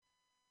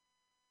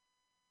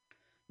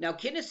Now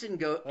Kinnison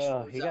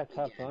Oh, shows he up got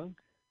top again. bunk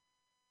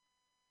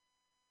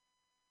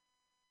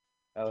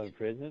out in Kin-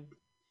 prison.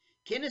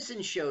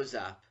 Kinnison shows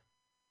up,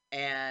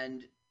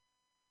 and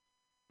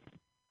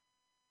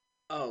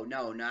oh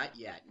no, not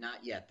yet,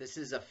 not yet. This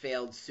is a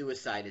failed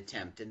suicide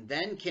attempt, and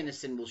then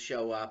Kinnison will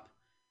show up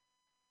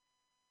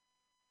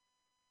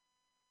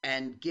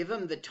and give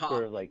him the For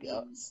talk that like,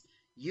 means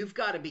you've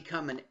got to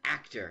become an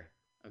actor,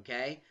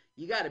 okay?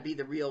 You got to be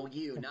the real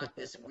you, not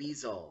this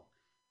weasel,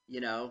 you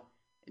know?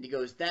 And he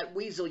goes, "That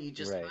weasel, you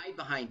just right. hide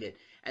behind it."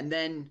 And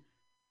then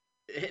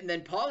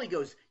Paulie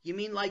goes, "You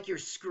mean like your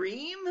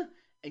scream?"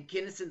 And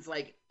Kinnison's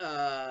like,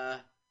 yeah,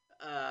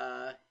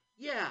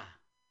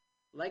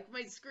 like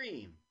my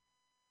scream.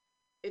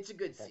 It's a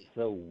good That's scene.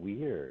 so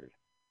weird.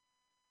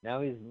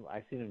 Now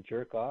I've seen him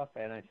jerk off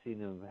and I've seen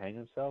him hang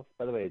himself.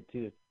 By the way,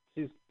 two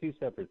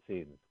separate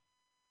scenes.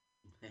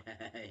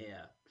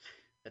 Yeah,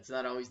 that's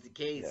not always the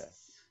case.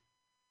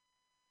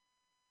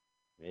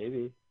 Yeah,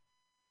 maybe.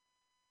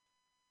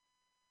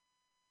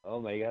 Oh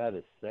my God,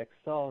 a sex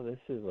doll. This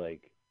is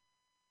like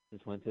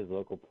just went to his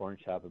local porn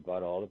shop and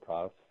bought all the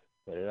props,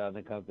 put it on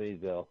the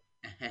company's bill,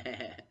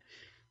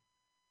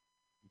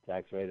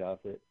 tax rate off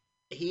it.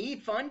 He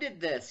funded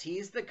this.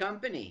 He's the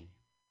company.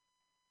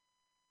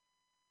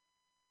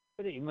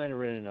 But you might have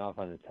written it off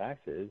on the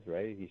taxes,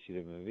 right? If you shoot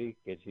a movie,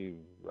 can't you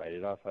write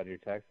it off on your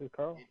taxes,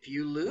 Carl? If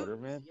you lose,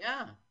 Motorman?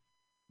 yeah.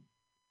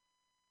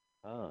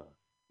 Ah.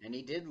 And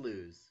he did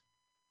lose.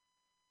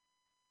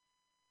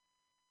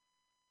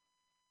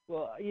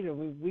 Well,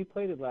 we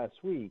played it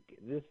last week.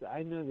 This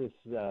I know this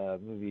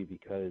movie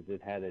because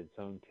it had its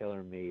own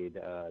tailor-made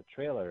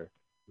trailer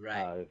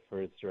Right.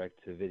 for its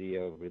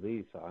direct-to-video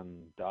release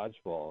on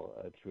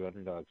Dodgeball, a true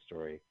underdog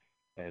story,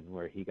 and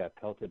where he got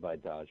pelted by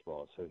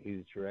Dodgeball. So he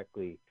was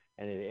directly,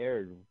 and it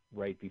aired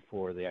right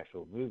before the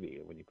actual movie.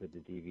 When you put the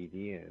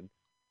DVD in,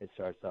 it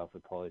starts off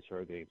with Pauly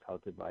Shore getting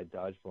pelted by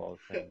Dodgeball,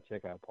 saying,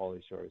 "Check out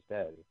Pauly Shore's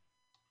dead."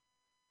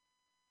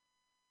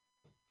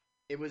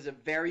 It was a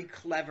very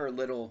clever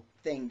little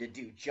thing to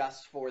do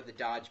just for the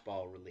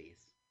dodgeball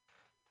release.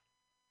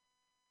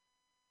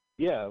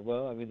 Yeah,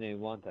 well, I mean, they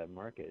want that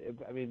market.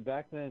 I mean,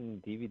 back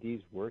then,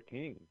 DVDs were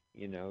king.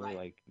 Right.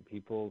 Like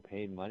people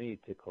paid money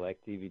to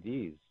collect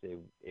DVDs.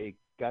 It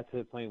got to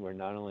the point where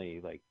not only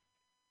like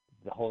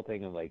the whole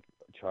thing of like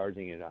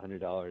charging it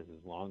 $100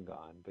 is long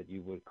gone, but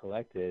you would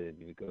collect it and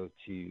you would go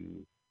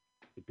to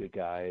the Good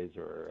Guys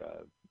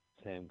or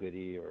Sam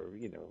Goody or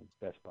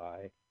Best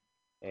Buy,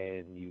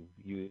 and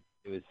you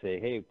it would say,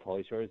 "Hey,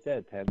 Pauly Shore is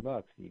dead,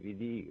 $10,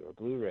 DVD or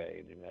Blu-ray,"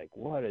 and you're like,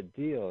 "What a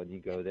deal!" And you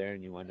go there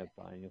and you wind up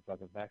buying a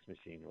fucking fax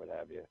machine or what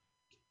have you.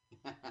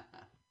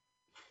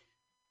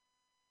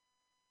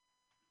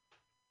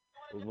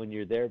 But when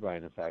you're there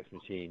buying a fax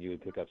machine, you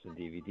would pick up some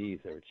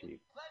DVDs that were cheap.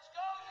 Let's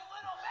go, you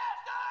little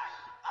bastard!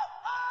 Oh,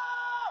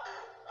 oh!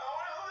 I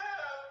want to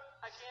live!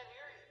 I can't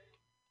hear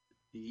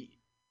you.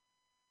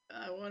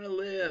 I want to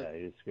live. Yeah,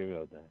 you just scream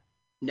about that.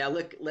 Now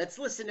look, let's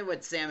listen to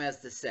what Sam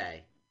has to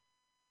say.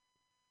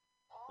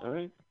 All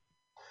right.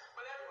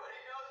 But everybody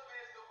knows me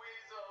as the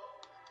weasel.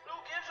 Who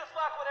gives a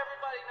fuck what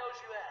everybody knows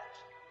you as?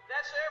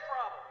 That's their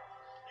problem.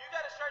 You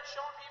gotta start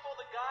showing people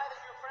the guy that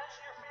your friends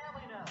and your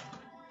family know.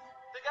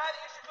 The guy that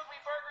used to cook me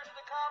burgers at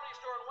the comedy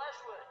store in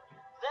Westwood.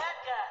 That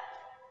guy.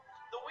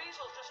 The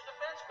weasel's just a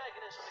defense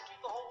mechanism to keep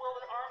the whole world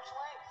at arm's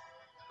length.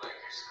 Like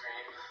your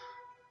scream?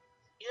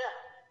 Yeah.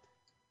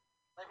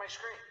 Like my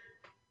scream.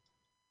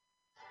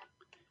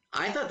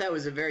 I thought that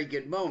was a very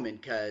good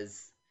moment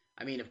because,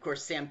 I mean, of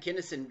course, Sam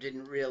Kinison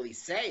didn't really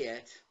say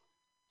it.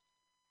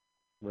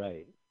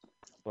 Right.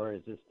 Or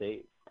his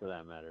estate, for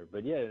that matter.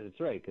 But yeah, it's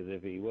right, because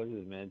if he was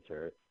his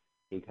mentor,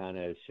 he kind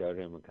of showed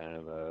him a kind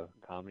of a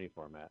comedy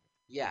format.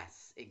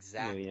 Yes, He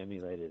exactly.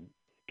 emulated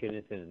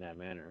Kinnison in that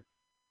manner.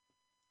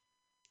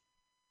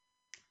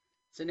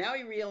 So now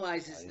he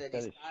realizes He's that got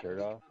he's his got to shirt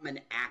off. become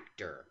an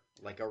actor,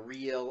 like a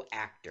real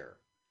actor.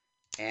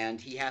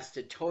 And he has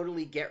to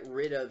totally get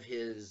rid of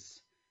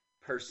his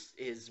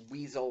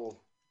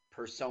weasel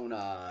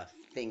persona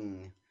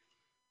thing.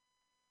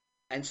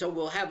 And so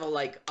we'll have a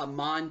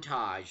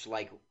montage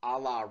like a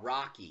la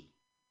Rocky,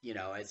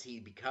 as he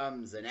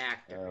becomes an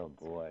actor. Oh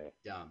boy.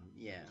 Dumb,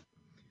 yeah.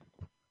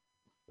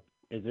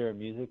 Is there a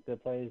music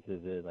that plays?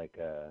 Is it like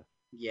a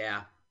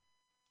Yeah.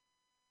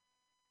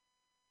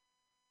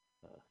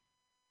 uh,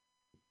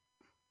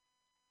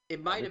 It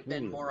oh, might this have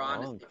been movie is more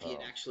honest long, if he had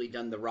Carl. actually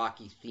done the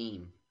Rocky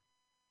theme.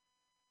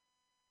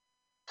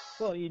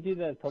 Well, you do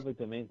that public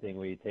domain thing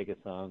where you take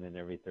a song and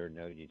every third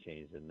note you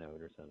change the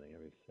note or something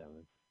every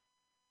seventh.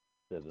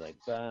 So it's like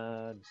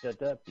ba da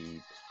da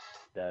beep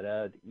da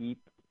da eep.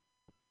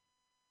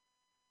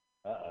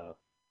 Uh-oh.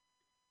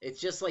 It's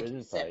just like you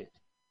Prison said. fight.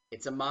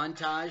 It's a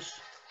montage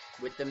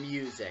with the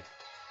music.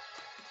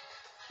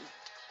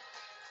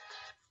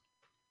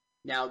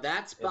 Now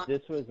that's If Bob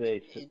this was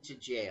a into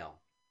jail.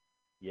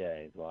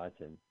 yeah, he's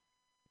watching.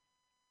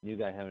 New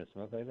guy having a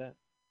smoke like that?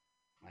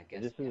 I If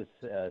guess, this was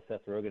a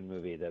Seth Rogen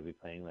movie, that'd be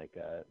playing like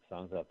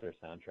songs off their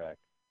soundtrack.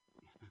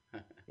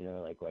 yeah.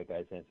 Like white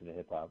guys dancing to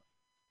hip hop,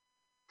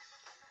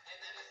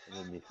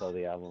 and then you sell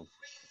the album.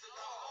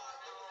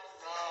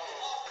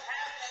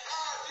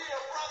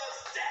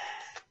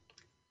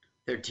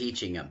 They're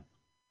teaching him.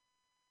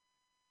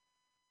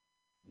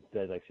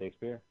 Said like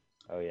Shakespeare?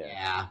 Oh, yeah.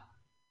 Yeah.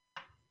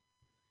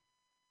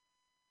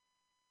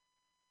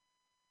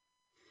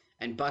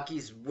 And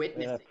Bucky's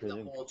witnessing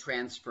the whole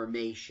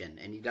transformation,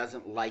 and he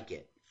doesn't like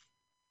it.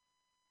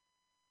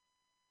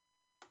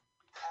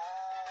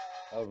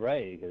 Oh,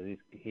 right, because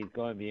he's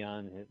going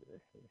beyond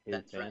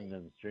his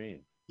fandom's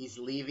dream. He's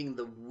leaving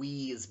the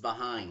wheeze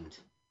behind.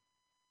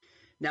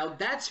 Now,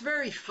 that's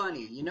very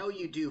funny. You know,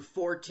 you do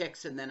 4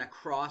 ticks and then a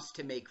cross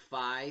to make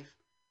 5.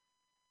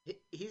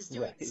 He's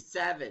doing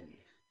 7.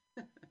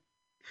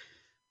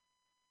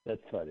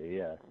 That's funny,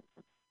 yeah.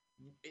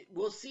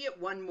 We'll see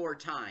it one more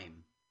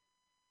time.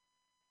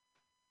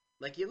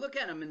 Like, you look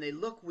at them and they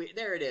look weird.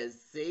 There it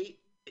is, see?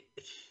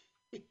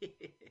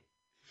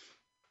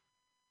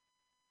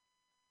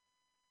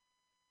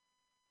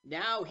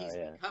 Now he's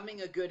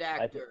becoming a good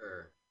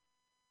actor.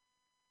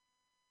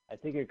 I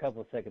think you're a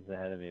couple seconds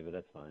ahead of me, but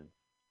that's fine.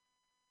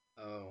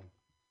 Oh,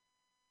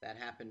 that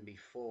happened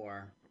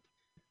before.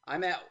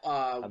 I'm at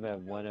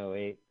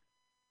 108.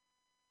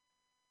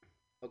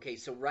 Okay,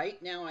 so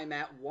right now I'm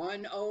at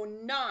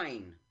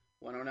 109.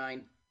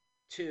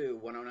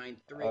 109.2, 109.3.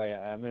 Oh,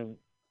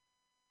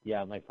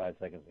 yeah, I'm like 5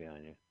 seconds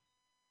behind you.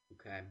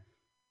 Okay.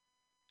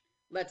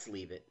 Let's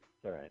leave it.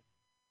 It's all right.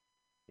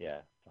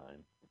 Yeah,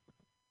 fine.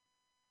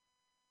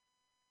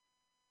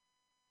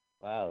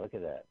 Wow, look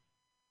at that.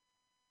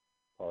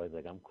 Paulie's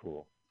like, I'm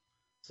cool.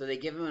 So they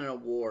give him an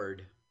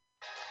award.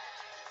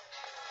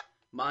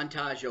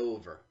 Montage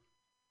over.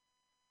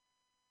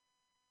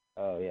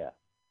 Oh, yeah.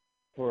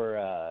 For,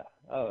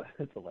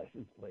 it's a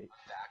license plate.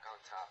 Back on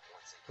top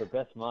once again. For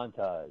best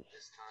montage.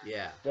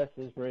 Yeah. Best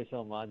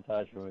inspirational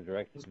montage from a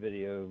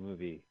direct-to-video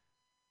movie.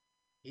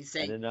 He's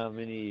saying... And the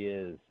nominee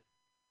is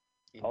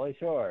Pauly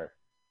Shore.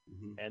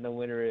 Mm-hmm. And the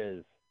winner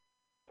is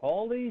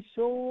Pauly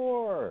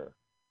Shore.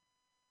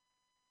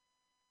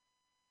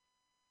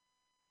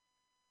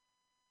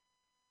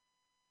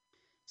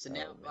 So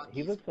now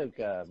he looks like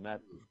Matt.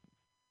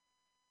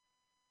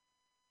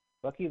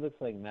 Bucky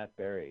looks like Matt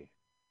Berry,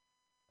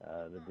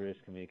 the British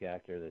comedic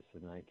actor that's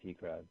in the IT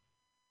crowd.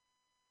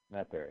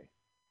 Matt Berry.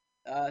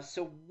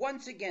 So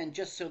once again,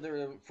 just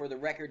for the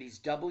record, he's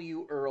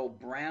W. Earl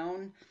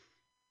Brown,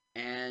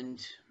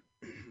 and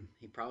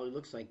he probably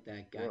looks like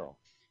that guy. Earl.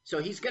 So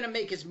he's going to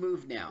make his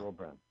move now. Earl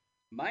Brown.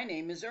 My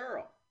name is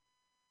Earl.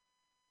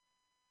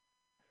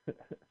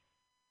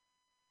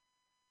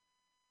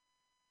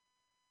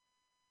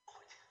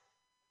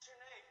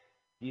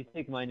 Do you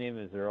think My Name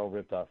is Earl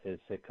ripped off his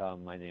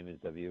sitcom My Name is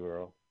W.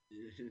 Earl?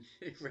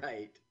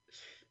 Right.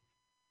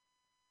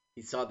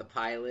 He saw the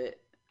pilot.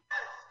 Oh,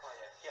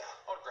 yeah.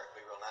 Autograph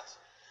me real nice.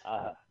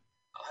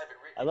 I'll have it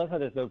written. I love how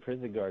there's no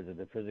prison guards in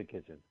the prison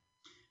kitchen.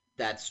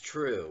 That's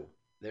true.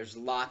 There's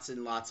lots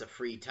and lots of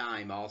free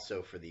time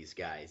also for these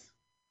guys.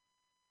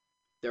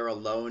 They're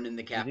alone in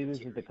the cafeteria. Do you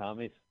think this is the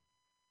comedy?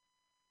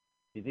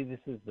 Do you think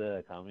this is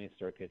the Comedy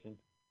Store kitchen?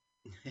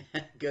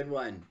 Good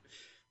one.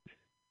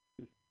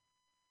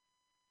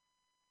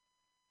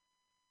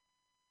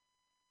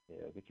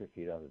 Yeah, get your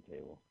feet on the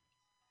table.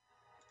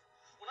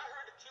 When I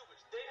heard that you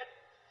was dead,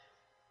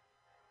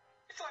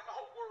 it's like the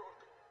whole world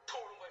got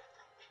torn away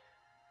from me.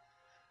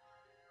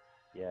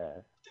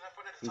 Yeah.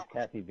 He's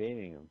Kathy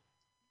baiting him.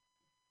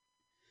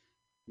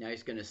 Now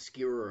he's going to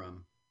skewer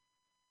him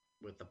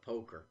with the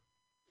poker.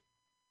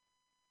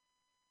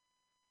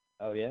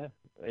 Oh, yeah?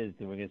 Is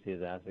we going to see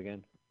his ass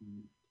again?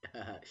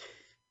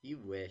 You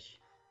wish.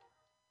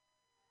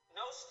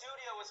 No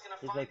studio is going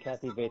to He's like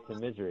Kathy Bates in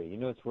Misery. You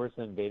know what's worse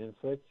than Bait and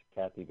Switch?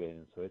 Kathy Bait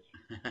and Switch.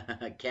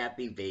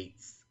 Kathy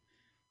Bates.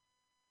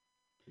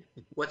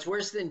 What's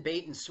worse than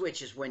Bait and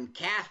Switch is when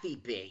Kathy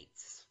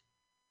Bates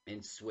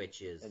and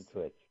switches. And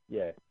Switch.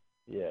 Yeah.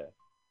 Yeah.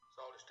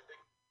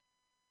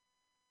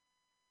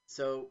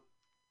 So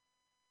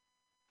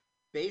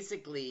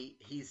basically,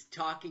 he's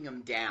talking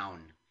him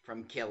down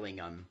from killing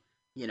him,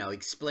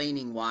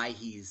 explaining why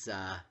he's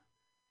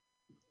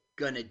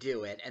gonna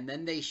do it. And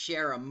then they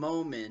share a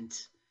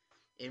moment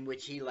in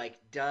which he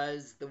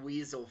does the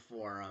weasel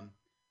for him.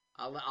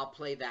 I'll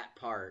play that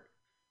part.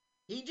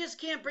 He just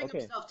can't bring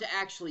himself to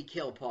actually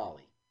kill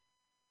Paulie.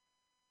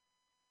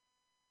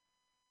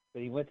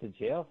 But he went to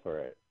jail for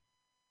it.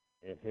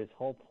 It's his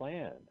whole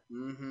plan.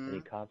 Mm-hmm. And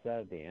he cops out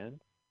at the end.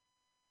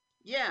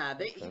 Yeah,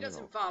 he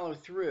doesn't follow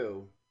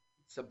through.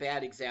 It's a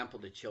bad example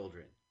to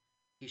children.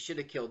 He should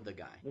have killed the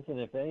guy. Listen,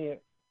 if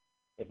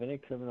any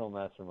criminal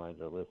masterminds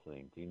are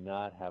listening, do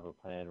not have a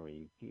plan where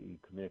you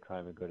commit a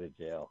crime and go to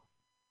jail.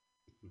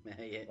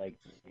 Like,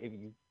 if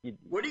you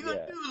what are you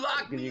gonna do?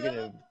 Lock me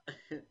up?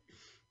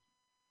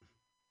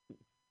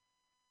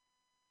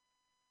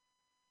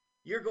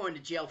 You're going to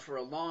jail for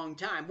a long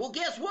time. Well,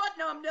 guess what,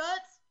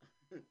 numbnuts?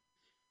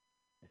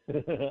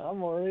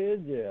 I'm already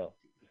in jail.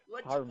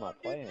 What part you of my gonna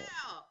do plan.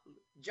 now,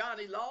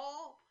 Johnny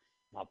Law?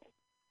 My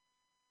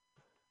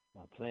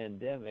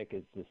pandemic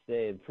is to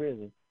stay in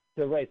prison.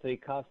 So he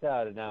cops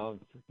out, and now I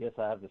guess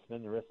I have to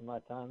spend the rest of my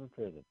time in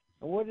prison.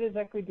 And what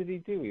exactly did he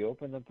do? He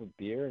opened up a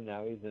beer, and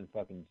now he's in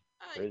fucking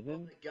prison? He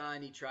pulled a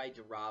gun. He tried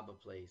to rob a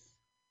place.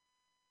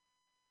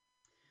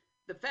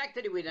 The fact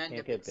that he would end can't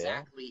up get bail?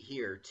 exactly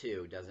here,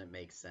 too, doesn't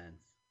make sense.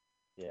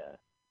 Yeah.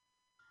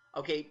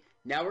 Okay,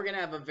 now we're going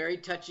to have a very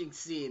touching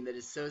scene that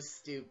is so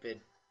stupid.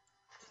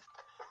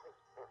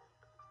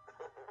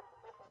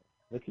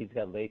 Look, he's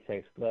got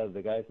latex gloves.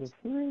 The guy's a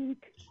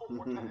freak. One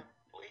more time,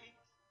 please.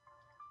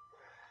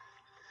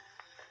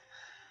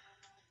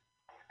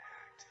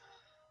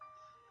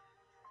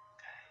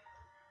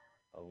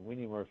 Oh, we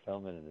need more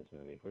Feldman in this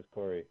movie. Where's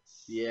Corey?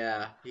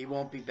 Yeah, he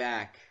won't be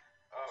back.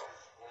 Oh,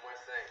 one more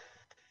thing.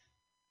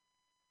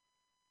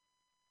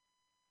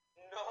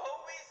 No in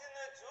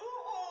the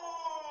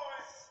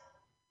tubes.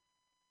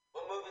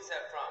 What movie's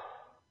that from?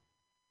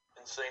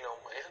 Encino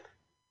Man.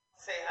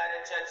 Say hi to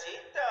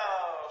Chachito.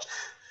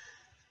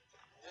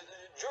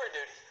 Jury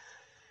duty.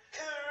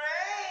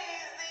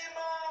 Crazy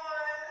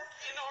boys.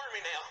 In the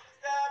army now.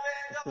 Stop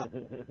and go. Stop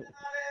and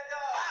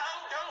go.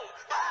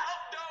 Bow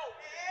down. Bow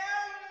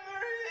down.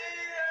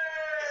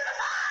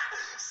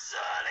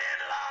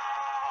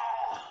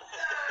 Son-in-law.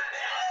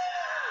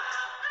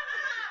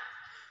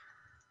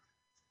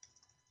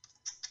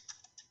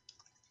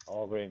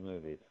 All great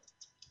movies.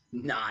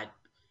 Not.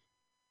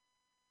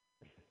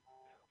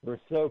 We're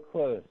so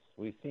close.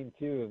 We've seen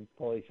 2 of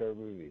Pauly Shore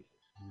movies.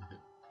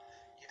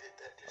 You did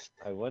that just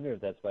I wonder if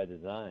that's by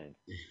design.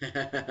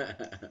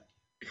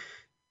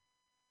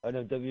 Oh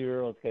no, W.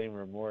 Earl's getting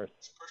remorse.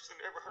 person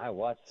ever heard. I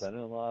watched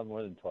Son-in-Law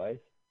more than twice.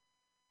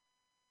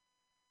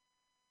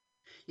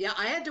 Yeah,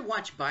 I had to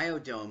watch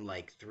Biodome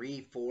like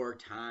 3-4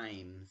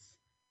 times.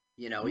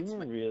 You know, You it's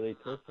were really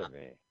pissed at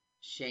me.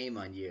 shame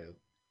on you.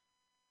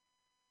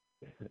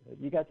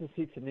 You got to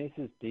see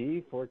Tenacious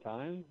D 4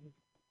 times?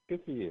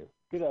 Good for you.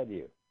 Good on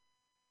you.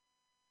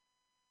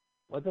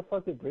 What the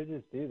fuck did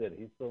Bridges do that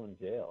he's still in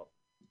jail?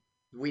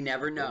 We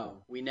never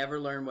know. We never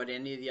learn what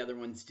any of the other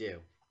ones do.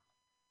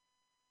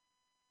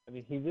 I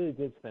mean, he really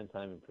did spend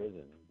time in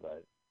prison,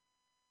 but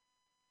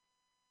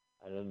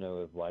I don't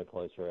know if why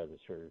Pauly Shore has a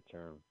shorter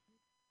term.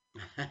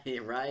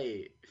 You're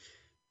right.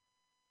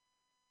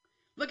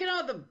 Look at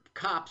all the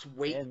cops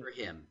wait And- for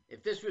him.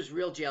 If this was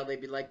real jail,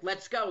 they'd be like,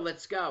 let's go,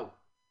 let's go.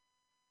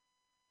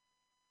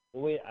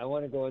 Well, wait, I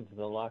want to go into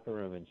the locker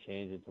room and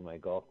change into my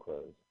golf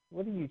clothes.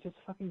 What do you just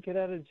fucking get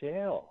out of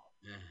jail?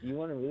 You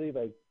want to really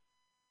like?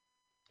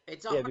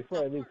 It's Yeah, before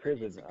I leave hard.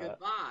 prison, It's a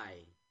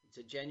goodbye. It's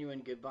a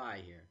genuine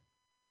goodbye here.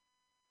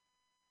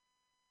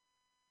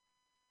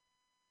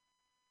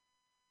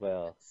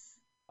 Well,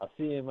 I'll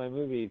see you in my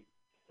movie.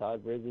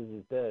 Todd Bridges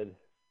is dead,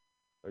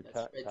 or That's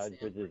Todd Fred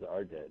Bridges Sanford.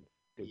 are dead.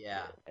 Good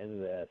Yeah. End of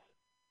the S.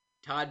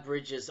 Todd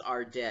Bridges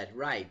are dead,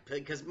 right?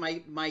 Because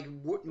my it's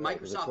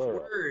Microsoft plural.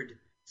 Word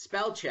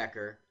spell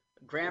checker,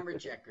 grammar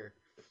checker.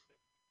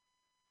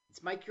 It's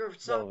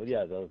Microsoft. So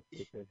yeah, those.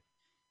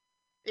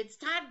 It's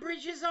Todd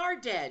Bridges are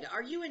dead.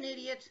 Are you an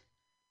idiot?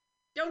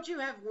 Don't you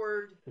have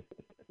Word?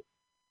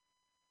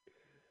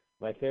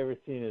 My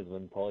favorite scene is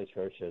when Pauly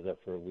Shore shows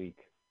up for a week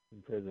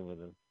in prison with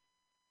him.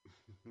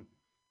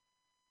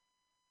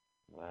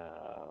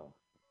 Wow.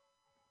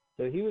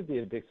 So he would be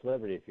a big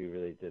celebrity if he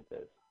really did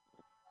this.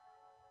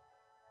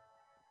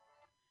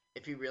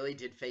 If he really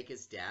did fake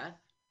his death?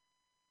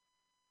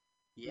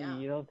 Yeah.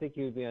 You don't think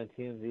he would be on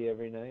TMZ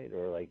every night,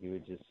 or like you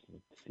would just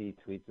see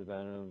tweets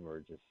about him, or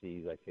just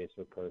see like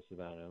Facebook posts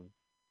about him?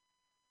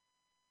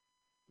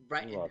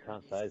 Right. Well, and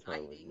Tom there'd be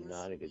Sizemore was sightings,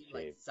 not in good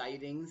like shape.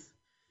 sightings.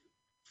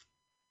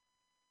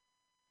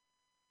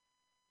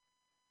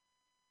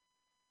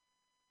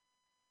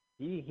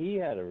 He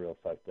had a real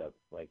fucked up,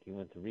 like he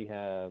went to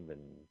rehab and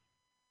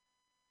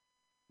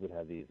would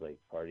have these like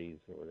parties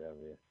or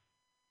whatever.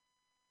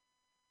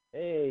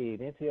 Hey,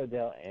 Nancy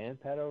O'Dell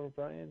and Pat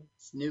O'Brien.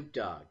 Snoop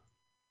Dogg.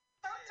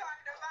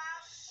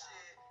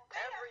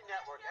 Every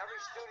network, every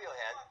studio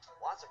head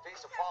wants a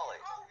piece of Pauly.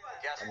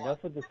 Guess what?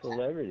 Enough with the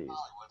celebrities.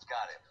 Hollywood's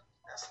got him.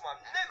 That's my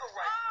nigga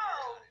right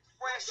there.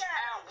 Fresh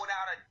out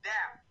without a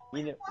doubt.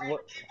 You know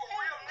what? Keep a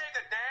real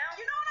nigga down.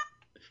 You know what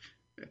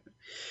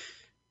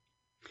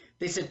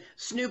They said,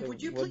 Snoop,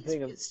 would you One please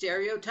thing be a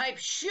stereotype?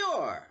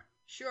 Sure.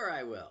 Sure,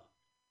 I will.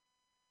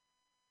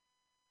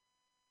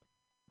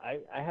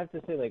 I have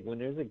to say, like, when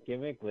there's a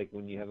gimmick, like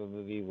when you have a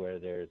movie where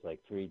there's like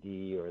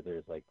 3D or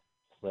there's like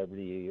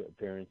celebrity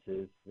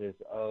appearances, there's,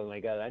 oh my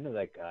God, I know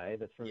that guy.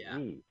 That's from Yeah.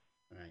 E!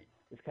 Right.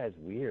 This guy's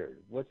weird.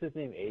 What's his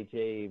name?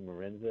 AJ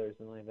Morenza or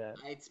something like that?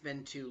 It's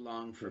been too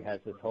long for He has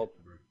me. this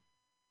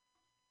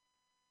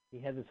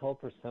whole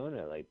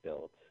persona like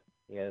built.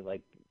 He had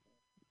like,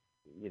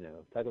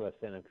 talk about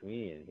stand-up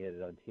comedian. He had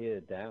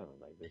it down,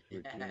 like this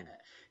routine.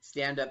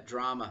 Stand-up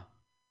drama.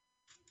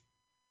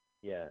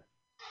 Yeah.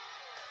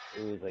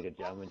 He was like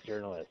I'm a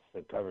journalist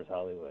that covers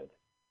Hollywood.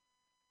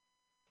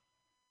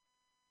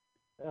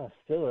 Oh,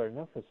 Stiller.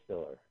 Enough of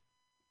Stiller.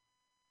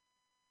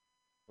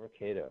 Or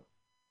Cato.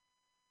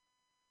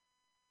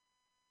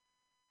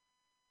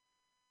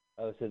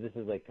 Oh, so this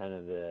is like kind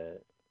of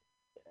the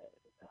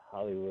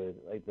Hollywood,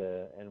 like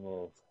the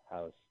Animal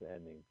House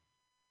ending.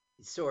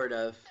 Sort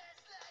of.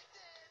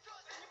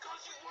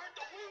 because you weren't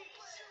the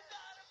weeds.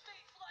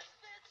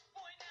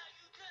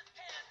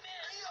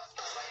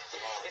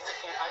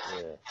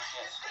 Yeah.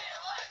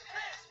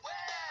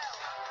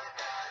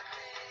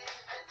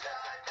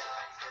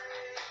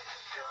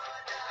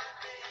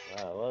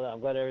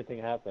 glad everything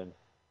happened.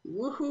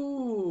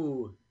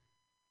 Woohoo!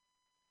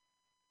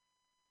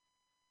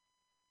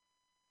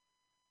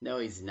 No,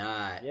 he's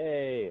not.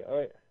 Yay! All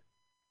right.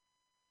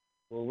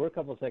 Well, we're a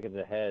couple seconds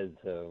ahead,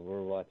 so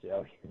we're watching.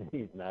 Oh,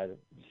 he's not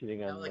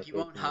shooting No, on like, you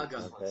location. won't hug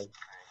him. Okay.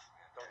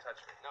 Don't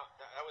touch me. No,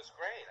 that was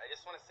great. I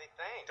just want to say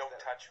thanks. Don't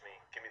touch me.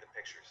 Give me the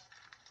pictures.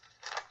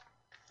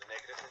 The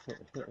negative is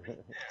there. Good.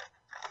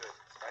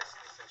 If I see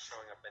these things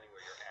showing up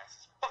anywhere, your ass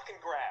is fucking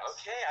grass.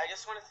 Okay, I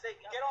just want to say,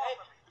 get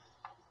off of me.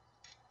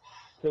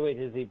 So wait,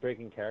 is he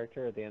breaking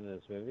character at the end of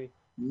this movie?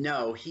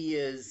 No, he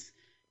is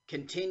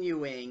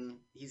continuing.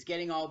 He's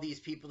getting all these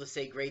people to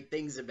say great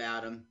things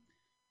about him.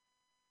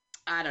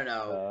 I don't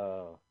know.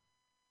 Oh.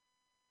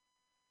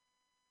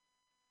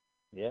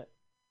 Yeah.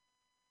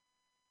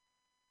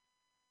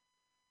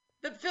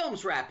 The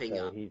film's wrapping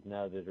So up. he's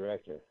now the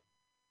director.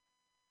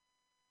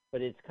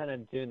 But it's kind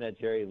of doing that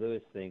Jerry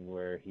Lewis thing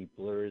where he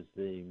blurs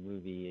the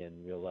movie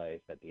and real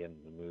life at the end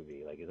of the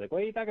movie. Like, he's like,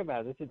 what are you talking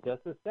about? This is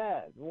just a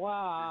set.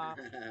 Wow.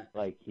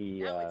 Like,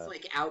 Now it's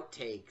like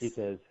outtakes. he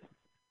says,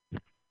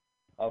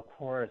 of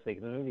course,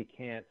 like, the movie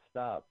can't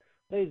stop.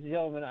 Ladies and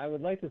gentlemen, I would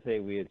like to say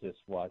we had just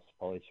watched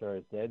Pauly Shore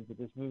is Dead, but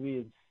this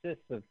movie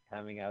insists of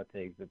having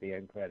outtakes at the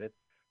end credits.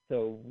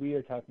 So we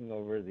are talking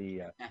over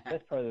the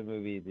best part of the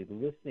movie, the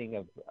listing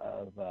of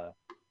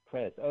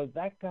credits. Oh,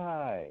 that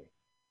guy.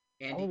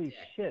 Andy Holy Dick.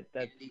 shit,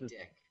 that's Andy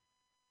Dick.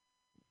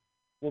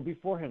 well,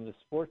 before him, the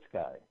sports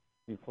guy,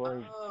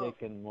 before Oh.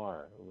 Dick and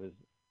Mar was,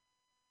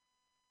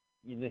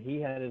 he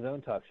had his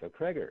own talk show,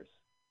 Craigers.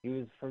 He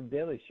was from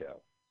Daily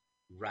Show.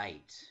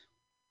 Right.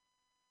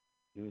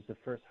 He was the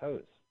first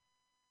host.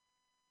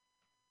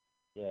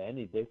 Yeah,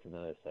 Andy Dick's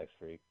another sex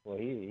freak. Well,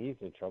 he's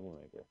a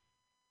troublemaker.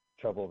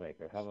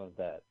 Troublemaker. How about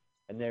that?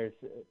 And there's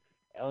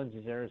Ellen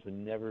DeGeneres would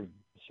never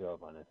show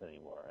up on this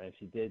anymore. And if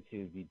she did, she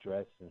would be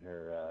dressed in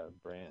her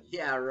brand.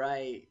 Yeah,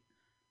 right.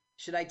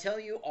 Should I tell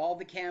you all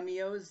the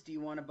cameos? Do you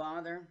want to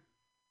bother?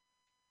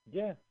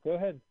 Yeah, go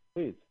ahead,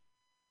 please.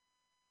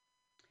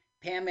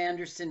 Pam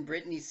Anderson,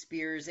 Britney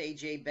Spears,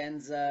 AJ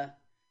Benza,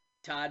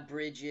 Todd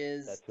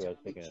Bridges, That's who I was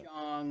Tommy thinking of.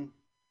 Chong,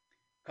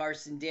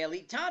 Carson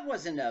Daly. Todd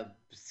wasn't a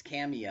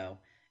cameo.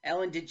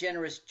 Ellen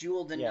DeGeneres,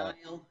 Jewel Denial.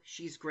 Yeah.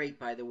 She's great,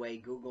 by the way.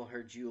 Google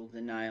her, Jewel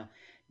Denial.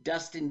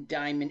 Dustin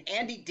Diamond,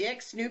 Andy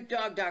Dick, Snoop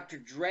Dogg, Dr.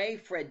 Dre,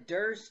 Fred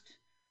Durst,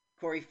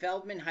 Corey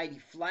Feldman, Heidi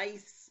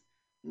Fleiss,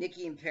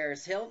 Nikki and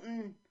Paris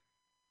Hilton,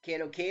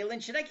 Kato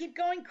Kalin. Should I keep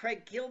going?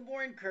 Craig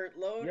Kilborn, Kurt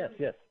Loder,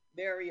 Yes.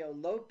 Mario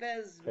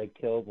Lopez, Craig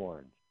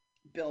Kilborn.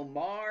 Bill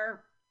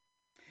Maher.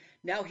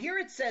 Now here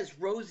it says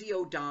Rosie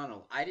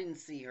O'Donnell. I didn't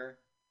see her.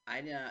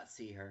 I did not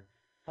see her.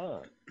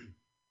 Huh.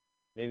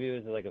 Maybe it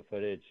was like a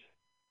footage.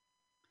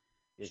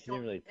 She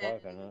didn't really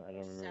talk. I don't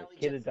remember. Sally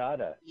Kid Jessica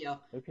Adada.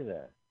 Biel. Look at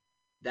that.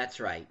 That's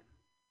right.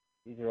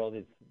 These are all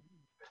these.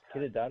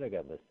 Kid Adada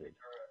got listed.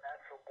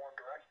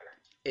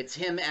 It's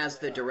him as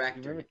the Do you director.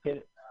 remember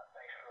Kid?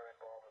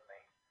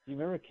 Do you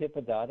remember Kip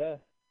Adada,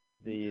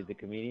 the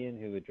comedian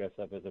who would dress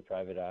up as a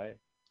private eye,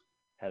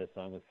 had a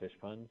song with fish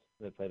puns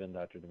that played on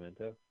Dr.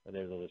 Demento? But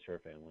there's the Shore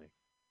family.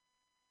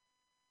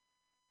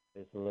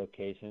 There's the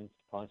locations,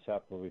 pawn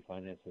shop where we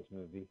financed this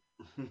movie.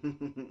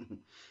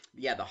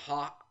 Yeah, the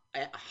Hawk.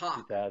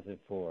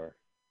 2004.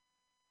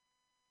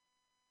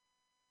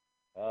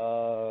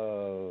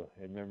 Oh,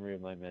 in memory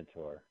of my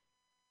mentor.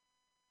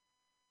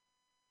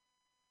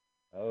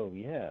 Oh,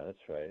 yeah,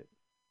 that's right.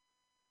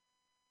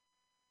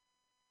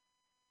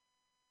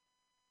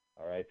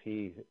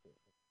 R.I.P.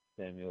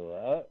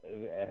 Samuel.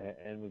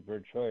 And with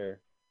Bert Troyer.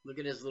 Look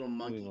at his little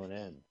monkey. Moving on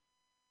end.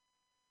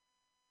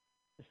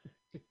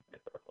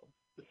 Girl.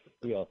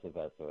 He also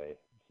passed away,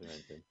 to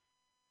mention.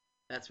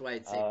 That's why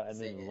it's And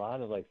then a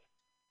lot of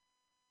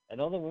and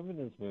all the women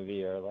in this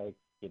movie are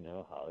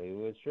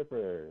Hollywood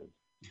strippers.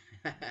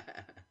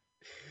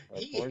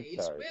 He porn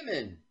hates stars.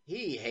 women.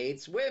 He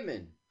hates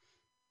women.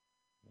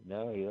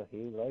 No, he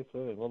likes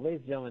women. Well, ladies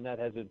and gentlemen, that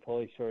has been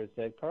Pauly Shore is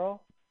Dead.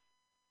 Carl,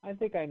 I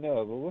think I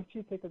know, but what did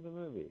you think of the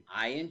movie?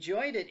 I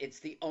enjoyed it. It's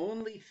the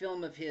only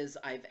film of his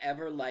I've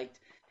ever liked,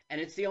 and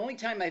it's the only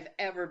time I've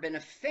ever been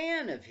a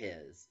fan of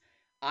his.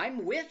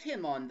 I'm with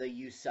him on the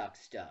You Suck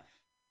stuff.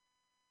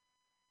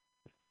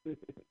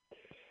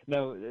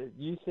 Now,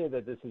 you say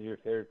that this is your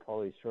favorite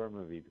Pauly Shore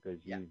movie because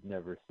you've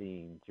never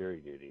seen Jury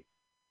Duty.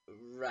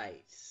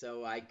 Right,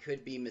 so I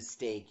could be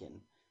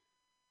mistaken.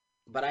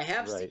 But I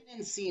have Right.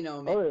 seen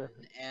Encino Man,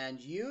 and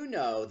you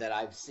know that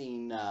I've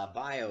seen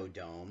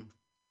Biodome.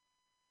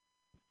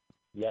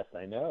 Yes,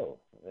 I know.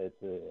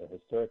 It's a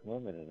historic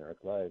moment in our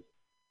lives,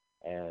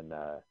 and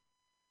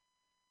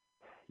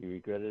you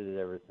regretted it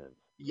ever since.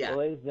 Yeah. Well,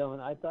 ladies and gentlemen,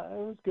 I thought it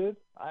was good.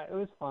 It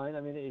was fine.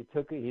 I mean, he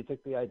took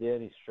the idea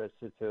and he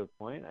stretched it to a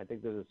point. I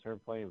think there's a certain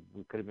point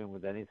we could have been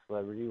with any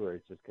celebrity where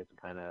it just gets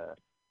kind of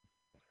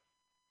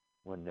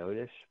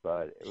one-notish,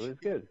 but it was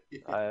good.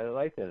 I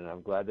liked it, and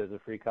I'm glad there's a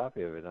free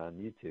copy of it on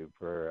YouTube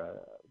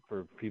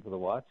for people to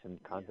watch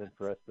and content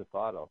for us to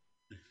follow.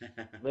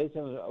 Ladies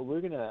and gentlemen,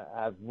 we're going to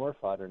have more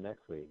fodder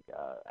next week.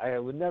 I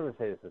would never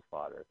say this is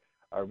fodder.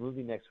 Our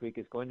movie next week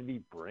is going to be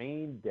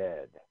Brain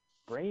Dead.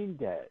 Brain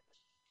Dead.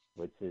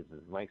 which is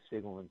Mike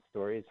Spiegelman's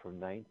stories from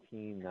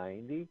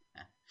 1990.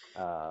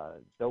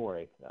 Don't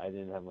worry, I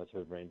didn't have much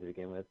of a brain to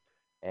begin with.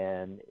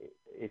 And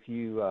if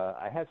you,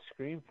 I have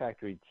Scream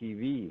Factory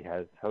TV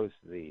has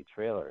hosted the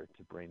trailer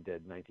to Brain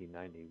Dead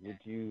 1990. Would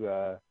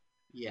you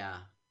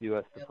do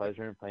us the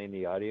pleasure in playing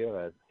the audio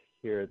as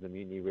here at the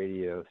Mutiny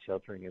Radio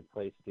Sheltering in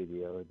Place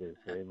studio? There's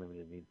very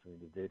limited means for me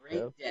to do so.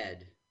 Brain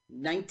Dead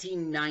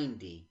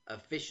 1990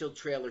 official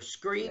trailer.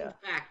 Scream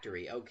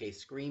Factory. Okay,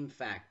 Scream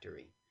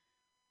Factory.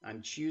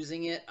 I'm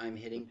choosing it. I'm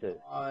hitting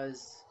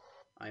pause.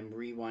 I'm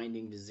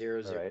rewinding to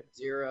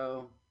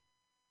 000.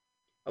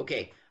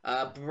 Okay,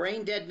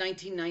 Brain Dead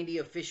 1990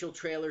 official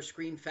trailer,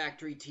 Scream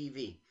Factory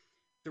TV.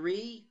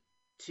 3,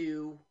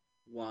 2,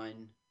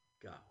 1,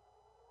 go.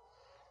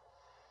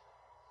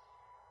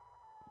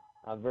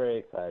 I'm very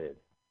excited.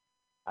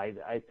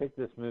 I picked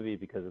this movie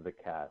because of the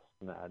cast,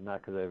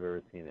 not because I've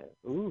ever seen it.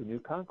 Ooh, new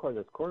Concord,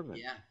 that's Corman.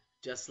 Yeah,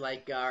 just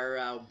like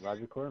our...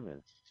 Roger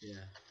Corman.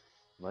 Yeah.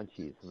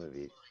 Munchies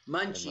movie.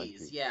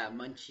 Munchies, yeah,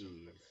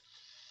 Munchies.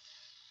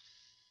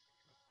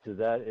 So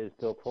that is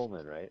Bill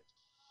Pullman, right?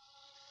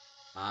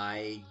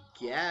 I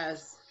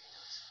guess.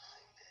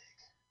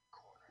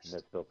 And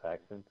that's Bill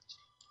Paxton.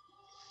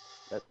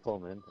 That's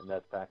Pullman, and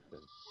that's Paxton. Where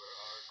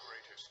our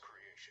greatest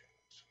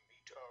creations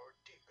meet our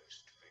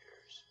deepest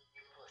fears.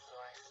 People are so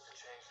anxious to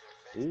change their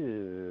faces.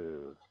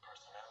 Ooh.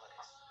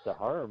 It's a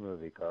horror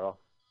movie, Carl.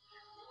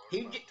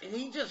 He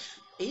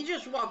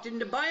just walked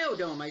into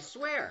Biodome, I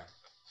swear.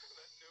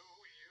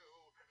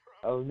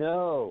 Oh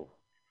no!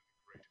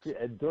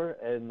 And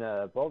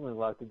Baldwin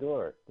locked the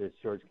door. There's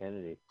George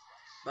Kennedy.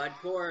 Bud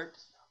Cort.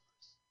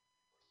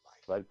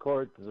 Bud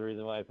Cort is the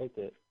reason why I picked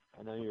it.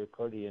 I know you're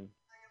accordion.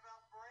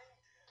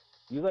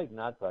 You like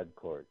not Bud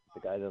Cort,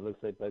 the guy that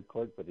looks like Bud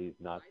Cort, but he's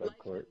not Bud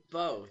Cort.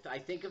 Both. I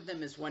think of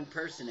them as one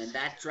person, and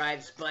that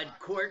drives Bud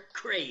Cort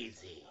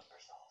crazy.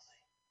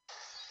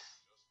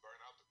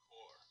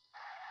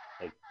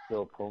 Like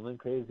Bill Pullman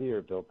crazy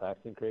or Bill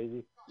Paxton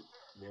crazy?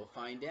 We'll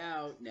find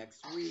out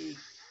next week.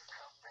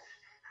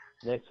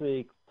 Next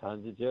week,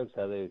 tons of jokes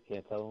how they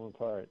can't tell them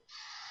apart.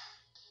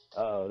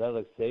 Oh, that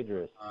looks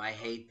dangerous. Oh, I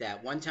hate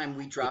that. One time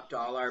we dropped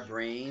all our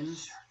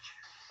brains.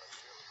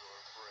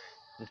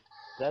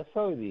 That's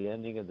probably the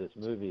ending of this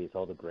movie. It's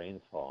all the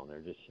brains fall, and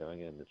they're just showing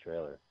it in the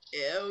trailer.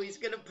 Ew, he's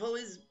gonna pull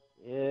his...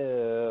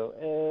 Ew,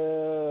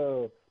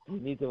 ew. Do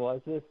you need to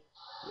watch this?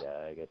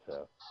 Yeah, I guess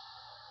so.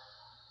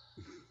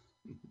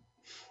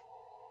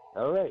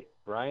 All right,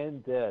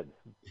 Brian dead.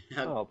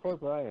 Oh, poor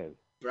Brian.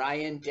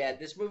 Brian dead.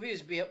 This movie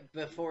was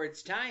before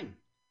its time.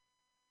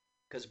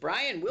 Because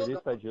Brian will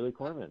Produced by Julie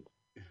Corman.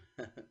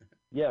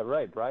 Yeah,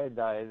 right. Brian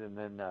died and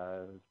then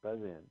was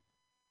president.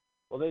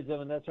 Well, ladies and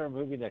gentlemen, that's our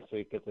movie next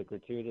week. It's a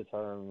gratuitous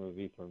horror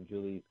movie from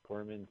Julie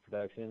Corman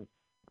Productions,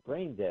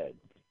 Brain Dead,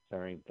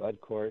 starring Bud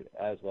Cort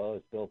as well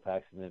as Bill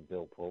Paxton and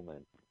Bill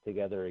Pullman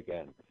together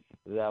again.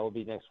 That will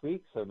be next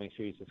week, so make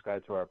sure you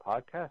subscribe to our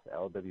podcast,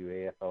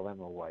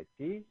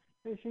 LWAFLMOYT.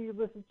 Make sure you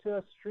listen to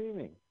us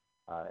streaming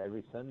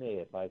every Sunday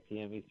at 5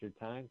 p.m. Eastern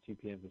Time, 2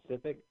 p.m.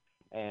 Pacific,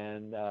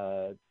 and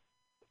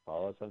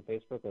follow us on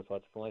Facebook. Let's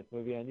watch a full-length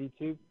movie on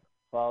YouTube.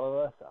 Follow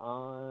us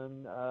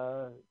on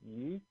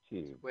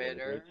YouTube,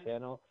 Twitter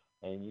channel,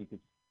 and you could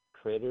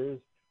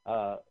Critters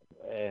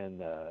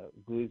and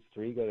Blues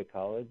 3 Go to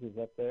College is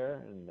up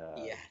there, and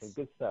some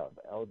good stuff.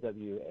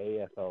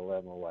 LWAFLMOYT.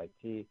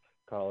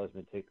 Carl has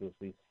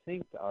meticulously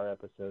synced our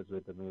episodes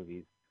with the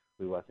movies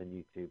we watch on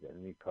YouTube,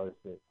 and we post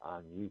it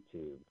on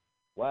YouTube.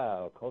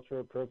 Wow,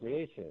 cultural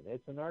appropriation.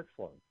 It's an art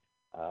form.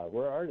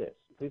 We're artists.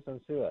 Please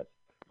don't sue us.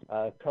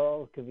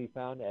 Carl can be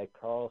found at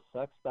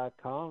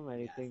carlsucks.com.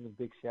 Anything,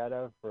 big shout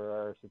out for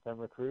our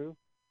September crew?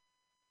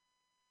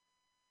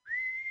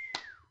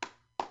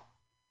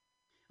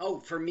 Oh,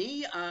 for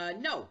me?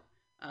 No.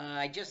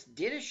 I just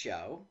did a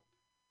show,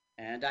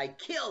 and I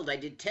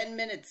did 10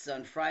 minutes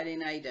on Friday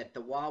night at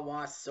the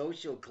Wawa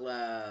Social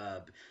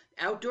Club.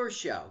 Outdoor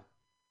show.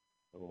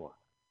 Ooh,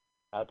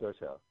 outdoor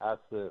show,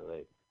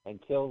 absolutely. And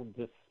killed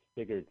just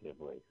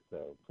figuratively,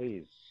 so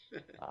please,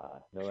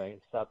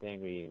 stop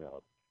angry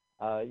emails.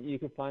 You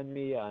can find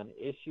me on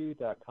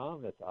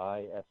issue.com, that's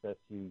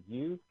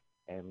ISSUU,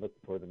 and look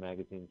for the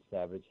magazine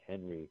Savage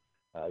Henry.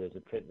 There's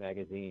a print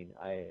magazine.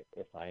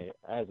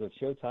 As of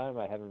showtime,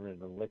 I haven't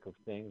written a lick of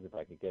things. If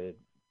I could get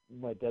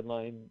my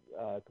deadline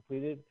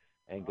completed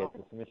and get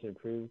the submission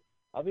approved,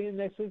 I'll be in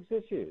next month's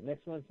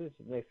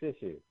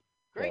issue.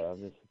 Great. So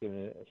I'm just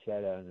giving a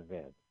shout out in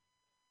advance.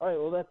 All right,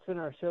 well, that's been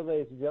our show,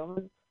 ladies and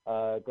gentlemen.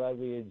 Glad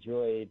we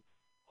enjoyed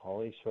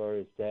Pauly Shore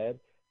is Dead.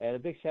 And a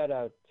big shout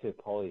out to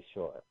Pauly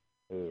Shore,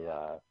 who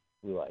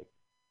we like.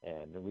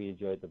 And we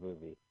enjoyed the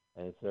movie.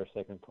 And it's our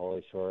second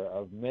Pauly Shore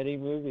of many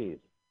movies.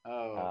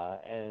 Oh.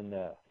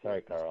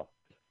 Sorry, Carl.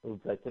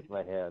 Oops, I took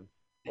my hand.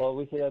 Well,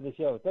 we should end the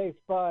show. Thanks,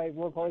 bye.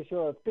 More Pauly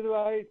Shore. Good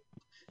night.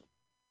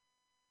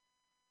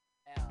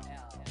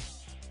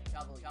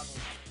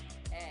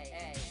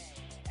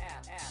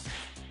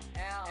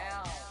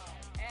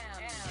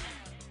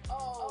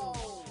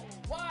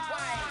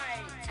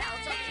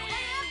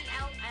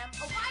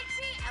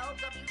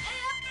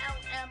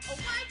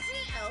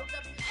 LWAFLMOYT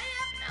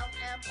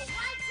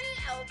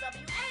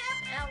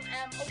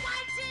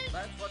L-W-A-F-L-M-O-Y-T.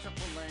 Let's watch a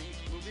full-length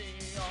movie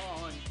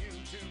on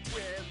YouTube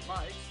with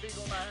Mike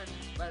Spiegelman.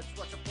 Let's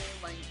watch a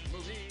full-length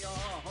movie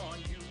on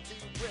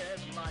YouTube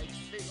with Mike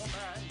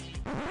Spiegelman.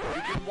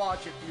 You can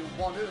watch if you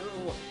want to.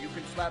 You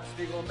can slap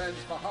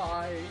Spiegelman's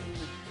behind.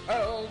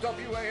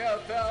 LWAFLMNOYT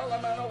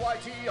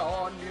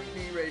on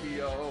Mutiny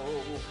Radio.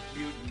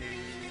 Mutiny.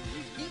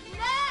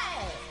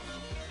 Mutiny!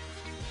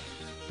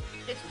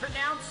 It's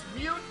pronounced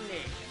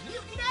mutiny.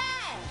 Mutiny!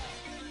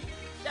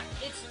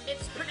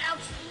 It's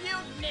pronounced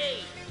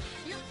mutiny.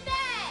 Mutiny!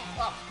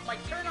 Oh, my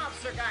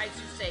turn-offs are guys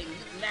who say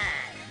mutiny.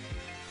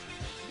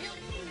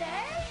 Mutiny?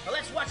 Well,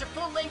 let's watch a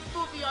full-length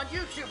movie on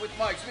YouTube with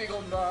Mike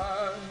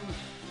Spiegelman.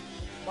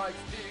 Mike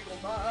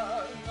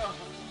Spiegelman.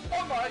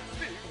 Oh, Mike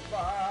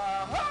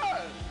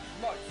Spiegelman.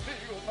 Mike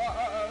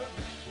Spiegelman.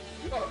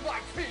 Oh,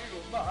 Mike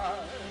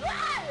Spiegelman.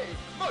 Hey!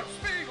 Mike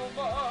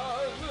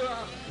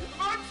Spiegelman.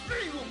 Mike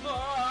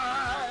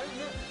Spiegelman.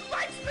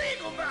 Mike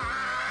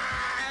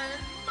Spiegelman.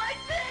 Mike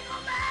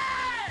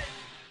Spiegelman.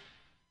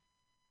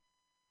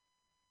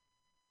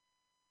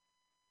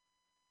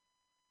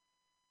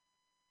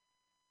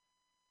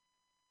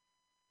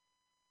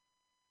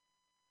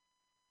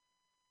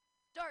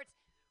 Starts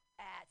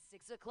at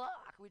 6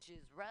 o'clock, which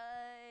is right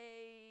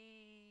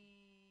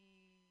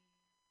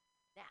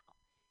now.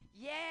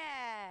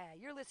 Yeah,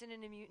 you're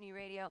listening to Mutiny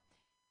Radio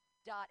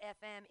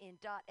 .fm in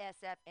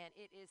 .sf, and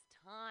it is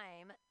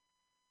time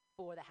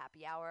for the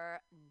happy hour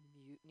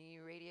Mutiny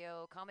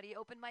Radio comedy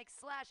open mic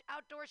 /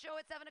 outdoor show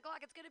at 7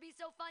 o'clock. It's going to be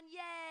so fun.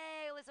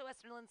 Yay! Alyssa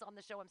Westerland's on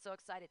the show. I'm so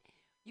excited.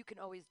 You can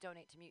always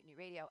donate to Mutiny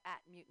Radio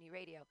at Mutiny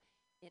Radio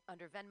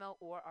under Venmo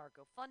or our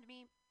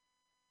GoFundMe.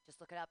 Just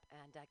look it up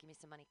and give me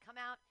some money. Come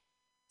out.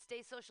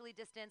 Stay socially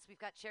distanced. We've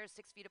got chairs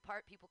 6 feet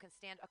apart. People can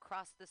stand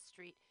across the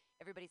street.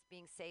 Everybody's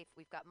being safe.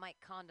 We've got mic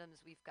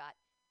condoms. We've got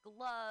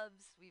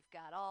gloves. We've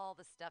got all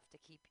the stuff to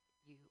keep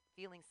you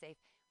feeling safe.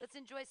 Let's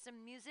enjoy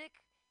some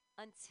music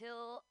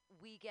until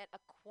we get a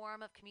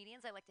quorum of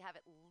comedians. I like to have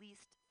at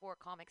least 4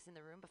 comics in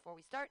the room before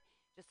we start,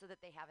 just so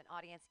that they have an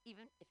audience,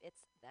 even if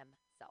it's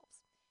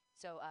themselves.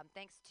 So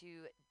thanks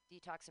to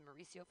Detox and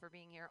Mauricio for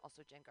being here.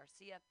 Also Jen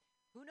Garcia.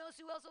 Who knows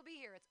who else will be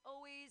here? It's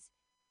always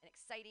an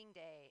exciting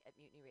day at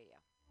Mutiny Radio.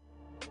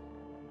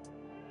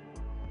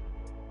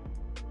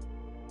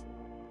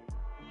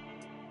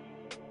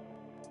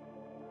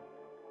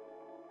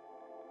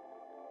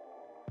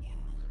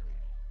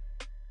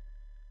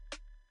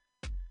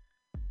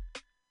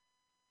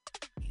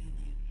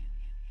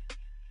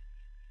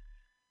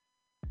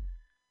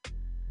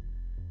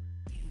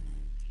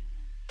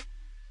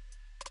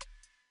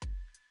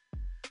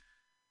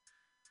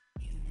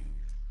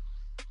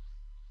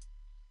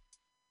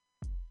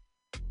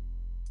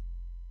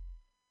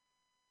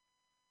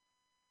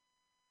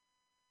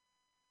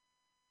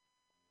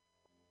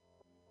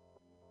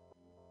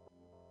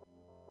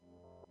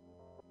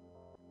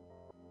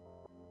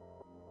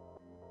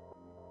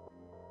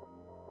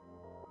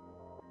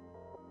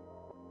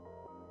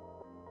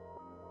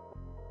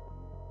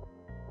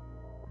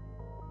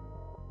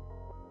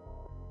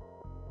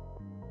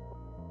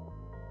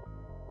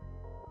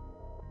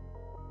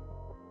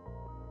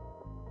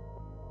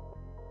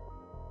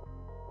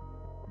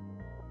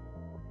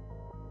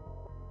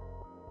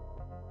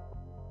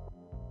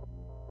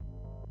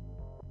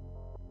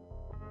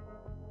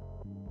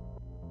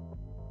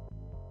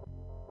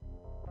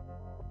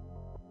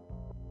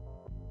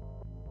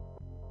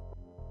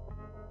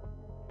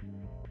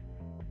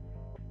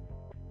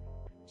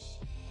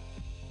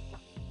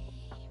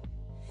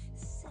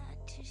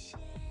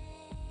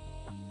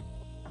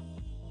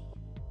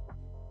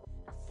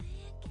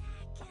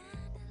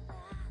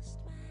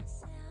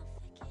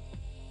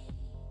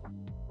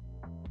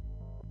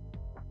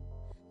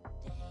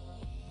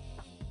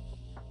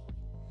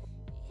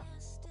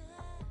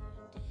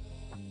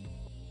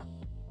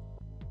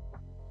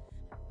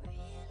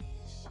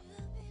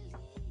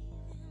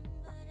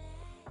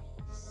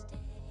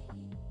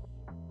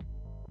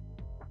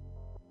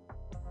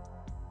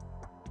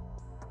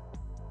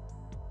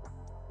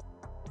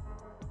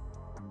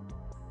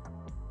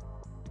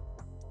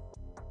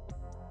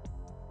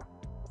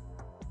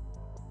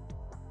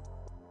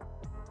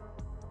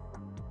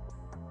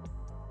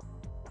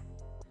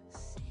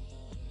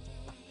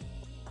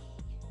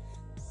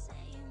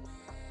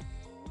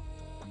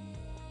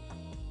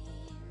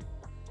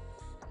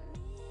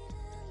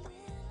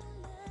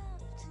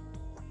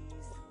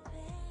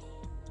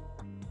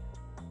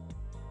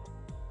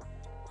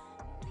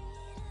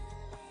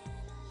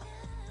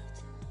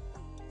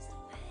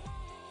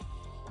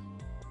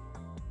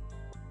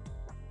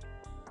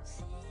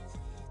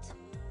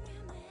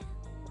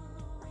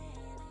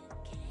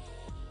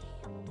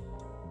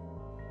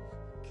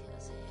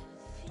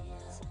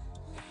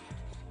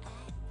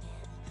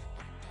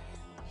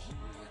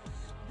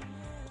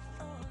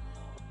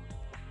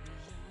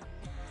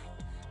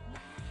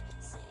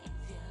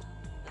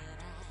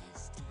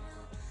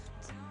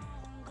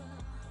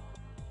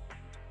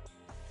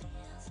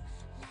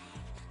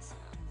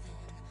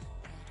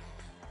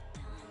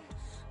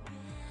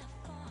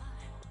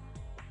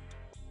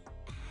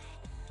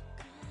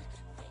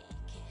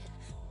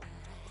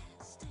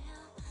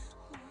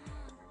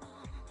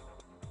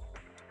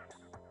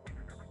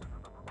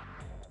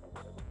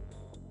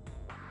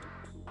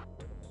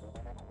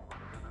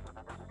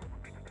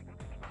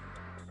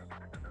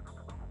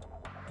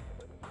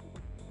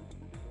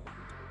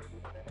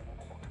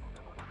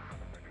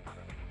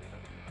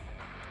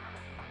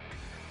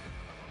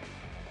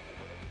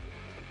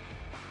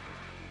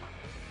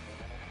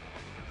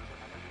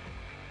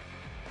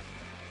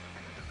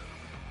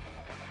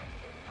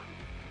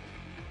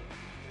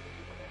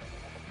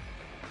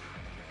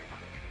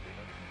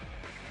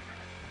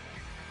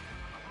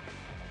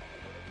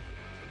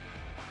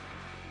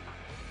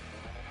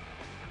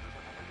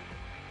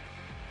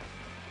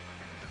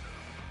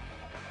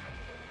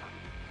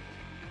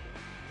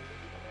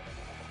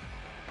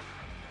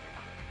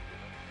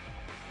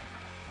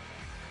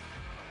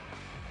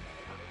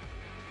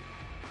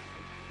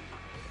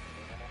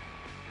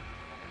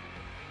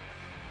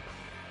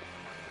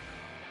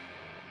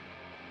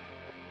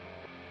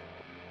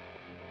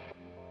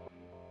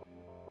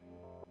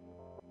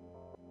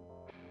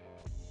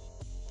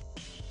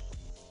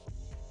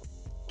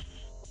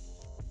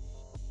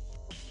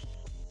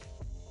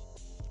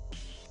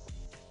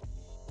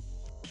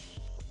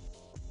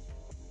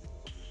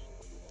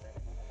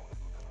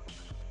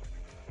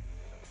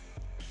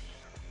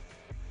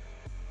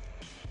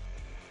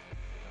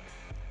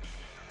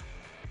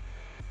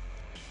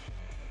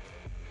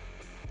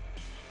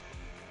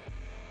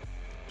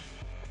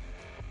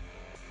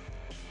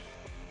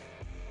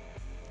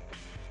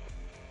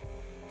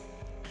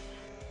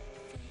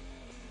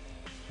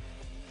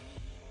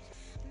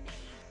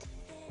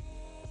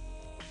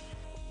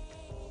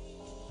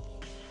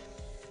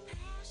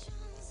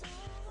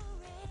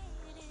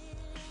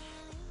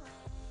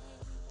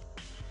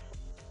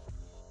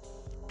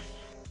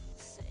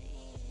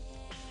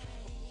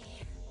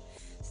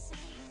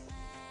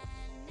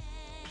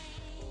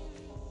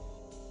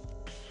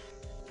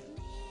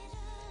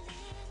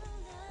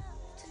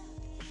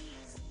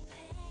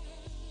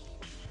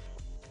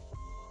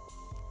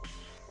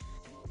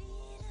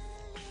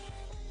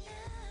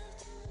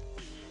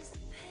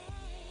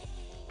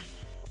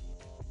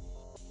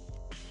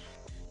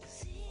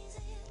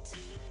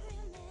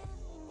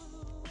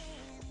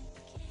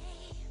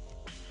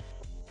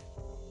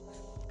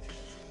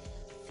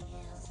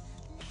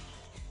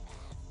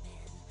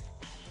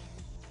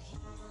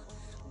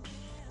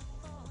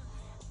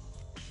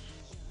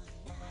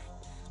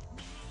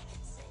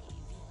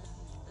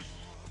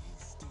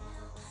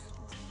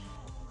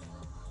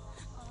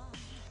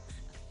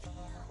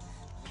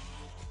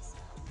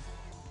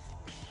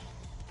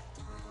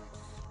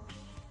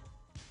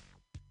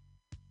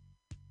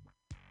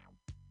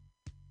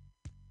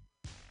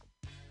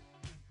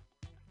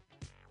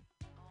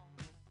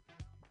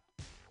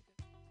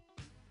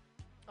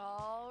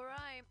 All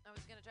right. I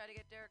was going to try to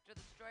get Derek the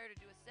Destroyer to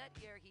do a set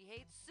here. He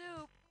hates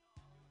soup.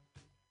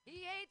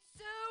 He hates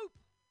soup.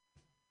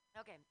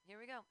 Okay, here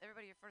we go.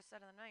 Everybody, your first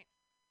set of the night.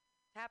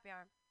 Happy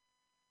hour.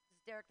 This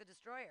is Derek the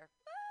Destroyer.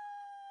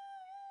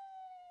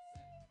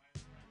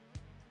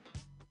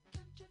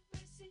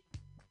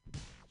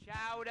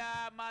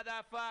 Chowder,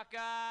 motherfuckers!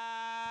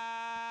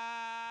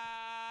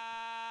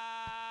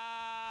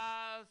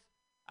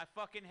 I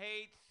fucking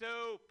hate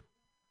soup.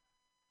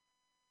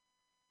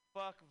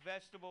 Fuck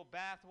vegetable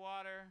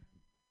bathwater.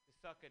 You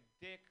suck a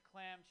dick,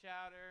 clam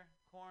chowder,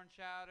 corn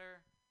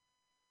chowder,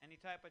 any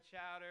type of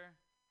chowder.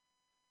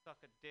 Suck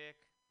a dick.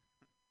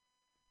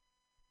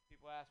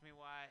 People ask me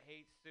why I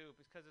hate soup.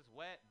 It's because it's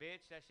wet,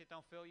 bitch. That shit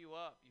don't fill you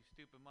up, you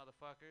stupid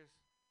motherfuckers.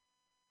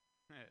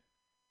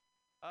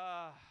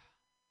 I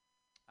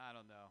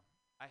don't know.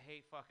 I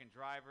hate fucking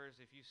drivers.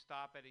 If you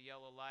stop at a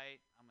yellow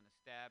light, I'm going to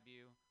stab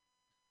you.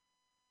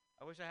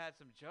 I wish I had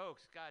some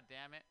jokes. God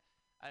damn it.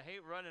 I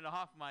hate running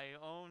off my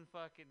own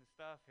fucking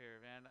stuff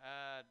here, man.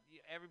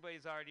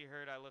 Everybody's already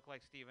heard I look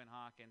like Stephen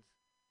Hawkins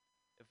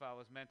if I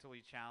was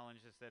mentally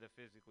challenged instead of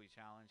physically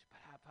challenged.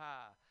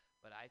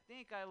 But I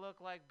think I look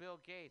like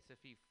Bill Gates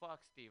if he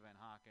fucks Stephen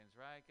Hawkins,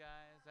 right,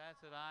 guys? That's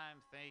what I'm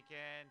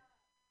thinking.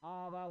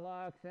 All the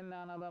looks and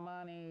none of the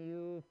money,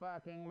 you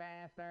fucking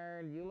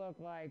bastard. You look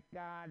like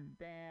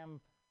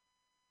goddamn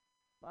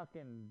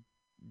fucking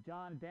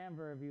John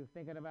Denver if you was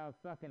thinking about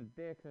sucking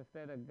dicks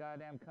instead of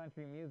goddamn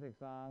country music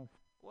songs.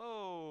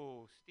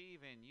 Whoa,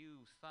 Steven,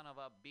 you son of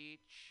a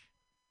bitch.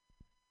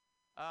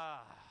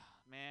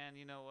 Man,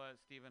 you know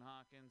what, Stephen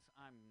Hawkins?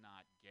 I'm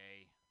not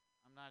gay.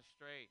 I'm not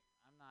straight.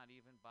 I'm not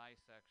even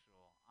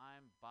bisexual.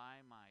 I'm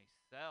by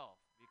myself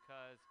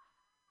because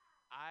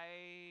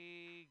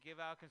I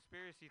give out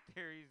conspiracy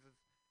theories,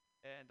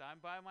 and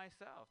I'm by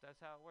myself. That's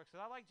how it works.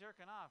 Cause I like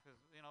jerking off, because,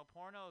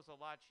 porno is a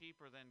lot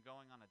cheaper than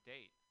going on a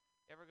date.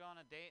 You ever go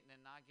on a date and then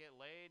not get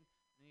laid,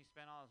 and you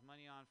spend all this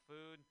money on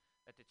food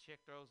that the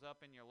chick throws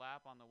up in your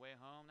lap on the way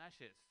home? That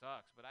shit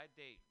sucks, but I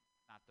date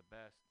not the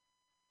best.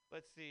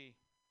 Let's see.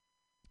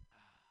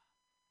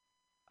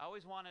 I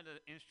always wanted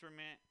an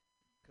instrument,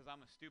 because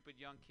I'm a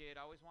stupid young kid.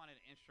 I always wanted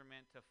an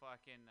instrument to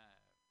fucking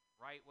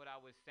write what I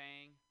was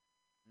saying.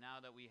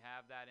 Now that we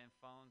have that in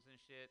phones and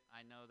shit,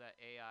 I know that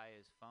AI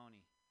is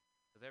phony.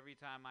 Because every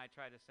time I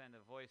try to send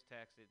a voice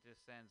text, it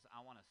just sends, I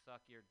want to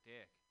suck your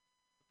dick.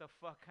 What the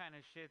fuck kind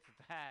of shit's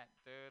that,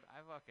 dude? I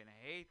fucking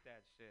hate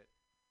that shit.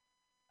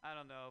 I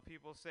don't know.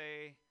 People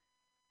say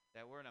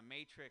that we're in a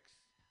Matrix.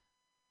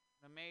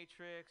 The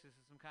Matrix, this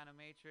is some kind of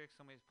Matrix.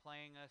 Somebody's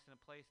playing us in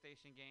a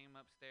PlayStation game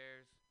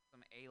upstairs.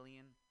 Some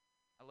alien.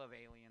 I love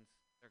aliens.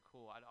 They're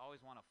cool. I'd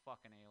always want to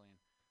fuck an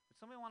alien. Would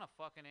somebody want to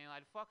fuck an alien?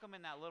 I'd fuck them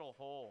in that little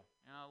hole.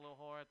 You know, that little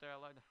hole right there.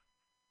 I like that.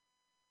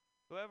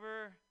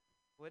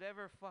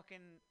 Whatever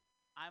fucking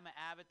I'm an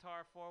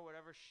avatar for,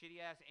 whatever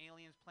shitty ass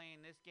aliens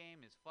playing this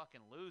game is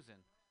fucking losing.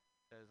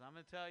 Because I'm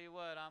going to tell you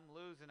what, I'm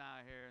losing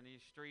out here in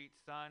these streets,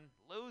 son.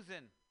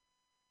 Losing.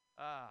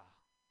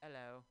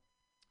 Hello.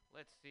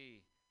 Let's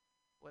see.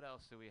 What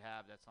else do we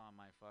have that's on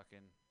my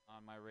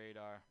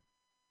radar?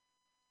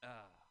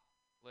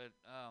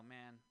 Oh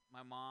man,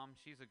 my mom,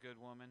 she's a good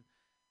woman.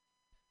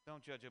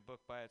 Don't judge a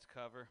book by its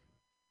cover.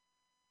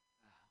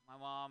 My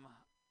mom,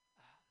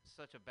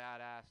 such a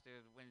badass,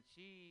 dude. When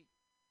she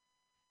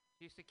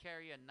used to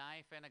carry a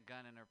knife and a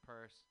gun in her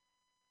purse.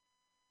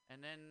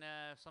 And then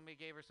if somebody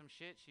gave her some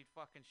shit, she'd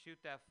fucking shoot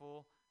that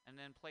fool and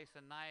then place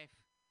a knife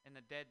in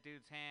the dead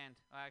dude's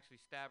hand. Or actually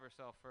stab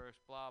herself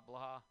first, blah,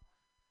 blah.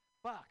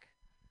 Fuck.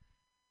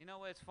 You know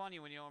what? It's funny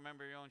when you don't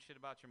remember your own shit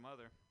about your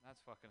mother. That's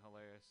fucking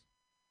hilarious.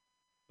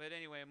 But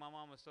anyway, my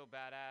mom was so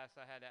badass,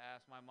 I had to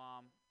ask my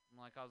mom. I'm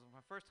like, I was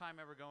my first time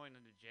ever going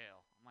into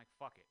jail. I'm like,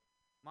 fuck it.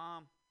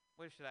 Mom,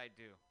 what should I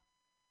do?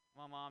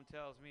 My mom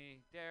tells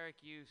me,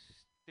 Derek, you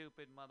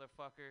stupid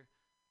motherfucker.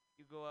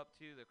 You go up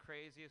to the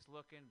craziest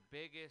looking,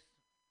 biggest,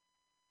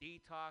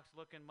 detox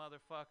looking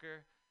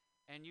motherfucker,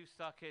 and you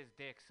suck his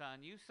dick,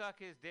 son. You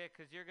suck his dick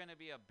because you're going to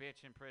be a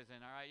bitch in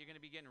prison, all right? You're going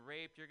to be getting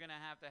raped. You're going to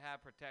have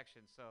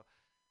protection. So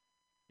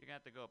you're going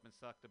to have to go up and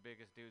suck the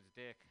biggest dude's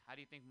dick. How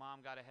do you think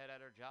mom got ahead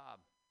at her job?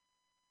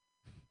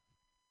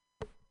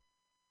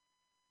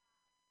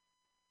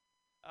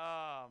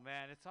 Oh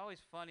man, it's always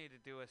funny to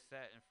do a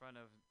set in front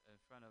of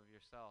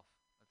yourself.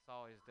 It's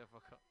always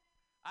difficult.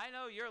 I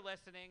know you're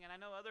listening, and I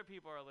know other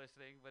people are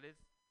listening, but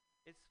it's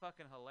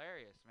fucking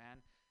hilarious,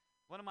 man.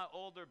 One of my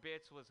older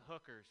bits was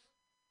hookers.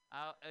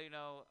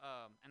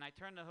 And I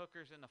turned the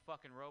hookers into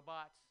fucking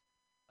robots,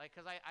 like,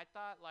 cause I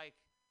thought like,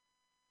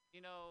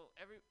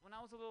 when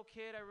I was a little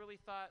kid, I really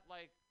thought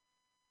like,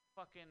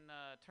 fucking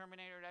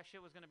Terminator, that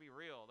shit was gonna be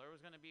real. There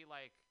was gonna be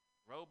like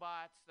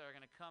robots that are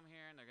going to come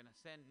here and they're going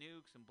to send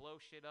nukes and blow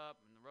shit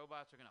up, and the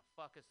robots are going to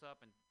fuck us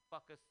up and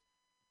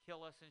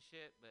kill us and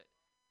shit, but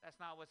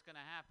that's not what's going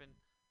to happen.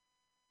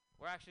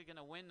 We're actually going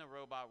to win the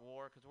robot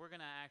war because we're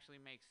going to actually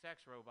make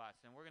sex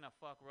robots, and we're going to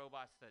fuck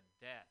robots to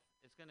death.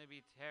 It's going to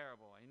be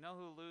terrible. You know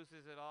who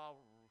loses it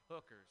all?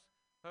 Hookers.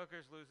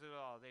 Hookers lose it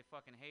all. They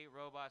fucking hate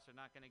robots. They're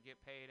not going to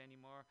get paid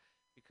anymore.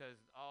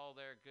 because all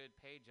their good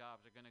paid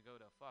jobs are gonna go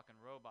to fucking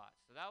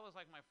robots. So that was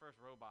like my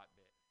first robot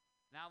bit.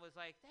 And I was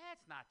like,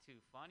 that's not too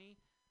funny.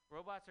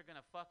 Robots are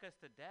gonna fuck us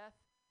to death.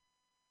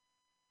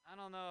 I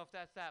don't know if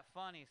that's that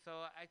funny.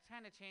 So I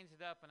kind of changed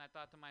it up, and I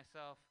thought to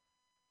myself,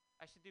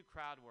 I should do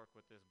crowd work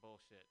with this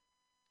bullshit.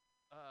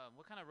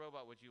 What kind of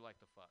robot would you like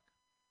to fuck?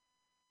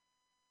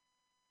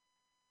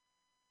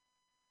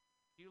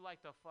 You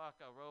like to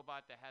fuck a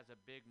robot that has a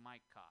big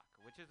mic cock,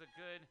 which is a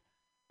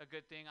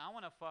good thing. I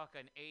want to fuck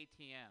an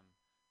ATM,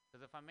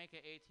 because if I make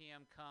an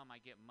ATM come,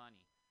 I get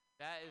money.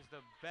 That is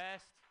the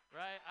best,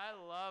 right? I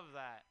love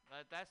that.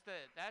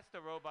 That's the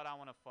robot I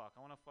want to fuck.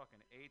 I want to fuck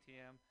an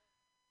ATM.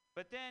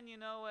 But then, you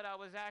know what? I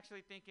was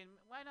actually thinking,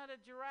 why not a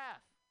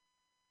giraffe?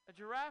 A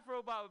giraffe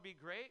robot would be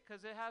great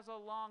because it has a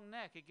long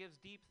neck. It gives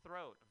deep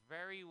throat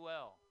very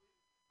well.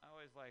 I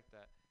always like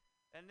that.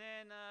 And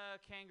then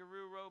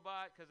kangaroo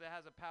robot because it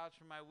has a pouch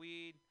for my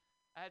weed.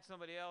 I had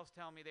somebody else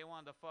tell me they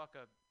wanted to fuck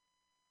a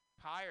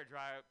pile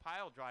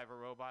driver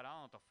robot. I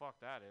don't know what the fuck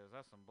that is.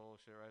 That's some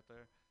bullshit right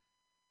there.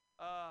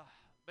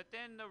 But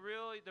then the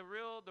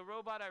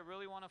robot I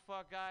really want to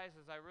fuck, guys,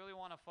 is I really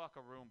want to fuck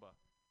a Roomba.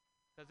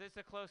 Because it's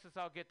the closest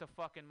I'll get to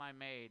fucking my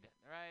maid.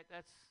 Right?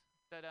 That's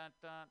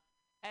da-da-da.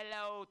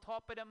 Hello,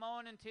 top of the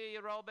morning to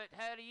you, Robert.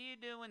 How are you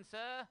doing,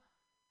 sir?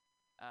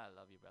 I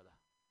love you, brother.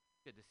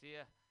 Good to see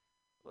you.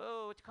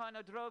 Whoa, what kind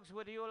of drugs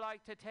would you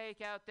like to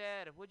take out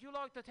there? Would you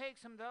like to take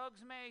some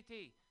drugs,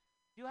 matey?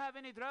 Do you have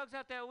any drugs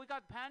out there? We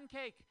got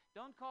Pancake.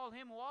 Don't call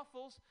him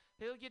Waffles.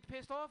 He'll get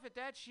pissed off at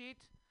that shit.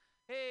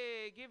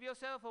 Hey, give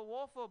yourself a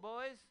waffle,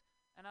 boys,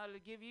 and I'll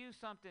give you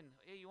something.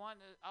 Hey, you want?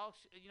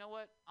 You know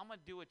what? I'm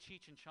gonna do a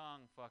Cheech and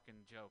Chong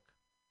fucking joke.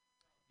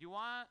 You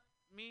want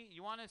me?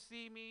 You want to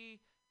see me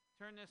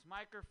turn this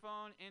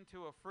microphone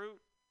into a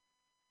fruit?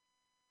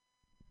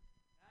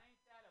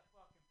 Ain't that a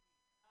fucking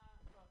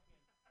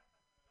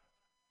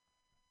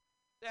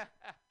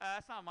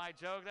That's not my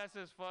joke. That's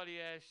just funny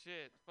ass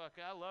shit. Fuck,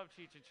 I love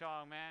Cheech and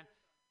Chong, man.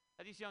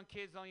 These young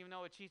kids don't even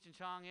know what Cheech and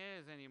Chong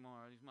is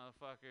anymore. These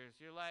motherfuckers.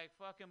 You're like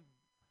fucking.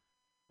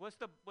 What's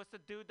the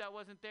dude that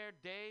wasn't there?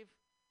 Dave.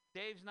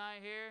 Dave's not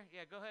here.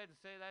 Yeah, go ahead and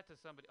say that to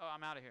somebody. Oh,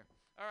 I'm out of here.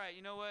 All right.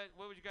 You know what?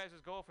 What was you guys'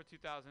 goal for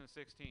 2016?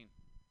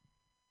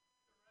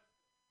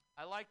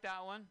 I like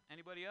that one.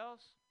 Anybody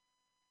else?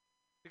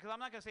 Because I'm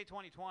not gonna say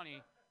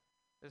 2020.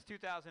 This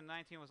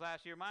 2019 was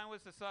last year. Mine was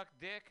to suck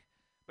dick,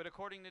 but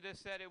according to this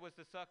set, it was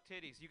to suck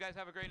titties. You guys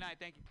have a great night.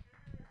 Thank you.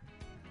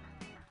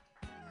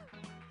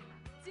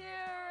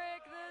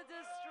 Derek the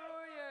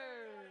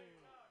Destroyer.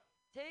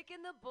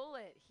 Taking the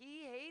bullet.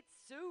 He hates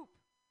soup.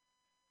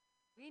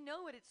 We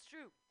know it. It's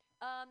true.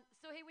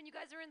 So hey, when you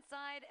guys are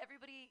inside,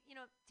 everybody,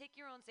 take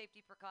your own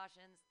safety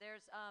precautions.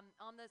 There's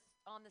on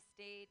the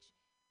stage,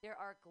 there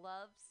are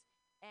gloves,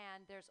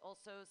 and there's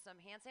also some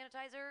hand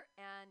sanitizer.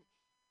 And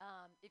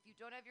if you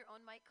don't have your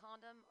own mic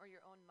condom or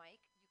your own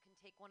mic, you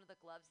can take one of the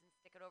gloves and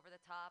stick it over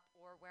the top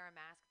or wear a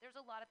mask. There's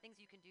a lot of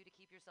things you can do to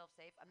keep yourself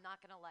safe. I'm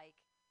not gonna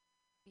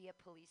be a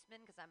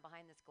policeman because I'm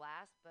behind this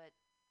glass, but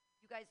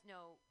you guys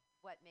know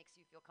what makes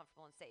you feel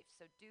comfortable and safe.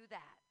 So do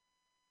that.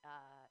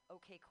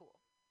 Okay, cool.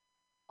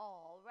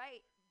 All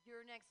right,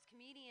 your next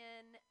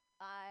comedian.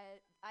 I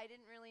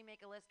didn't really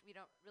make a list. We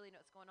don't really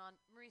know what's going on.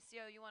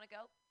 Mauricio, you want to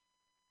go?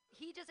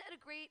 He just had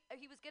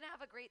he was going to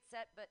have a great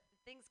set, but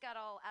things got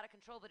all out of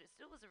control, but it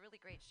still was a really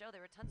great show.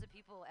 There were tons of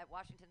people at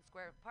Washington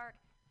Square Park.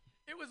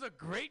 It was a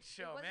great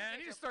show, man.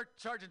 I need to start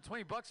charging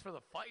 $20 for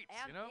the fights,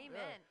 Amen.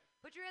 Yeah.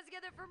 Put your hands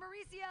together for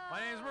Mauricio.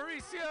 My name's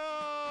Mauricio.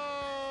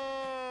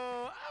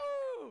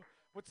 Ow!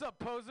 What's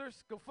up,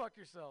 posers? Go fuck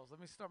yourselves.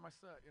 Let me start my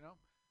set,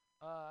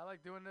 I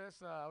like doing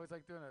this. I always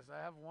like doing this.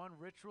 I have one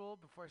ritual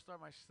before I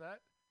start my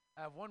set.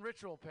 I have one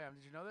ritual, Pam.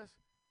 Did you know this?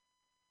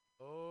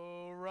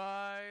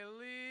 O'Reilly's.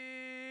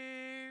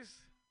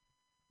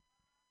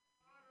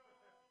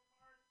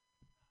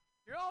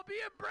 You're all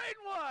being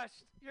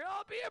brainwashed. You're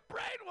all being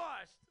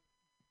brainwashed.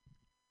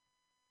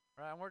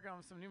 All right, I'm working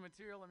on some new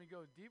material. Let me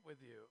go deep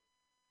with you.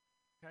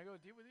 Can I go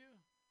deep with you?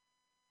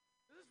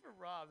 This is for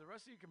Rob. The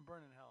rest of you can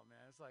burn in hell,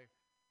 man. It's like,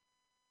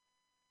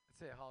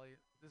 that's it,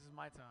 Holly. This is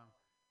my time.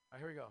 All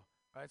right, here we go.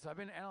 All right, so I've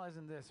been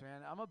analyzing this,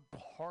 man. I'm a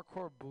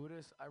hardcore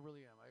Buddhist. I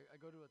really am. I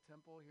go to a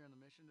temple here in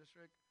the Mission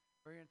District.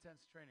 Very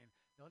intense training.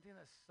 The only thing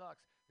that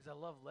sucks is I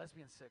love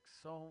lesbian sex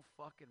so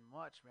fucking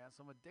much, man.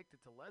 So I'm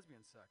addicted to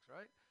lesbian sex,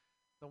 right?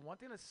 The one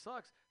thing that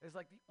sucks is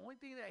like the only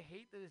thing that I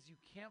hate that is you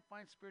can't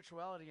find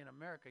spirituality in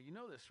America. You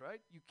know this, right?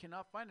 You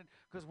cannot find it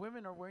because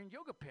women are wearing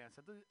yoga pants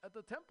at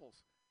the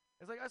temples.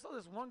 It's like I saw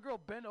this one girl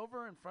bend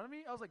over in front of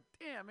me. I was like,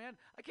 damn, man,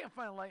 I can't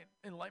find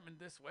enlightenment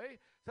this way.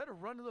 So I had to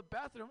run to the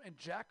bathroom and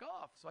jack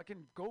off so I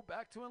can go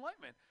back to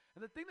enlightenment.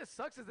 And the thing that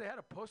sucks is they had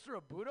a poster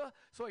of Buddha,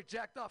 so I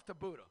jacked off to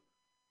Buddha.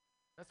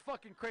 That's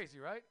fucking crazy,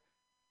 right?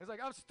 It's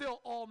like I'm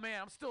still all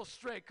man. I'm still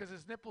straight because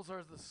his nipples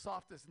are the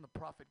softest in the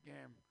prophet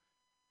game.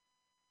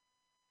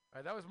 All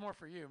right, that was more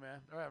for you,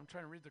 man. All right, I'm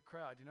trying to read the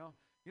crowd,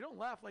 You don't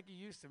laugh like you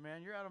used to,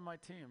 man. You're out of my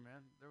team,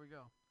 man. There we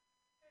go.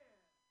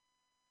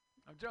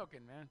 I'm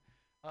joking, man.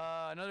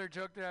 Another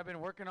joke that I've been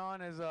working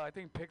on is I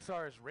think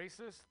Pixar is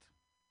racist.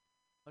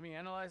 Let me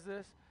analyze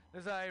this.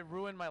 This is how I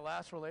ruined my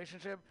last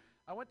relationship.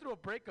 I went through a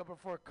breakup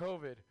before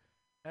COVID,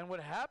 and what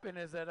happened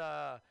is that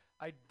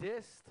I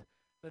dissed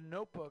The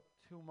Notebook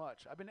too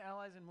much. I've been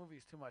analyzing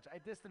movies too much. I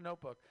dissed The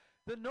Notebook.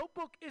 The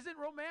Notebook isn't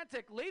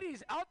romantic.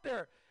 Ladies out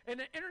there in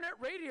the internet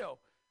radio,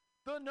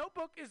 The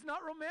Notebook is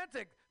not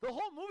romantic. The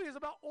whole movie is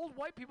about old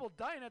white people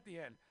dying at the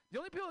end. The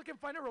only people that can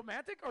find it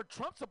romantic are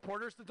Trump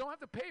supporters that don't have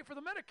to pay for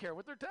the Medicare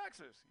with their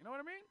taxes. You know what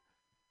I mean?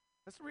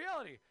 That's the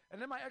reality. And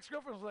then my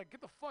ex-girlfriend was like,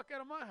 get the fuck out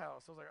of my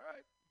house. I was like, all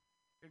right,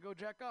 gonna go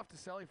jack off to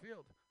Sally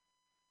Field.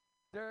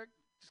 Derek,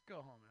 just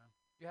go home, man.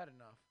 You had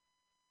enough.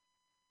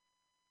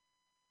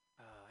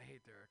 I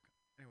hate Derek.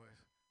 Anyways.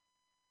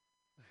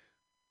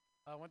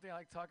 One thing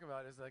I like to talk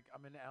about is like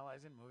I'm into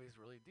analyzing movies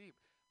really deep.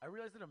 I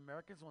realize that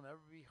Americans will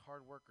never be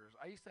hard workers.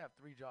 I used to have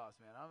 3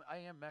 jobs, man.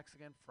 I am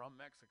Mexican from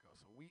Mexico,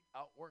 so we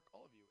outwork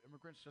all of you.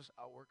 Immigrants just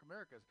outwork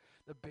Americans.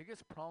 The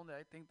biggest problem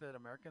that I think that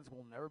Americans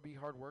will never be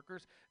hard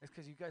workers is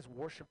because you guys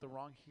worship the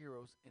wrong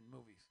heroes in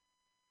movies.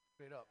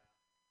 Straight up.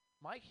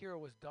 My hero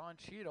was Don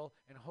Cheadle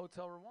in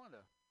Hotel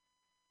Rwanda.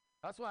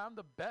 That's why I'm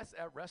the best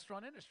at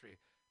restaurant industry.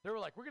 They were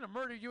like, we're going to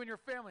murder you and your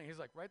family. He's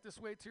like, right this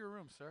way to your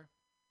room, sir.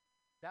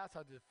 That's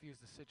how to defuse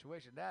the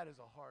situation. That is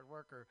a hard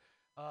worker.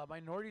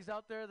 Minorities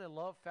out there that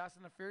love Fast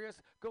and the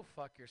Furious, go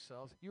fuck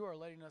yourselves. You are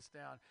letting us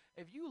down.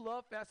 If you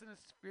love Fast and the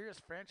Furious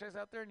franchise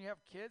out there and you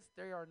have kids,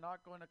 they are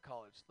not going to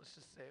college. Let's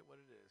just say it what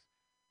it is.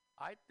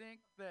 I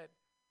think that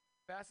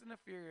Fast and the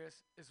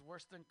Furious is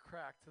worse than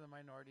crack to the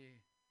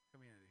minority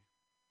community.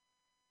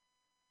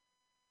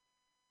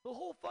 The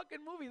whole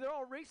fucking movie, they're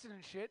all racing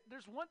and shit.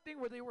 There's one thing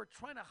where they were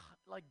trying to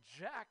like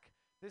jack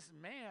this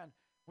man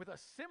with a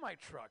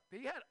semi-truck.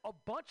 They had a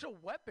bunch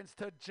of weapons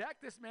to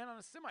jack this man on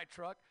a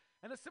semi-truck.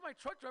 And the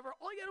semi-truck driver,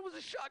 all he had was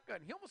a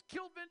shotgun. He almost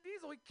killed Vin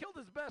Diesel. He killed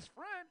his best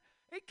friend.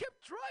 He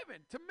kept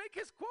driving to make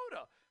his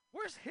quota.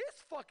 Where's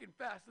his fucking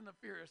Fast and the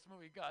Furious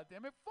movie,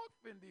 goddammit? Fuck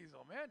Vin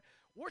Diesel, man.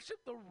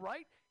 Worship the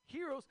right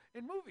heroes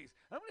in movies.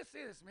 And I'm going to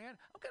say this, man.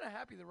 I'm kind of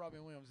happy that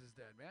Robin Williams is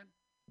dead, man.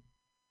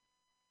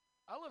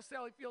 I love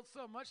Sally Field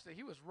so much that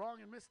he was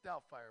wrong and missed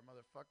Doubtfire,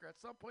 motherfucker. At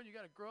some point, you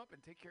got to grow up and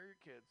take care of your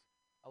kids.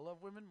 I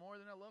love women more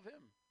than I love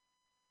him.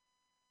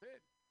 That's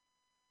it.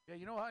 Yeah,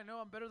 you know how I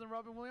know I'm better than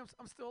Robin Williams?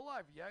 I'm still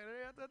alive. Yeah.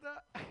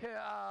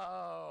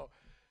 Oh.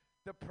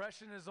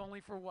 Depression is only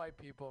for white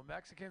people.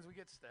 Mexicans, we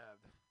get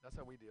stabbed. That's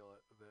how we deal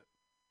with it.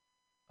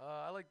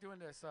 I like doing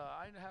this.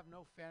 I have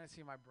no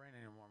fantasy in my brain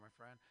anymore, my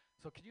friend.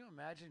 So can you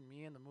imagine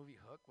me in the movie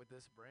Hook with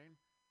this brain?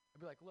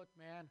 I'd be like, look,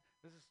 man,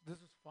 this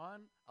is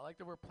fun. I like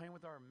that we're playing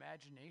with our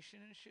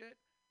imagination and shit.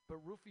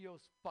 But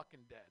Rufio's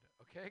fucking dead,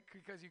 okay?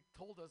 Because you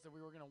told us that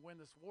we were going to win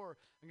this war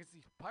against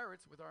these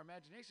pirates with our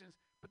imaginations,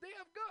 but they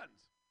have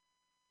guns.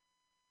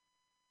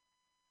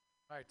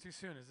 All right, too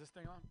soon. Is this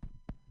thing on?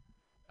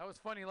 That was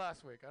funny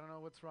last week. I don't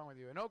know what's wrong with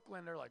you. In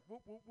Oakland, they're like,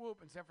 whoop, whoop,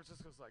 whoop. And San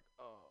Francisco's like,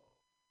 oh.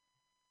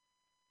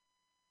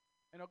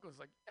 And Oakland's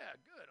like, yeah,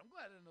 good. I'm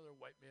glad another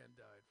white man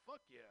died.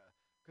 Fuck yeah.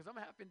 Because I'm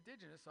half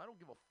indigenous, so I don't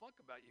give a fuck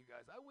about you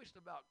guys. I wish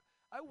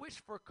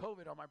for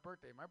COVID on my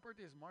birthday. My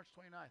birthday is March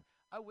 29th.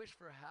 I wish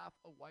for half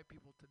of white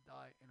people to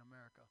die in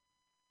America.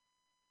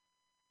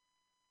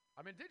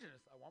 I'm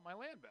indigenous. I want my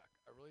land back.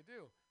 I really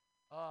do.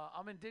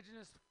 I'm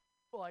indigenous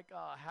like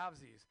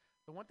halvesies.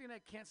 The one thing I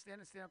can't stand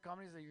in stand-up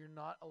comedy is that you're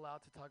not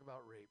allowed to talk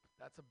about rape.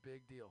 That's a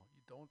big deal. You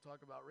don't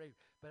talk about rape.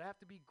 But I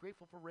have to be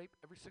grateful for rape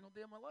every single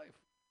day of my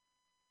life.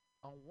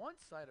 On one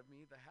side of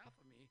me, the half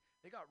of me,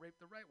 they got raped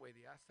the right way.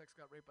 The Aztecs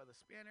got raped by the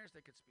Spaniards.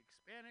 They could speak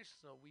Spanish,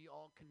 so we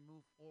all can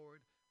move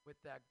forward with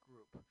that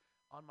group.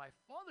 On my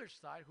father's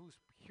side,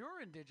 who's pure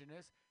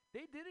indigenous,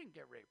 they didn't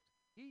get raped.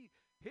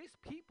 His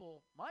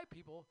people, my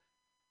people,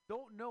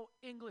 don't know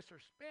English or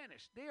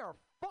Spanish. They are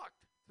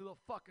fucked to the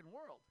fucking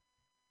world.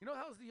 You know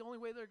how's the only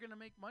way they're going to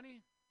make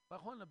money? By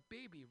holding a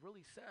baby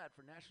really sad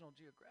for National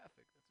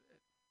Geographic. That's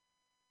it.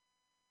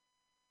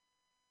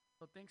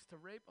 So thanks to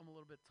rape, I'm a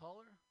little bit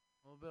taller,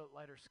 a little bit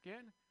lighter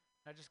skin.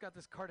 I just got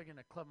this cardigan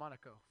at Club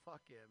Monaco.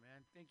 Fuck yeah,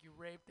 man. Thank you,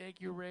 rape.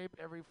 Thank you, rape,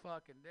 every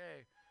fucking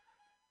day.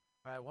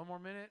 All right, one more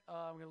minute.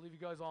 I'm going to leave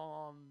you guys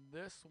all on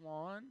this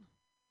one.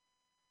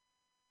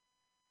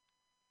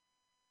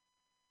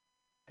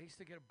 I used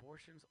to get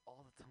abortions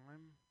all the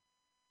time.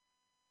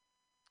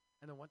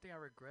 And the one thing I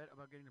regret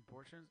about getting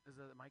abortions is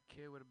that my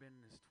kid would have been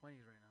in his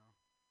 20s right now.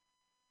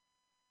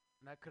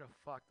 And that could have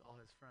fucked all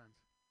his friends.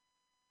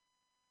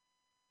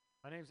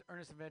 My name's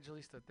Ernest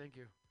Evangelista. Thank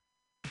you.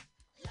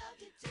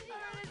 Love you too.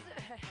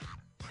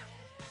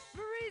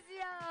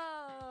 Mauricio!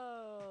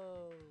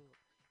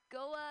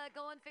 Go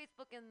on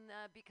Facebook and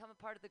become a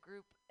part of the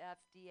group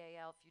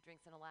FDAL, Few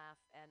Drinks and a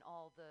Laugh, and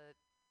all the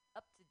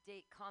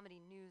up-to-date comedy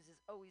news is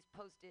always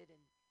posted,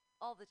 and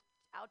all the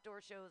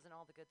outdoor shows and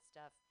all the good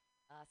stuff.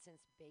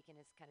 Since bacon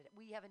is kind of,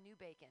 we have a new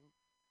bacon,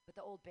 but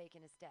the old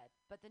bacon is dead.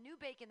 But the new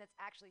bacon that's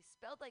actually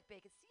spelled like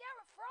bacon,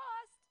 Sierra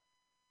Frost,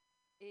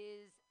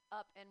 is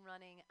up and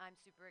running. I'm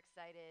super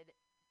excited.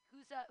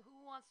 Who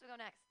wants to go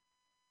next?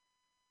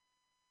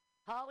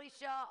 Holly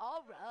Shaw.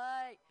 All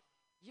right.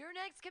 Your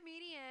next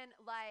comedian,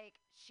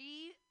 like,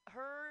 she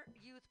her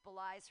youth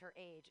belies her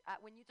age.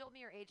 When you told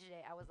me her age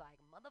today, I was like,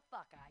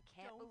 motherfucker, I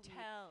can't Don't believe.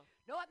 tell.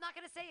 No, I'm not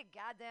going to say a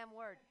goddamn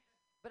word.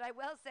 But I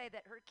will say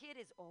that her kid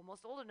is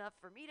almost old enough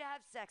for me to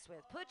have sex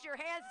with. Put your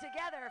hands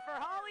together for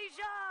Holly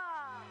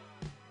Shaw.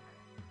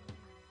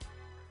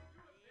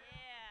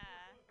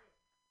 Yeah.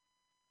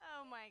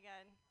 Oh my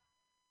god.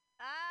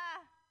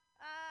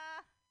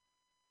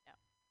 No.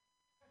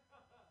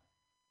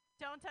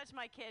 Don't touch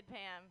my kid,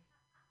 Pam.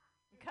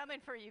 I'm coming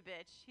for you,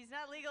 bitch. He's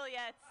not legal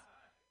yet.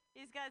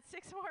 He's got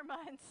 6 more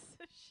months.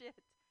 Shit.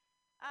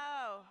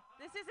 Oh,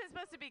 this isn't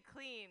supposed to be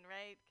clean,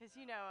 right? Because,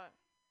 you know,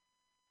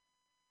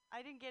 I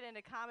didn't get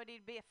into comedy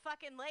to be a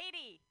fucking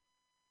lady.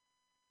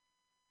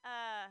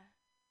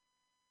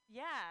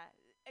 Yeah.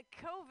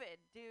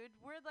 COVID, dude.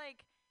 We're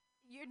like,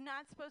 you're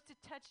not supposed to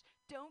touch.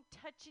 Don't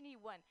touch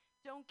anyone.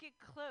 Don't get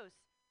close.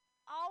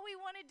 All we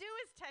want to do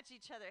is touch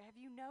each other. Have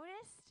you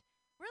noticed?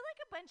 We're like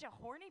a bunch of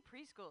horny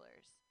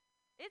preschoolers.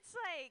 It's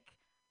like,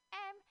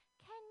 can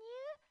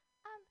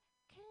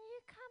you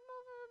come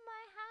over to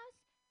my house?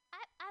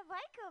 I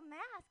like a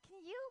mask. Can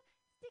you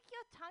stick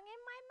your tongue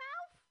in my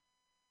mouth?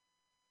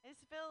 I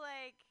just feel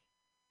like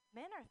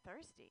men are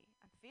thirsty.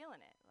 I'm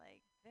feeling it.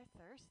 Like, they're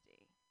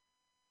thirsty.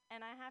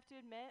 And I have to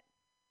admit,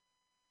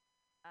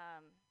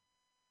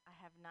 I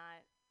have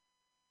not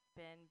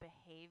been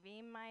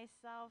behaving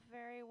myself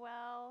very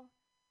well.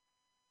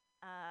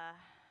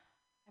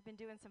 I've been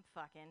doing some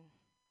fucking.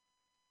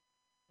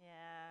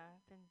 Yeah,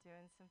 I've been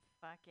doing some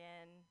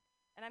fucking.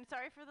 And I'm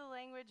sorry for the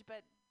language,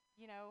 but,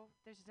 you know,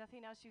 there's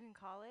nothing else you can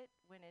call it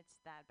when it's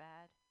that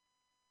bad.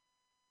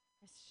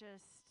 It's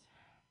just.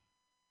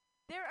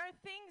 There are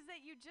things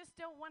that you just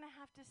don't want to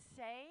have to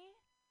say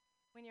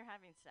when you're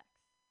having sex.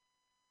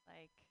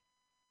 Like,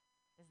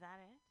 is that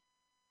it?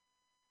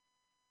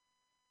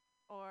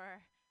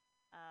 Or,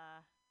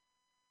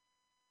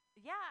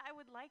 yeah, I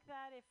would like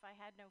that if I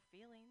had no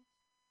feelings.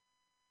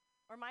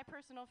 Or my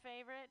personal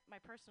favorite, my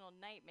personal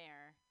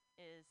nightmare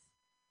is,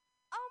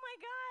 oh my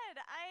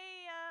God,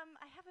 I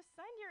have a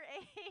son your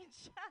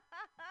age.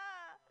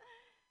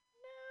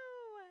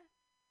 No.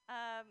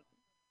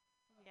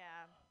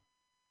 Yeah.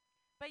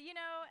 But you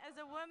know,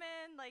 as a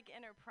woman, like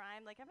in her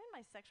prime, like I'm in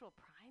my sexual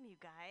prime, you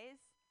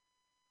guys.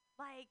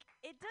 Like,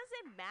 it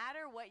doesn't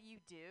matter what you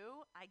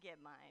do, I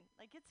get mine.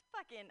 Like, it's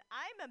fucking,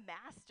 I'm a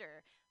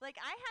master. Like,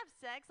 I have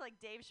sex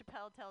like Dave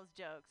Chappelle tells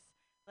jokes.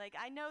 Like,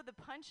 I know the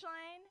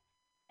punchline,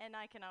 and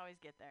I can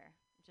always get there.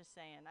 I'm just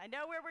saying. I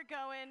know where we're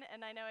going,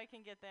 and I know I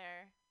can get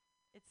there.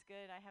 It's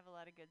good. I have a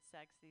lot of good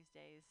sex these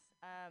days,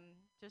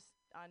 just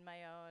on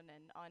my own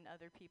and on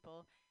other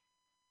people.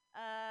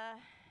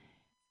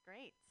 It's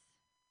great.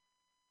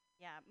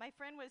 Yeah, my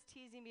friend was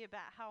teasing me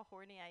about how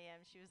horny I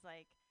am. She was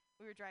like,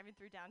 we were driving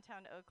through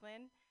downtown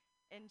Oakland,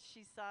 and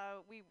she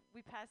saw, we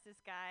passed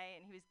this guy,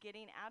 and he was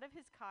getting out of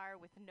his car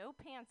with no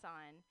pants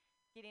on,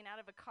 getting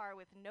out of a car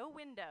with no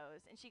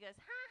windows, and she goes,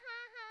 ha, ha,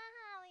 ha,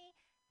 Holly,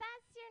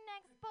 that's your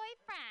next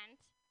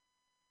boyfriend.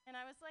 And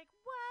I was like,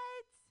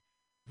 what?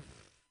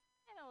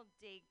 I don't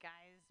date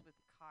guys with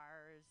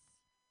cars.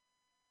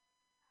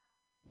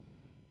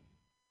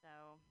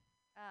 So,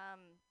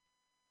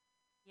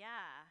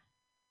 yeah.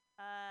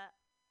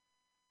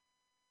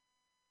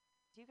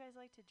 Do you guys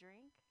like to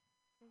drink?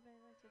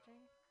 Anybody like to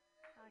drink?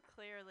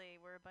 Clearly,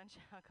 we're a bunch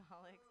of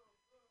alcoholics.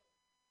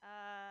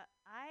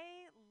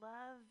 I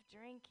love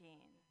drinking,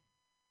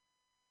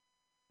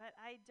 but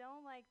I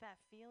don't like that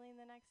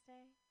feeling the next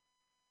day.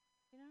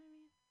 You know what I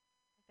mean?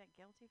 Like that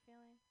guilty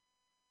feeling.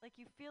 Like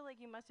you feel like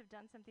you must have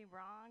done something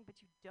wrong, but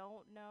you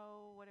don't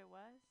know what it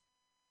was.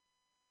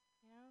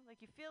 You know?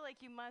 Like you feel like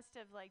you must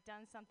have like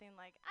done something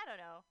like, I don't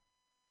know,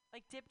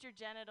 like dipped your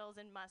genitals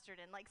in mustard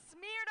and like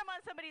smeared them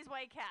on somebody's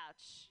white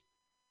couch.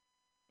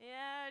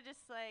 Yeah,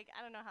 just like,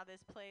 I don't know how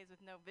this plays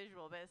with no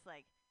visual, but it's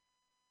like,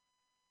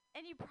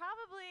 and you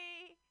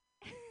probably,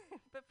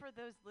 but for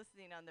those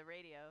listening on the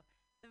radio,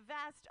 the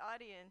vast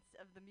audience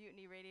of the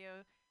Mutiny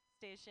Radio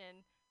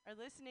station are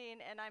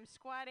listening, and I'm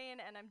squatting,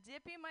 and I'm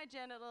dipping my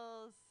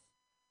genitals,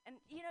 and,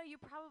 you know,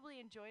 you probably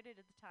enjoyed it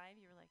at the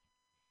time. You were like,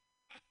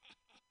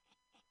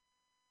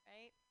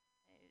 right?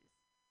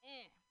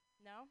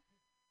 No?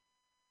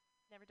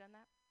 Never done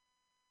that?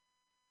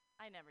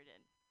 I never did,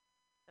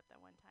 except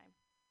that one time.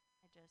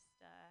 I just,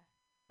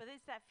 but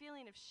it's that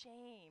feeling of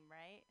shame,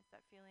 right? It's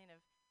that feeling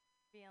of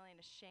feeling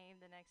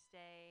ashamed the next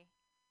day.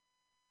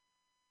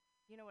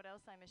 You know what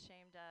else I'm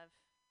ashamed of?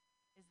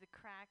 Is the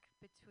crack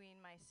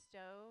between my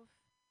stove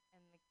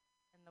and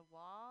the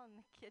wall in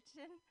the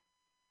kitchen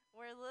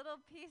where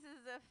little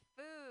pieces of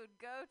food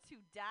go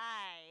to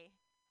die.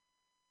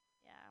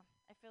 Yeah,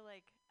 I feel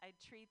like I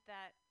treat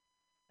the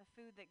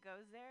food that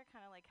goes there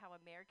kind of like how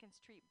Americans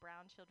treat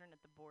brown children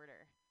at the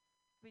border.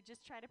 We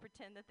just try to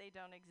pretend that they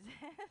don't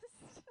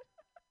exist.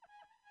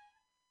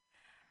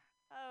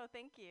 Oh,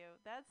 thank you.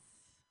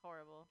 That's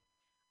horrible.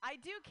 I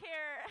do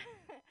care.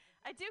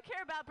 I do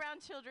care about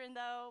brown children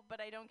though, but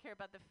I don't care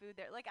about the food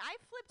there. Like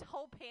I flipped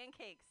whole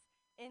pancakes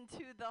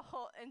into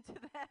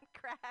that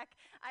crack.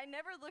 I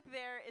never look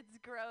there. It's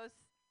gross.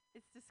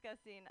 It's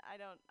disgusting. I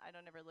don't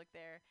ever look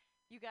there.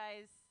 You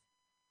guys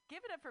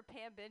give it up for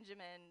Pam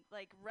Benjamin,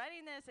 like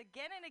running this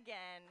again and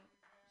again.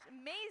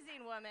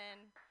 Amazing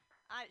woman.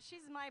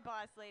 She's my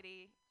boss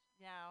lady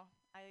now.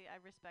 I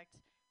respect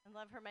and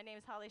love her. My name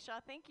is Holly Shaw.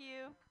 Thank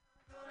you.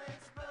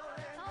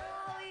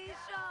 Holly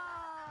Shaw!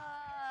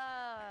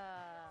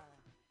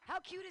 How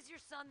cute is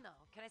your son,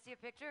 though? Can I see a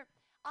picture?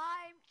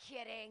 I'm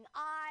kidding.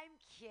 I'm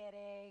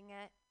kidding.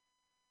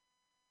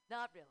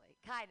 Not really.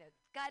 Kind of.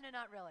 Kind of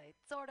not really.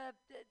 Sort of.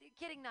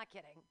 Kidding, not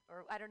kidding.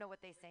 Or I don't know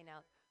what they say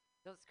now.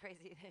 Those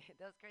crazy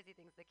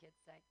things the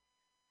kids say.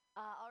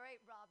 All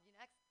right, Rob, you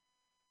next.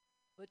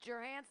 Put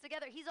your hands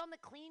together. He's on the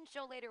clean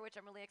show later, which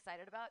I'm really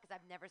excited about because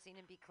I've never seen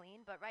him be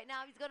clean. But right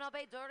now, he's going to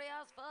be dirty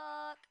as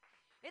fuck.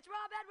 It's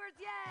Rob Edwards.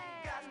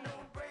 Yay! Got no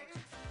brakes.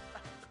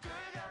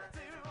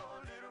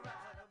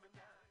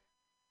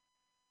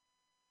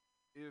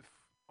 If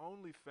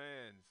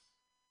OnlyFans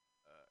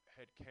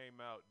had came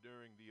out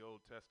during the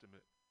Old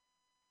Testament,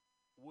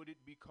 would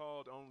it be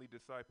called Only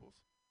Disciples?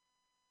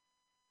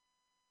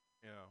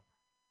 You know,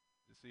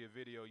 to see a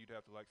video, you'd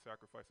have to like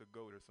sacrifice a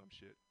goat or some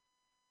shit.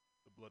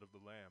 The blood of the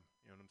lamb,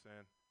 you know what I'm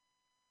saying?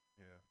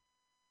 Yeah.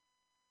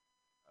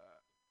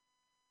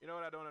 You know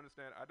what I don't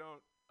understand? I don't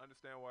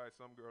understand why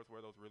some girls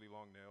wear those really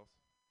long nails.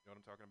 You know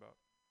what I'm talking about?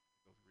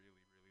 Those really,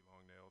 really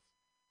long nails,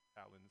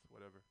 talons,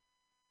 whatever.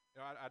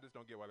 You know, I just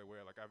don't get why they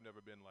wear it. Like, I've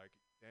never been like,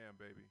 damn,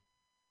 baby,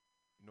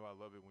 you know I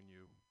love it when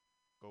you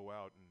go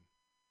out and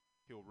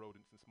kill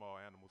rodents and small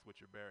animals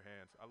with your bare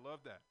hands. I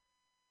love that.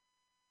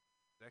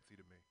 Sexy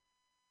to me.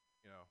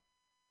 You know,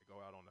 they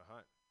go out on the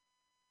hunt.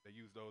 They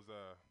use those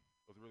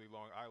really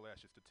long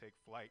eyelashes to take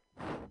flight.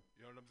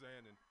 You know what I'm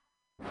saying?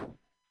 And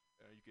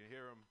you can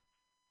hear them.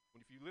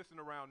 If you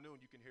listen around noon,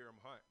 you can hear them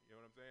hunt. You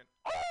know what I'm saying?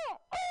 Oh,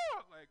 oh!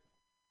 Like,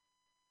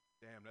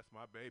 damn, that's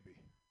my baby.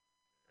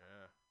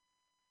 Yeah.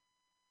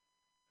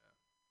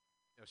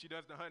 You know, she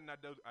does the hunting,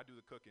 I do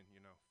the cooking.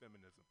 You know,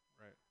 feminism,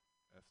 right?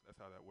 That's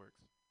how that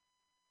works.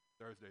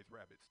 Thursday's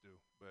rabbit stew,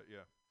 but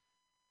yeah.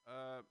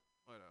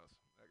 What else?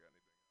 I got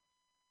anything else?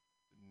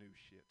 The new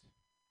shit.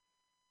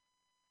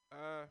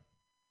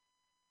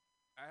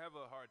 I have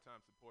a hard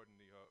time supporting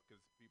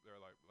because there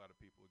are like a lot of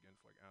people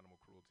against like animal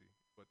cruelty.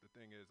 But the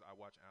thing is, I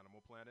watch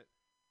Animal Planet,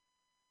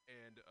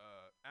 and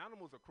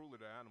animals are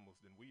crueler to animals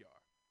than we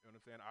are. You know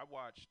what I'm saying? I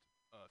watched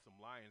some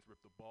lions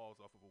rip the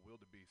balls off of a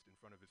wildebeest in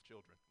front of his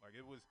children. Like,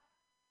 it was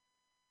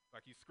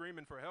like he's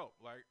screaming for help,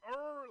 like,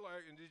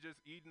 and he's just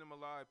eating him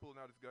alive,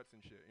 pulling out his guts and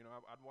shit. You know,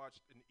 I'd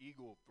watched an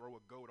eagle throw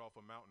a goat off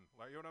a mountain.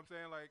 Like, you know what I'm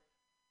saying? Like,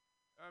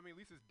 I mean, at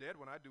least it's dead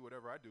when I do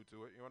whatever I do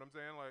to it. You know what I'm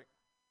saying? Like,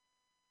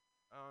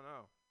 I don't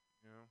know.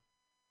 You know,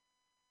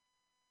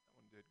 that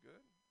one did good.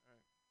 All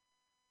right,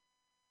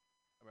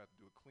 I'm about to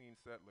do a clean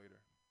set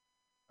later.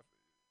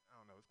 I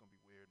don't know. It's gonna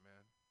be weird,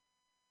 man.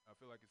 I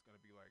feel like it's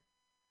gonna be like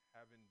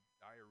having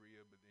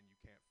diarrhea, but then you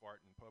can't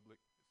fart in public.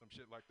 Some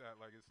shit like that.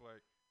 Like, it's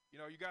like,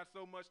 you know, you got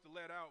so much to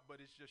let out, but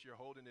it's just you're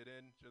holding it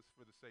in just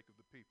for the sake of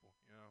the people.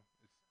 You know,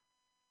 it's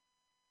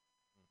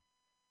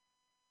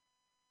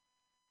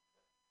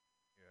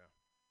yeah.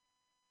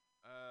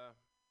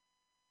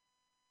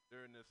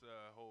 During this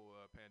whole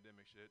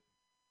pandemic shit,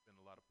 been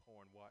a lot of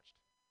porn watched,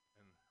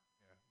 and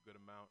yeah, good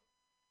amount.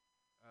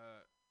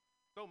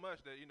 So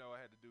much that, you know,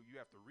 you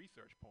have to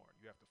research porn.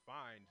 You have to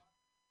find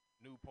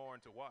new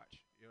porn to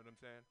watch. You know what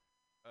I'm saying?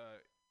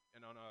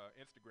 And on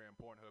Instagram,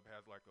 Pornhub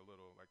has like a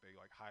little, like they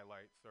like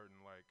highlight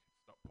certain like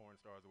porn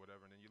stars or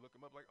whatever, and then you look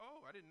them up like,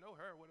 oh, I didn't know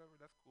her, whatever,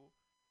 that's cool.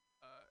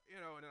 You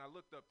know, and then I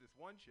looked up this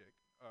one chick,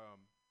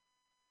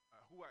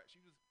 she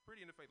was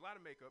pretty in the face, a lot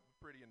of makeup,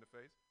 pretty in the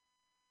face,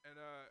 and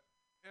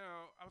you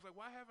know, I was like,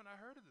 why haven't I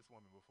heard of this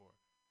woman before?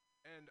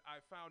 And I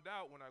found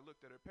out when I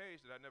looked at her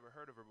page that I'd never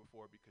heard of her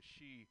before because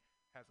she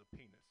has a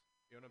penis.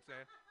 You know what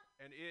I'm saying?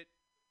 And it,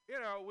 you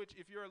know, which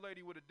if you're a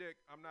lady with a dick,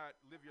 I'm not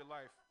live your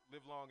life,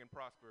 live long and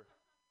prosper.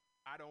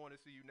 I don't want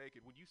to see you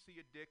naked. When you see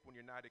a dick when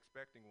you're not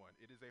expecting one,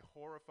 it is a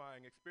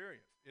horrifying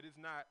experience. It is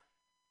not,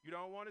 you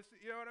don't want to see,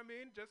 you know what I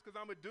mean? Just because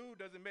I'm a dude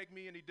doesn't make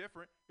me any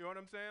different. You know what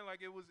I'm saying?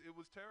 Like, it was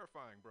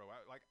terrifying, bro. I,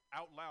 like,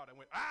 out loud, I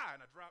went,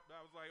 and I dropped. I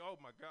was like, oh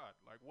my God,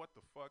 like, what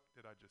the fuck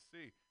did I just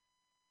see?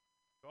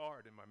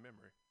 Scarred in my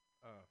memory.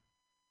 I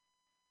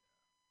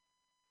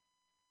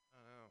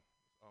don't know.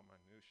 It's all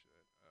my new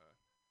shit.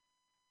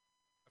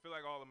 I feel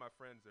like all of my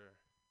friends are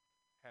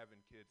having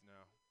kids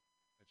now,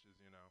 which is,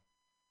 you know,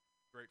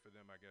 great for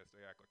them, I guess.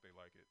 They act like they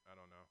like it. I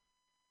don't know.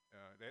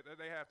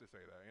 They have to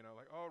say that, you know,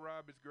 like, oh,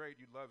 Rob, it's great,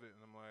 you love it.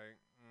 And I'm like,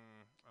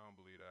 I don't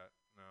believe that.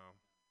 No.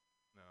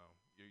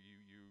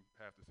 You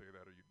have to say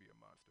that or you'd be a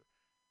monster.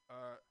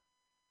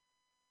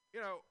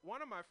 You know,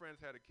 one of my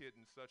friends had a kid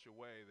in such a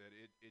way that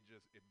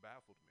it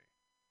baffled me.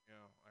 You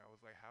know, I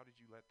was like, how did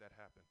you let that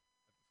happen?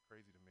 That's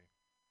crazy to me.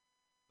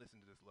 Listen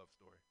to this love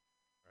story,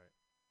 right?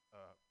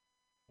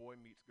 Boy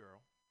meets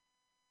girl.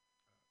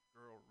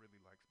 Girl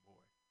really likes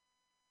boy.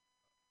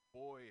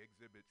 Boy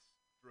exhibits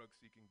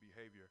drug-seeking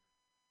behavior.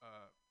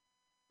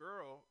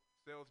 Girl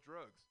sells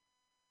drugs.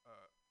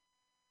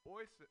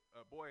 Boy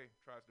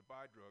tries to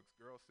buy drugs.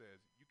 Girl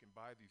says, you can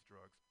buy these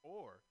drugs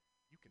or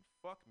you can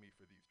fuck me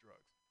for these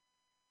drugs.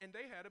 And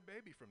they had a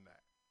baby from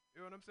that.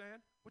 You know what I'm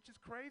saying? Which is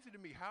crazy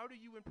to me. How do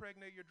you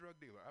impregnate your drug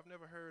dealer? I've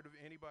never heard of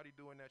anybody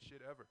doing that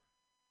shit ever.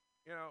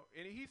 You know,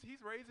 and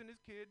he's raising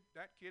his kid,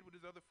 that kid with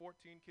his other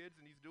 14 kids,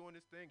 and he's doing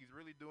his thing. He's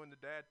really doing the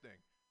dad thing,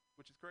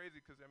 which is crazy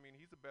because, I mean,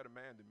 he's a better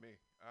man than me.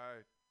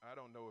 I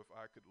don't know if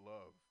I could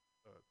love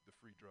the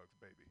free drugs,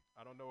 baby.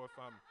 I don't know if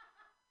I'm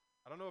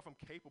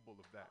capable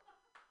of that.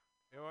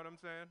 You know what I'm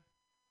saying?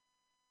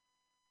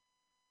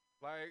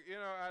 Like, you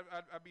know,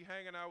 I'd be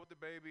hanging out with the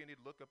baby, and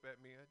he'd look up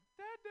at me,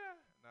 Dada,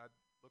 and I'd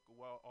look a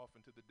while off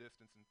into the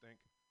distance and think,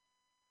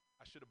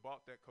 I should have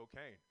bought that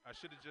cocaine. I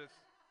should have just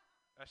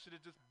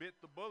bit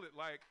the bullet.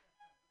 Like,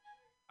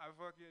 I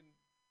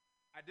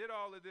did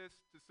all of this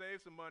to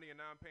save some money,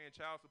 and now I'm paying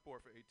child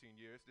support for 18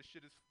 years. This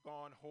shit has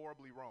gone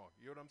horribly wrong.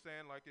 You know what I'm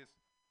saying? Like, I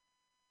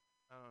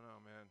don't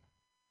know, man.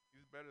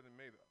 He's better than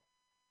me, though.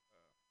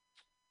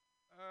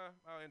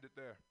 I'll end it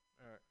there.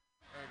 All right.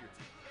 Thank you.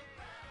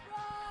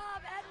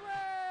 Rob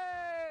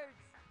Edwards!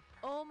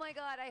 Oh my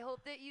God! I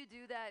hope that you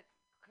do that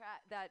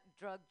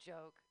drug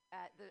joke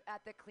at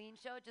the clean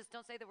show. Just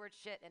don't say the word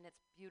shit, and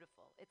it's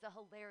beautiful. It's a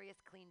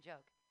hilarious clean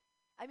joke.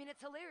 I mean,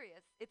 it's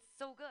hilarious. It's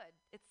so good.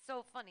 It's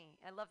so funny.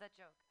 I love that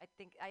joke. I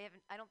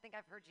don't think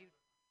I've heard you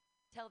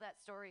tell that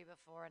story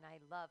before, and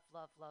I love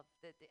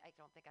that. I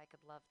don't think I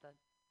could love the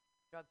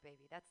drug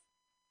baby. That's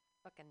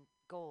fucking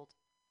gold.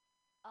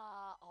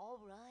 All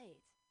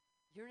right.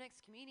 Your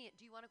next comedian.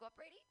 Do you want to go up,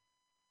 Brady?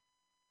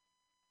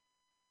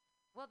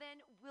 Well,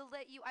 then we'll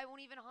let you. I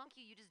won't even honk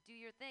you. You just do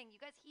your thing. You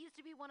guys, he used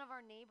to be one of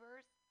our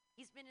neighbors.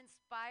 He's been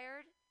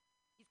inspired.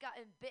 He's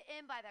gotten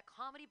bitten by the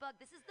comedy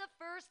bug. This is the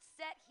first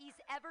set he's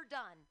ever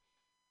done.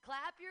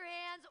 Clap your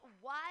hands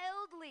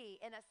wildly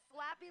in a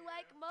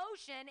slappy-like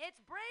motion. It's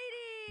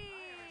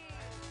Brady.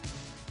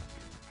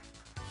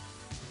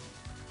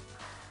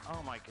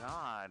 Oh, my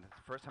God.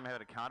 It's the first time I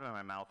had a condom in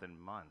my mouth in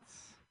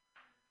months.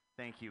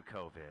 Thank you,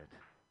 COVID.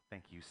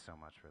 Thank you so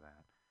much for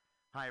that.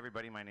 Hi,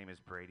 everybody. My name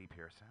is Brady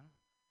Pearson.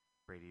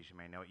 Brady, as you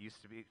may know, it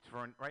used to be,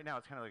 right now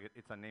it's kind of like,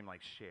 it's a name like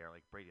Cher,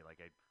 like Brady, like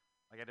I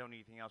don't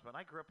need anything else, but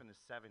I grew up in the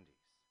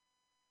 70s,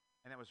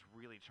 and that was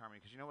really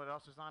charming, because you know what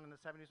else was on in the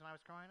 70s when I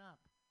was growing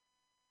up?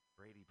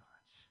 Brady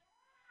Bunch.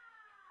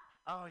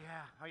 Oh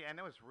yeah,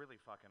 and that was really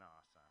fucking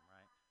awesome,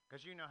 right?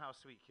 Because you know how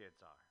sweet kids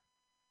are,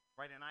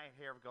 right? And I had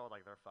hair of gold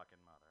like their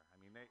fucking mother. I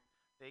mean,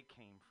 they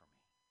came for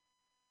me.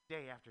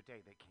 Day after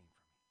day, they came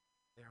for me.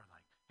 They were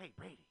like, hey,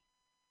 Brady,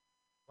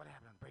 what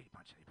happened on the Brady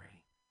Bunch today,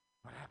 Brady?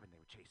 What happened? They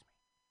would chase me.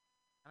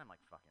 And I'm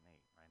like fucking 8,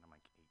 right? And I'm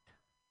like 8.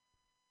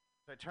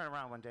 So I turn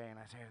around one day and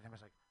I say to them, I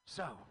was like,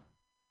 so,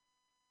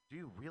 do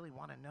you really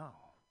want to know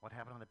what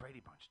happened on the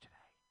Brady Bunch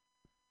today?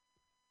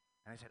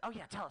 And they said, oh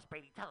yeah, tell us,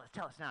 Brady,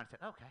 tell us now. And I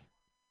said, okay.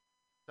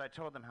 So I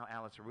told them how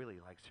Alice really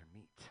likes her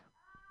meat.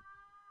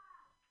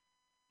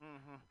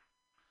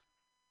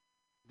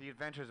 The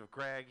adventures of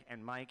Greg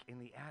and Mike in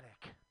the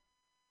attic.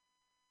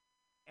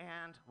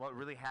 And what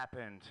really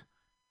happened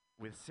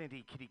with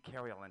Cindy, Kitty,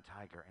 Carriel, and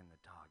Tiger in the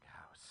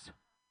doghouse.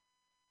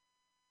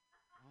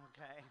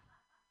 Okay.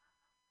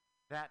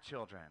 That,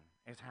 children,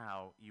 is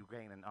how you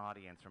gain an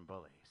audience from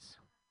bullies.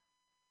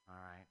 All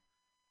right.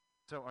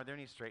 So are there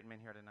any straight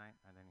men here tonight?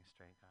 Are there any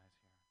straight guys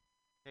here?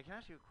 Yeah, can I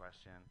ask you a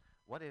question?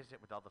 What is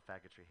it with all the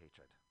faggotry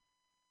hatred?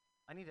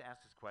 I need to ask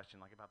this question,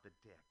 like, about the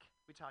dick.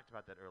 We talked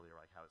about that earlier,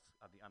 like how it's,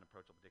 the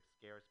unapproachable dick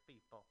scares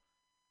people.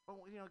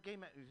 Well, you know, gay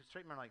men,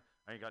 straight men are like,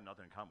 I ain't got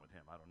nothing in common with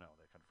him. I don't know.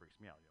 That kind of freaks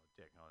me out. You know,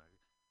 dick. No,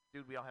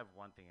 dude, we all have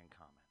one thing in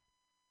common.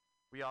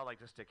 We all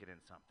like to stick it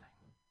in something.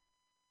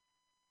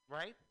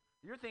 Right?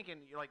 You're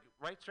thinking, you're like,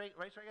 right straight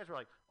guys are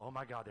like, oh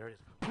my God, there it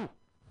is. I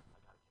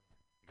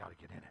gotta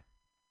get in it.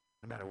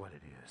 No matter what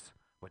it is,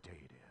 what day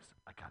it is,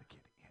 I gotta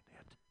get in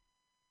it.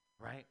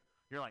 Right?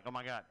 You're like, oh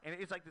my God. And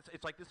it's like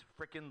this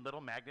freaking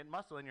little magnet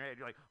muscle in your head.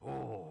 You're like,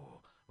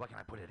 oh, what can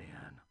I put it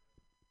in?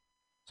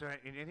 So,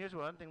 and here's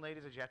one thing,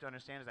 ladies, that you have to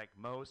understand is like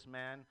most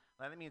men,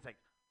 that means like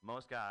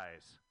most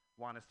guys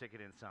want to stick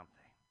it in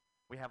something.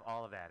 We have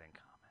all of that in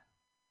common.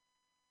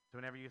 So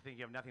whenever you think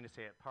you have nothing to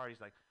say at parties,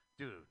 like,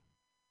 dude,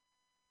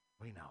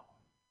 we know.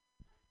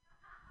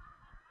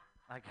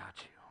 I got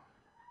you.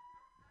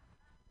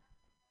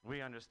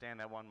 We understand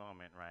that one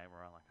moment, right?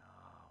 We're all like,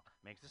 oh,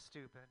 makes us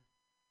stupid.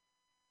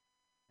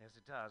 Yes,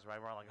 it does, right?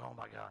 We're all like, oh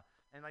my God.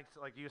 And like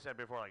you said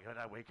before, like, did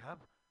I wake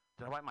up?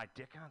 Did I wipe my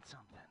dick on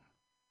something?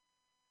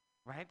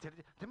 Right?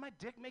 Did my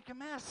dick make a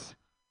mess?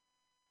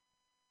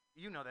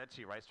 You know that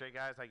too, right, straight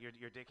guys? Like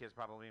your dick has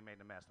probably made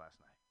a mess last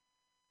night.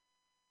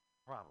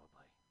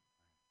 Probably.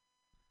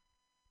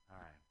 All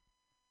right.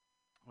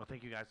 Well,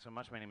 thank you guys so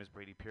much. My name is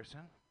Brady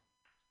Pearson.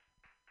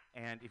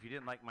 And if you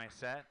didn't like my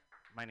set,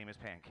 my name is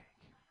Pancake.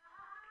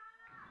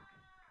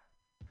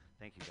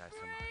 Thank you guys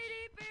so much.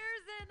 Brady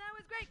Pearson, that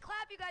was great.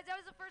 Clap, you guys. That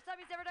was the first time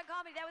he's ever done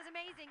comedy. That was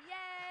amazing.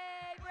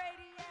 Yay,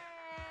 Brady, yay.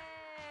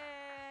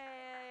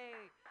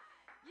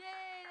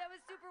 Yay, that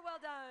was super well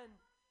done.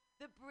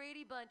 The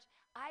Brady Bunch.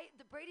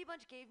 The Brady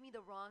Bunch gave me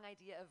the wrong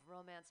idea of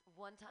romance.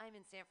 One time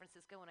in San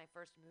Francisco when I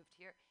first moved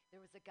here,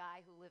 there was a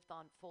guy who lived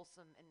on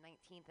Folsom and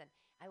 19th, and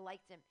I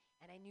liked him,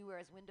 and I knew where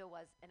his window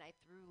was, and I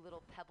threw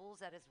little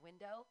pebbles at his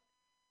window,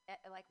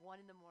 at like 1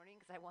 in the morning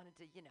because I wanted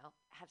to,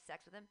 have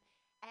sex with him.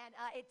 And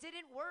it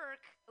didn't work.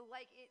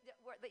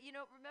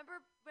 Remember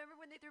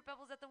when they threw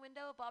pebbles at the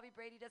window? Bobby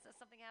Brady does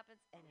something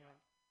happens.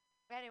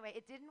 Anyway,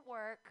 it didn't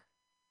work.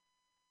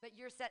 But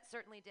your set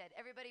certainly did.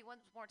 Everybody,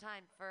 once more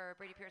time for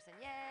Brady Pearson.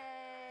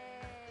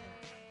 Yay!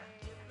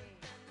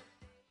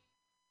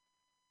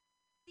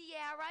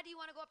 Sierra, do you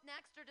want to go up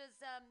next, or does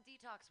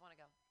Detox want to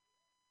go?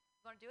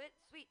 You want to do it?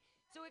 Sweet.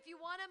 So if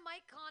you want a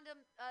mic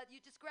condom,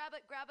 you just grab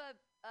a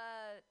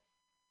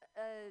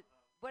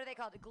what are they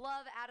called? A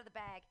glove out of the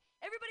bag.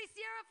 Everybody,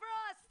 Sierra for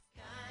us!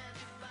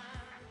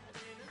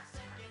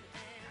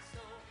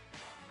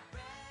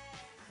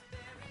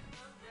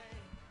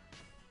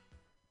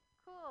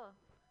 Cool.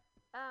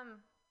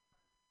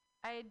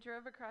 I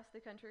drove across the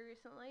country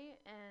recently,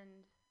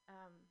 and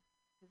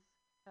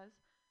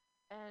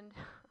and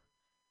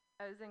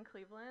I was in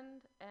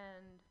Cleveland,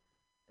 and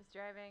I was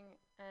driving,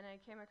 and I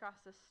came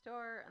across a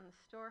store, and the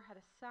store had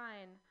a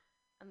sign,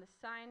 and the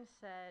sign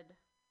said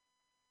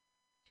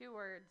 2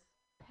 words: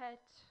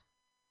 pet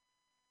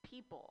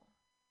people.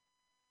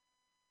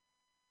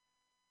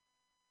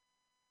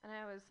 And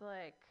I was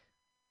like,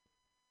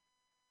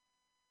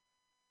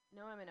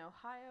 no, I'm in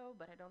Ohio,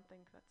 but I don't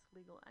think that's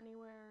legal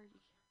anywhere.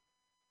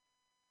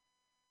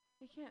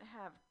 You can't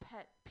have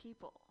pet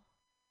people.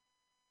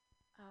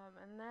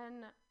 And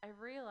then I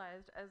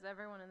realized, as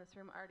everyone in this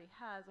room already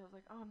has, I was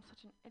like, oh, I'm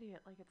such an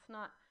idiot. Like, it's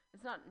not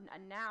a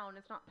noun.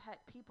 It's not pet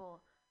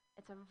people.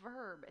 It's a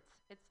verb.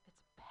 It's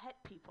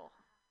pet people.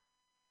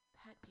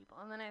 Pet people.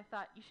 And then I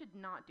thought, you should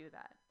not do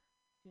that.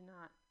 Do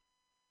not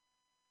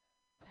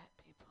pet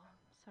people.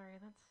 Sorry,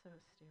 that's so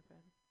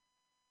stupid.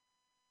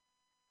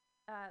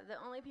 The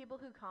only people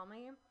who call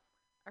me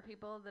are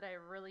people that I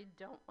really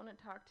don't want to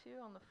talk to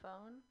on the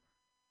phone.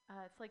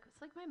 It's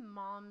like my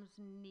mom's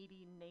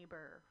needy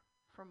neighbor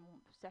from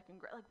 2nd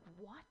grade. Like,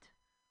 what?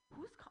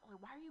 Who's calling?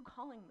 Why are you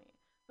calling me?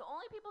 The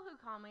only people who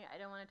call me, I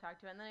don't want to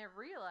talk to. And then I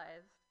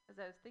realized, as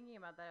I was thinking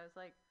about that, I was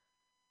like,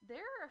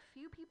 there are a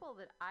few people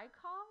that I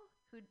call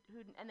who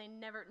and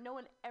no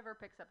one ever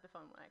picks up the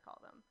phone when I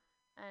call them.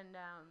 And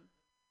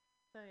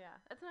so yeah,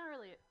 that's not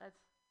really,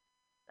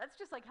 that's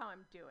just like how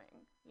I'm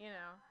doing,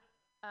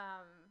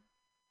 I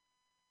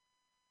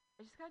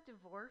just got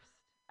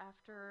divorced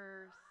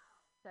after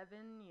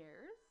 7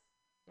 years.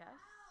 Yes,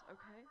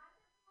 okay.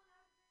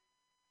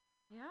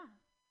 Yeah,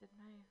 did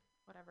my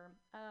whatever.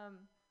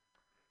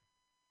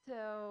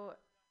 So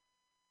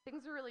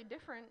things are really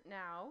different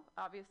now,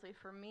 obviously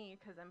for me,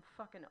 because I'm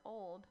fucking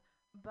old.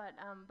 But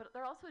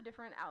they're also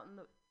different out in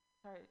the.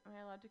 Sorry, am I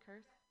allowed to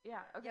curse?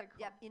 Yeah. Okay. Yep.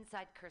 Cool. Yep.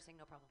 Inside cursing,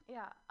 no problem.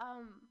 Yeah.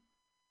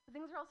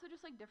 Things are also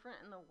just like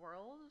different in the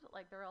world.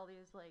 Like there are all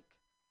these like,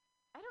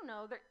 I don't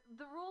know. The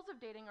rules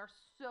of dating are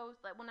so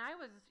like when I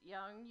was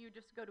young, you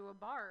just go to a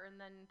bar and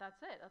then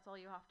that's it. That's all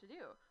you have to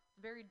do. It's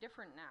very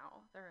different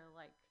now. There are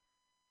like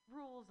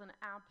rules and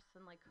apps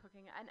and like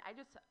hooking. And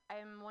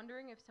I'm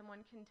wondering if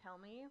someone can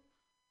tell me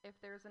if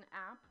there's an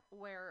app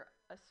where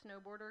a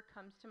snowboarder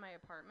comes to my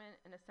apartment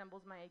and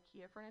assembles my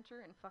IKEA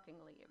furniture and fucking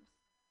leaves.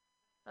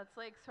 That's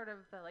like sort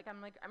of the like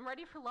I'm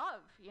ready for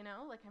love,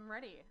 Like I'm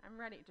ready.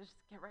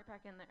 Just get right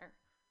back in there.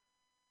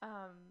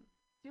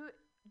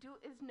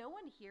 Is no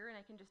one here and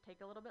I can just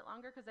take a little bit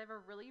longer because I have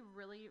a really,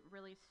 really,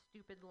 really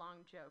stupid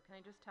long joke. Can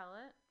I just tell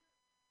it?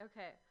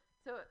 Okay.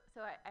 So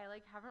I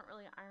like haven't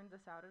really ironed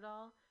this out at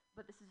all,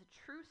 but this is a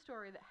true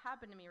story that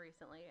happened to me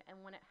recently,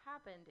 and when it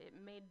happened, it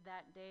made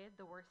that day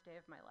the worst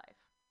day of my life.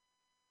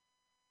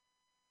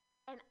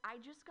 And I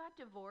just got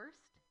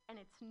divorced, and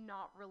it's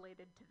not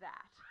related to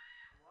that.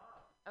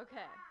 Wow.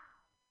 Okay.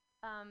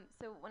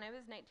 So when I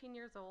was 19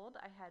 years old,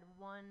 I had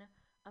one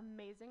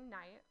amazing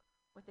night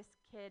with this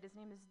kid. His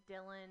name is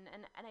Dylan,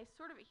 and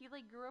he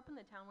like grew up in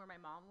the town where my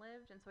mom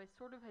lived, and so I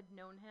sort of had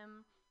known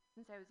him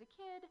since I was a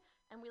kid,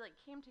 and we like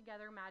came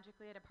together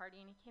magically at a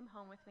party, and he came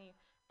home with me,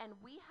 and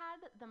we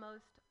had the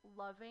most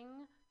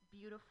loving,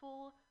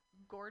 beautiful,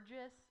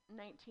 gorgeous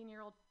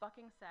 19-year-old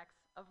fucking sex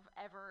of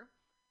ever.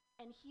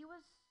 And he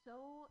was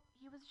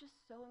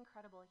just so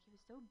incredible. Like he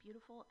was so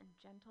beautiful and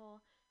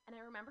gentle. And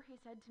I remember he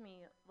said to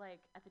me,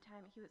 like at the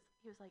time, he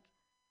was like,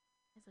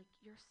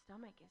 your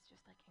stomach is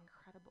just like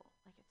incredible.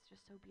 Like it's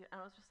just so beautiful.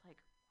 And I was just like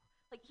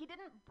he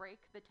didn't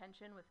break the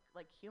tension with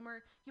like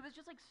humor. He was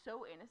just like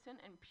so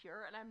innocent and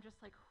pure. And I'm just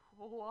like,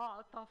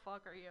 what the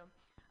fuck are you?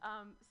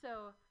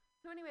 So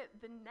anyway,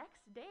 the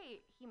next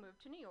day he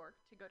moved to New York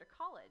to go to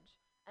college.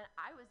 And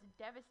I was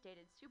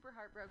devastated, super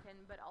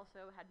heartbroken, but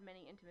also had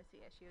many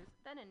intimacy issues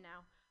then and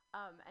now.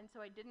 And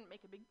so I didn't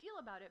make a big deal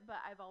about it, but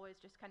I've always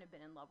just kind of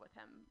been in love with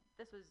him.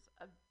 This was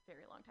a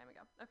very long time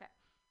ago. Okay.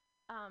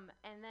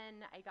 And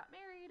then I got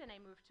married, and I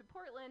moved to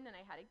Portland, and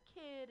I had a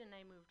kid, and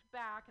I moved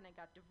back, and I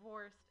got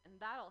divorced, and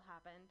that all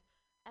happened.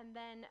 And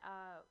then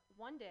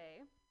one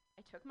day,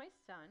 I took my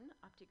son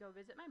up to go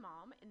visit my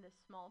mom in this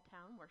small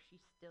town where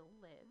she still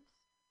lives.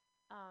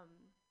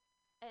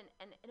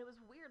 And it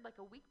was weird.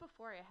 Like a week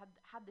before, I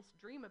had this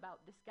dream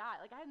about this guy.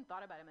 Like I hadn't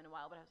thought about him in a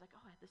while, but I was like,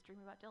 oh, I had this dream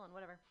about Dylan,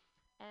 whatever.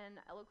 And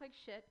I looked like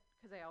shit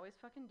because I always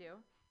fucking do.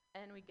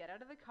 And we get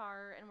out of the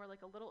car, and we're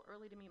like a little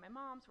early to meet my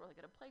mom, so we're like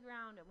at a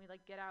playground, and we like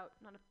get out,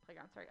 not a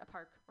playground, sorry, a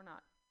park. We're not,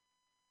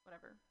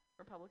 whatever,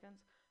 Republicans.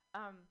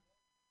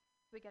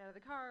 We get out of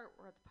the car,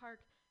 we're at the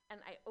park,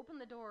 and I open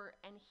the door,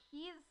 and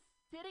he's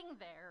sitting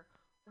there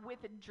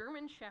with a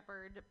German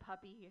Shepherd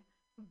puppy,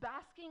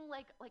 basking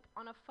like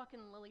on a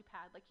fucking lily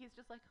pad. Like he's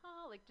just like,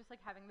 oh, like just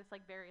like having this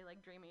like very like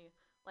dreamy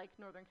like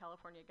Northern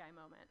California guy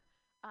moment.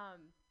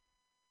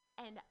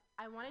 And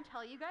I want to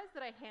tell you guys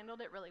that I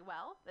handled it really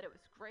well, that it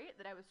was great,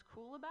 that I was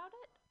cool about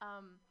it.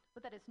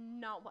 But that is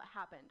not what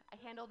happened. I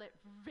handled it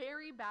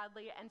very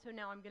badly, and so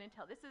now I'm gonna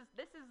tell. This is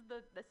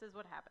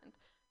what happened.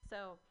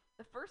 So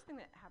the first thing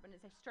that happened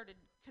is I started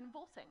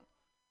convulsing,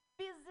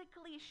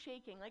 physically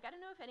shaking. Like I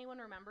don't know if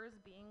anyone remembers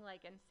being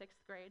like in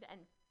 6th grade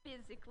and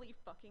physically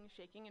fucking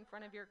shaking in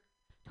front of your.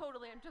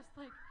 Totally, I'm just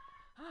like,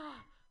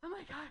 oh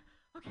my god.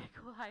 Okay,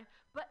 cool. Hi.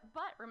 But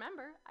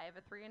remember, I have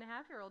a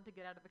 3.5-year-old to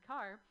get out of the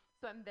car.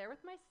 So I'm there with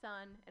my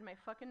son and my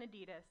fucking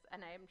Adidas,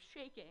 and I am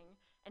shaking,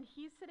 and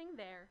he's sitting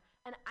there,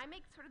 and I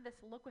make sort of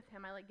this look with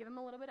him. I like give him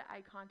a little bit of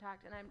eye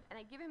contact, and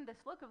I give him this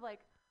look of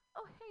like,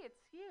 oh hey, it's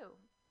you,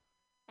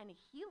 and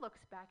he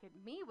looks back at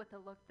me with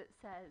a look that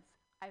says,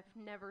 I've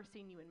never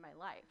seen you in my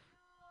life.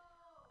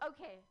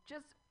 Okay,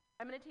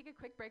 I'm gonna take a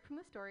quick break from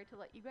the story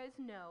to let you guys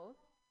know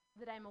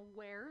that I'm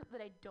aware that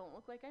I don't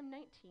look like I'm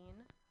 19.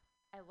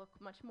 I look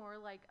much more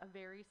like a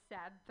very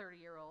sad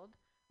 30-year-old,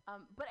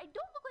 but I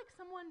don't look like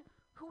someone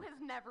who has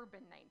never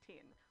been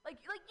 19. Like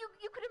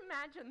you could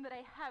imagine that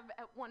I have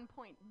at one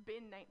point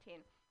been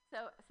 19.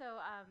 So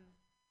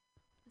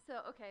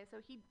okay, so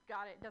he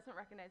got it, doesn't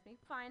recognize me.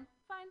 Fine.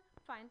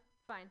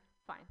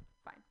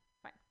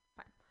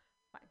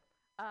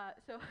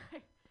 So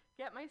I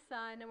get my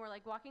son, and we're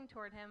like walking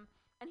toward him,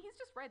 and he's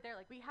just right there,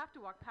 like we have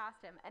to walk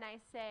past him, and I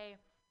say,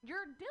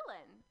 "You're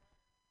Dylan."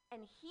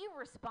 And he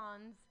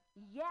responds,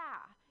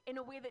 "Yeah," in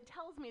a way that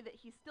tells me that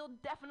he still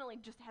definitely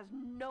just has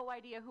no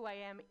idea who I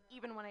am,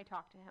 even when I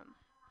talk to him.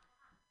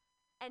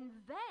 And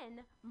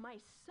then my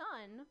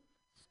son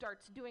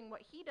starts doing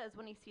what he does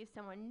when he sees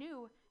someone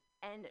new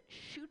and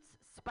shoots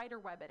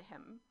spiderweb at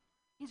him.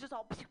 He's just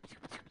all,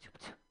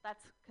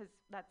 that's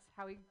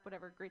how he,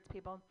 whatever, greets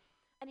people.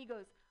 And he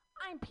goes,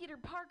 "I'm Peter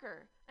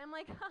Parker." And I'm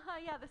like, haha,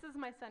 yeah, this is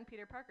my son,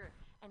 Peter Parker.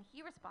 And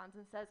he responds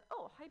and says,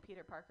 "Oh, hi,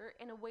 Peter Parker,"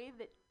 in a way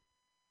that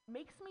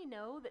makes me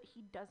know that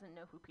he doesn't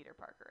know who Peter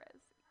Parker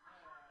is.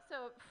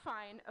 So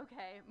fine,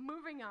 okay,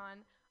 moving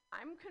on.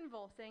 I'm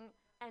convulsing,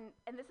 and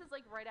this is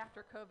like right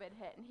after COVID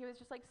hit, and he was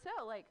just like,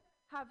 "So, like,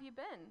 how have you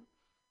been?"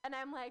 And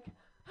I'm like,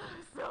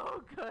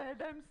 "So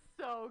good, I'm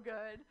so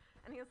good."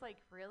 And he was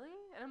like, "Really?"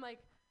 And I'm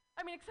like,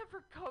 I mean, except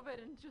for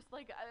COVID, and just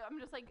like, I'm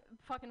just like,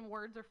 fucking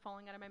words are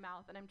falling out of my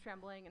mouth, and I'm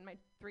trembling, and my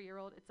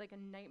 3-year-old, it's like a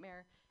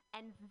nightmare.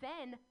 And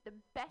then the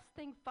best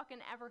thing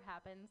fucking ever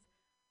happens.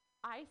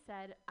 I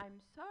said,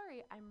 "I'm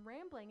sorry, I'm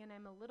rambling and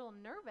I'm a little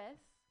nervous.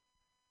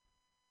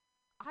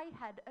 I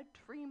had a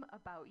dream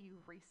about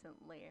you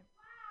recently."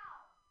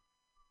 Wow!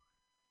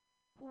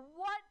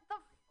 What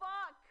the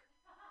fuck?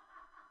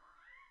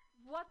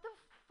 What the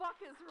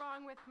fuck is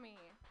wrong with me?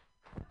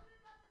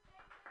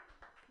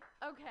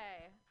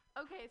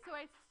 Okay, so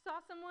I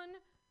saw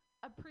someone,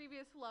 a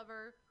previous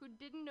lover, who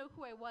didn't know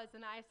who I was,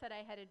 and I said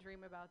I had a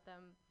dream about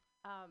them.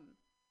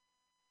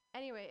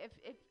 Anyway, if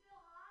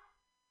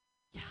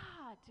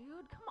yeah,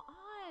 dude, come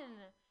on.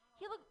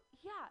 He looked,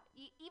 yeah,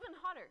 even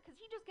hotter, because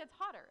he just gets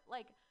hotter.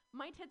 Like,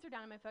 my tits are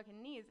down to my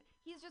fucking knees.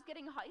 He's just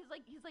getting hot. He's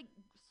like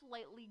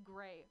slightly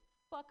gray.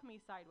 Fuck me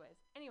sideways.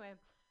 Anyway,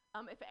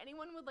 if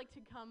anyone would like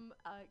to come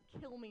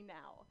kill me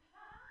now,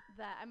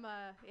 that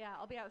yeah,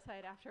 I'll be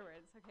outside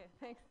afterwards. Okay,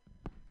 thanks.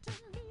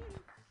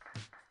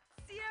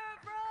 Sierra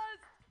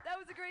Frost!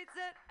 That was a great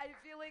set. I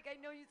feel like I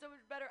know you so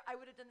much better. I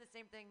would have done the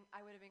same thing.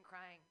 I would have been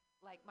crying.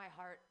 Like, my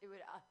heart, it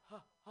would,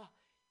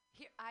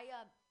 Here, I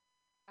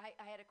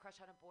had a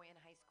crush on a boy in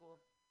high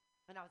school,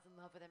 and I was in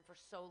love with him for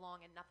so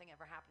long, and nothing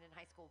ever happened in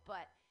high school.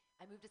 But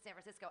I moved to San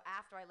Francisco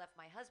after I left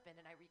my husband,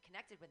 and I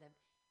reconnected with him.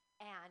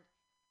 And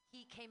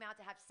he came out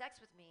to have sex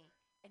with me,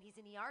 and he's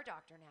an ER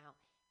doctor now.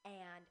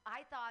 And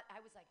I thought,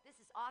 I was like, this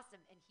is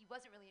awesome. And he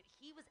wasn't really,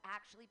 he was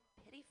actually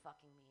pity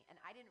fucking me, and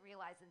I didn't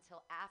realize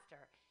until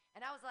after.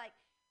 And I was like,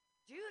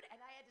 dude,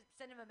 and I had to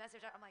send him a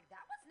message. I'm like,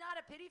 that was not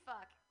a pity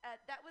fuck.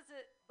 That was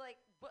a, like,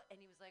 what?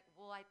 And he was like,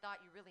 well, I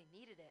thought you really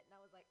needed it. And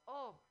I was like,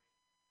 oh,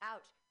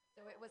 ouch.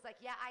 So it was like,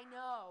 yeah, I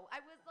know.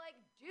 I was like,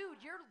 dude,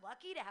 you're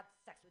lucky to have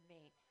sex with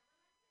me.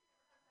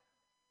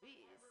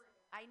 Please.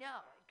 I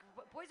know.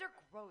 Boys are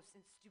gross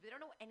and stupid. They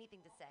don't know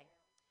anything to say.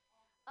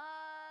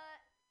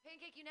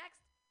 Pancake, you next?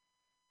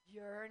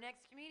 Your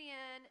next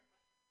comedian.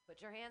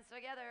 Put your hands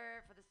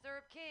together for the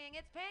Syrup King.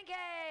 It's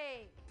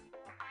Pancake!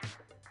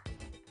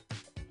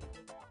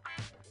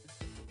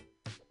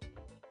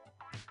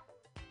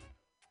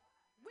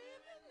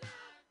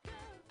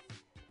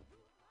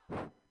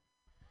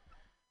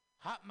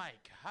 Hot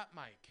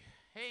mic.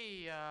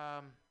 Hey,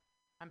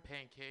 I'm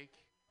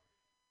Pancake,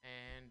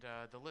 and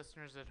the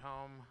listeners at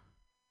home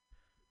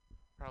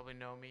probably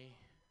know me,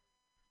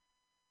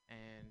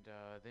 and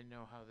they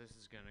know how this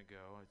is gonna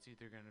go. It's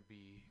either gonna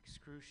be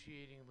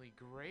excruciatingly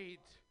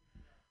great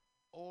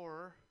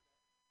or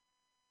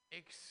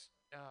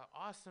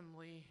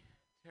awesomely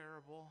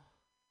terrible.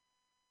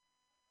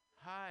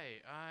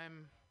 Hi,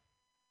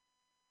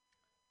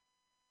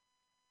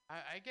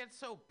 I get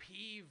so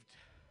peeved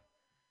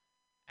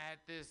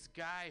at this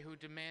guy who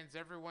demands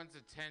everyone's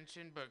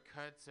attention but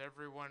cuts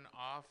everyone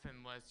off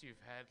unless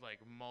you've had like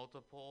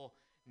multiple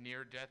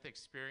near-death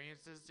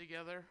experiences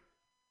together.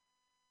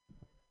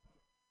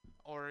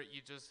 Or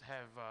you just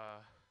have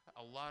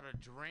a lot of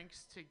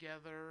drinks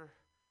together,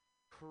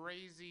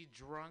 crazy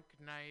drunk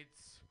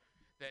nights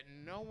that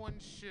no one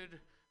should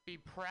be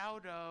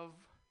proud of,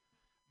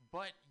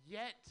 but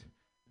yet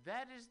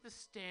that is the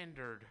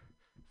standard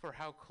for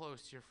how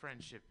close your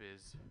friendship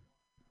is.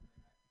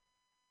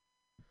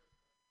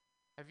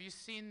 Have you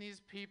seen these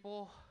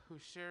people who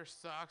share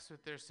socks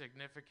with their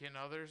significant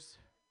others?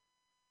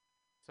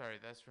 Sorry,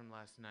 that's from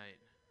last night.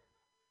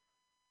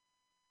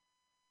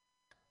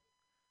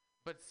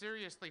 But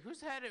seriously, who's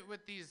had it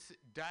with these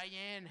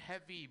Diane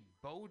heavy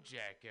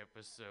BoJack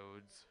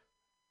episodes?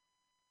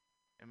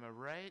 Am I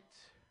right?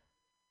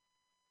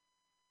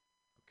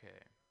 Okay.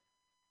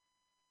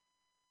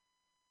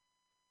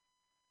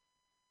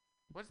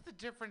 What's the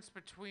difference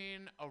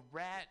between a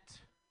rat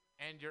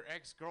and your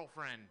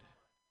ex-girlfriend?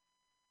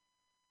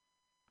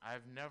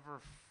 I've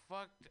never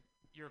fucked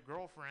your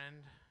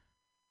girlfriend,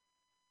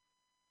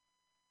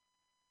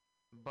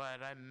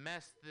 but I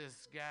messed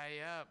this guy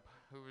up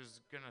who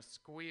was gonna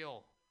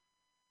squeal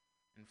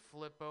and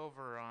flip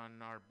over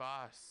on our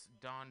boss,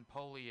 Don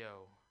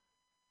Polio.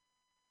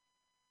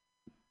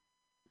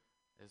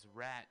 This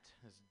rat,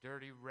 this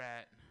dirty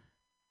rat,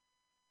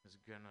 is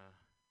gonna...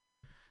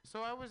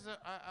 So I was,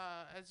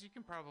 as you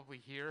can probably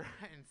hear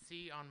and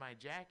see on my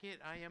jacket,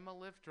 I am a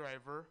Lyft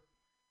driver,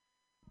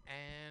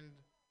 and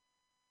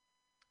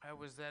I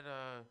was at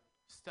a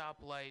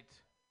stoplight,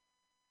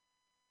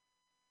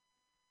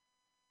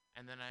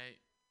 and then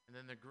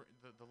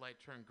the light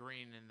turned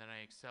green, and then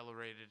I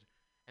accelerated,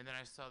 and then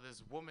I saw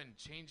this woman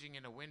changing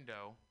in a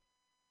window,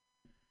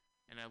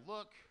 and I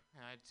look,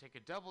 and I take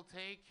a double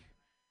take,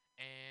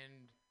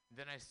 and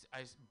then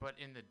but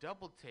in the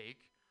double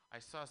take, I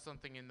saw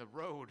something in the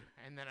road,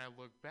 and then I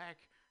looked back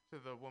to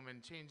the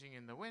woman changing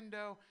in the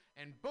window,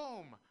 and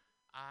boom,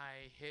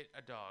 I hit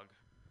a dog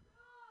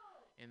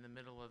in the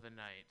middle of the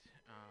night.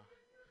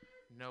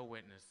 No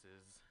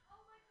witnesses.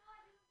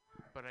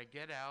 But I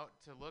get out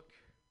to look,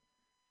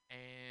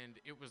 and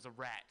it was a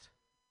rat.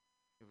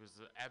 It was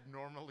an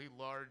abnormally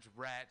large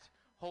rat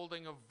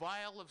holding a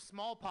vial of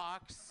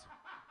smallpox.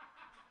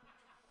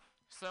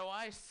 So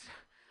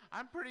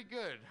I'm pretty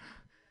good.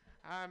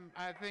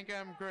 I think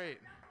I'm great.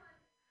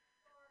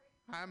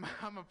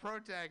 I'm a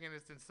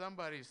protagonist in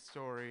somebody's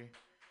story.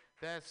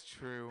 That's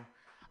true.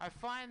 I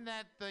find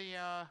that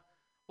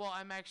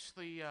I'm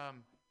actually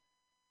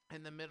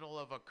in the middle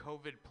of a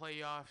COVID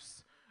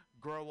playoffs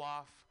grow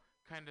off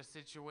kind of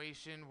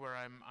situation where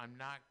I'm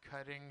not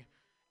cutting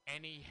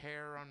any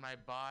hair on my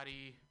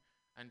body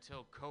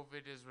until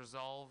COVID is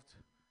resolved.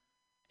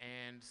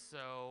 And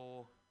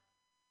so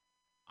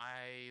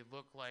I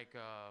look like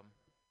a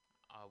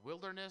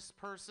wilderness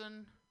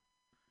person.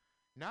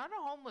 Not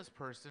a homeless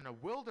person, a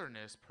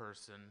wilderness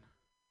person.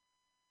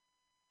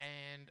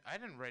 And I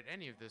didn't write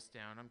any of this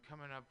down. I'm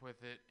coming up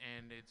with it,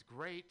 and it's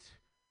great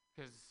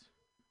because,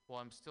 well,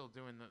 I'm still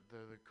doing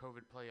the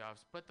COVID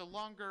playoffs. But the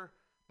longer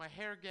my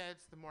hair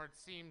gets, the more it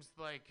seems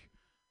like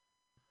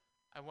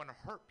I want to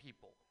hurt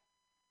people,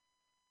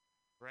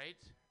 right?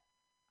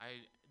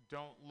 I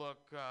don't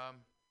look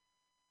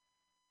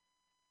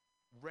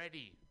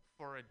ready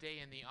for a day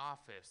in the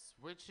office,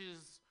 which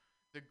is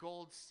the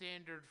gold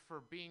standard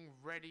for being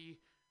ready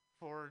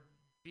for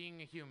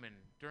being a human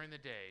during the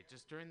day.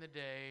 Just during the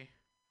day,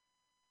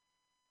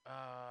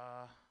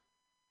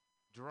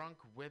 drunk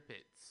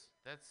whippets.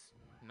 That's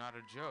not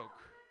a joke.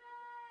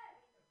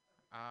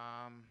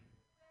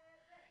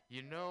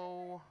 You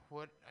know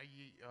what?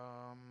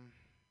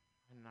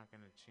 I'm not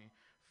gonna change.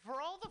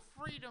 For all the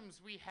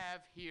freedoms we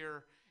have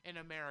here in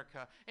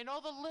America and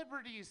all the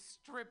liberties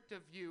stripped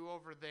of you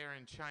over there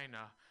in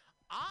China,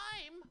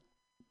 I'm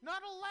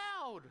not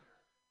allowed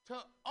to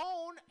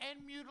own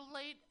and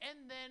mutilate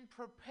and then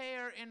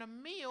prepare in a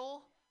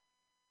meal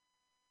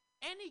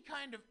any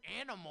kind of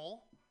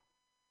animal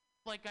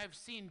like I've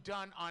seen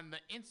done on the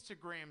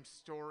Instagram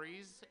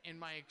stories in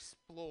my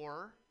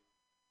Explorer.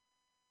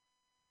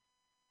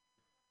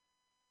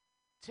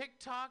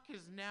 TikTok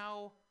is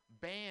now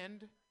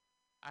banned.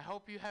 I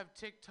hope you have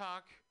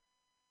TikTok.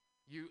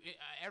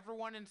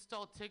 Everyone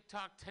install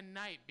TikTok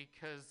tonight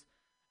because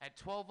at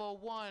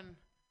 12:01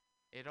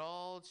 it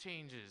all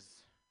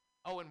changes.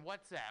 Oh, and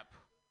WhatsApp,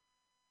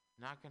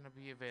 not going to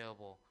be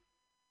available.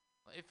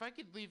 If I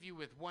could leave you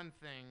with one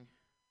thing,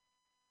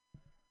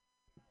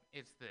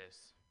 it's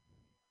this.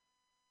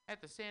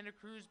 At the Santa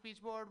Cruz Beach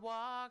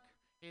Boardwalk,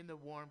 in the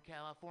warm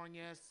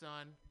California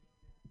sun.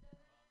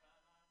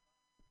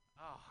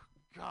 Oh,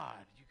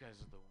 God, you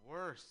guys are the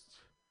worst.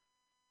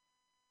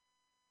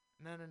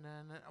 No.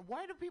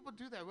 Why do people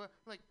do that?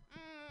 Like,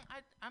 I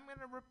I'm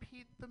gonna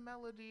repeat the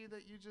melody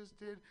that you just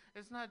did.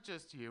 It's not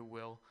just you,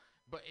 Will,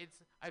 but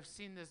I've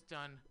seen this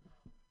done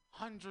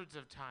hundreds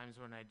of times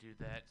when I do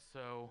that.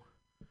 So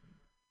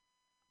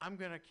I'm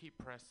gonna keep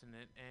pressing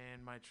it,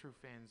 and my true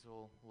fans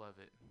will love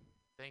it.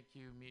 Thank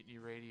you, Mutiny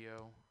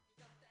Radio.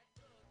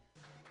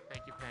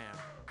 Thank you, Pam.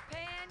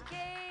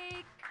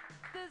 Pancake,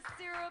 the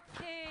syrup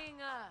king.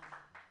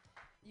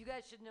 You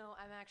guys should know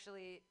I'm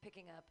actually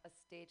picking up a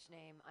stage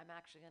name. I'm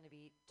actually going to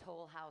be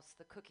Toll House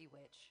the Cookie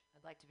Witch.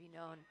 I'd like to be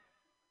known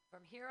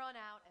from here on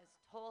out as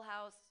Toll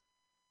House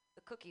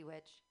the Cookie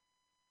Witch.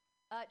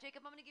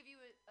 Jacob, I'm going to give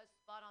you a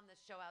spot on this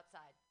show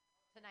outside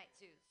tonight,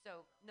 too,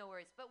 so no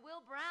worries. But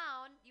Will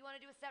Brown, you want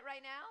to do a set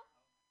right now?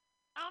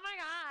 Oh, my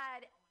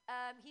God.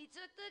 He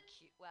took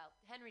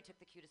Henry took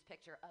the cutest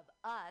picture of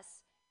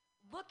us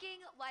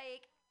looking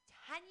like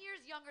 10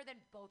 years younger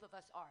than both of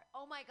us are.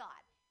 Oh, my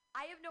God.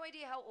 I have no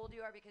idea how old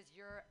you are because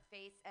your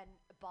face and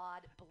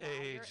bod belie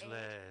your age.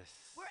 Ageless.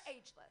 We're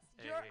ageless.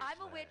 I'm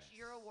a witch.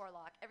 You're a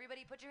warlock.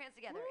 Everybody, put your hands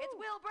together. Woo. It's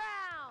Will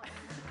Brown.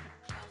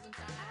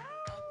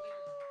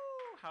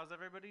 How's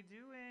everybody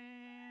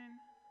doing?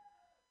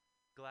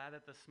 Glad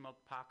that the smoke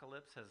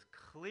apocalypse has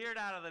cleared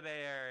out of the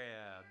Bay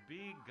Area.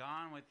 Be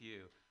gone with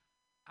you.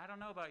 I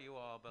don't know about you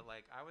all, but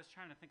I was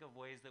trying to think of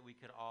ways that we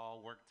could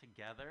all work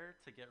together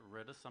to get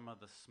rid of some of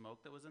the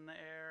smoke that was in the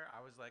air.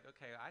 I was like,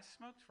 okay, I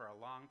smoked for a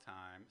long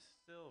time,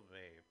 still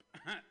vape.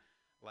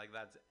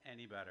 That's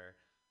any better.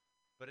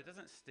 But it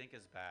doesn't stink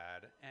as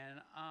bad.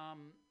 And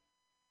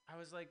I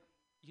was like,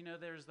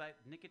 there's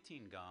that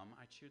nicotine gum.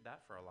 I chewed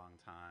that for a long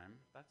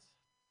time. That's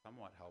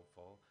somewhat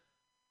helpful.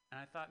 And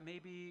I thought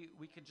maybe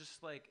we could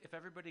just if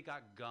everybody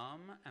got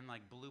gum and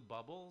blew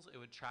bubbles, it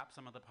would trap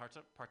some of the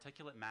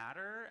particulate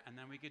matter, and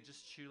then we could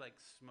just chew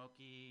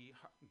smoky,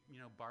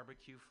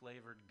 barbecue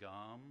flavored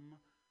gum.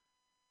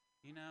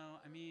 And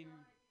then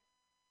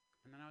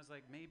I was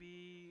like,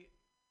 maybe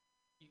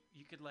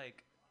you could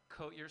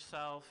coat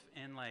yourself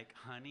in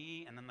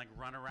honey and then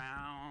run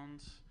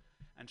around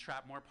and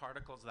trap more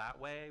particles that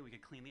way. We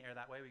could clean the air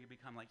that way. We could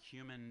become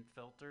human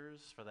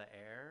filters for the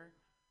air.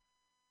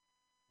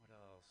 What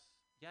else?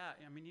 Yeah,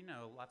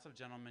 lots of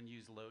gentlemen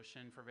use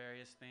lotion for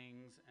various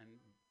things, and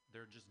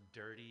they're just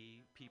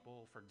dirty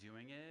people for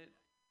doing it.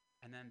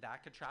 And then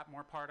that could trap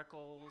more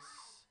particles.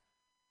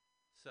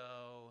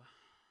 So,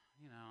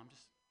 I'm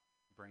just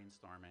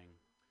brainstorming.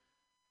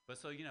 But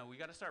so, we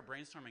got to start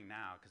brainstorming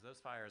now, because those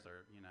fires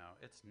are,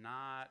 it's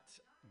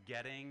not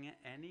getting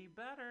any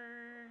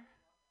better.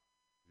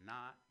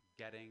 Not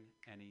getting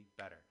any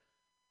better.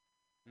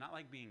 Not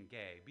like being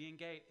gay. Being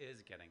gay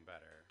is getting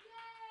better.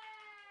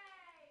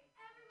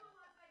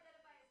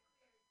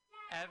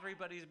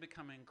 Everybody's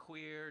becoming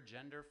queer,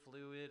 gender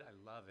fluid. I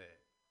love it.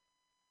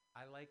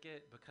 I like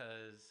it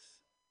because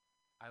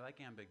I like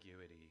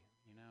ambiguity,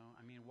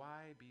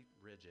 why be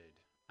rigid?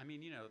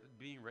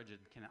 Being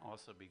rigid can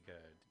also be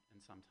good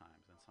in some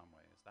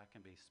ways. That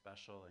can be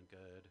special and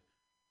good.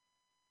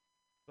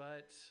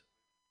 But,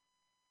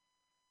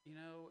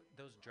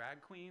 those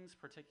drag queens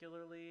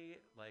particularly,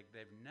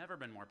 they've never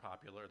been more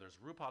popular. There's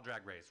RuPaul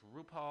Drag Race,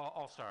 RuPaul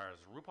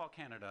All-Stars, RuPaul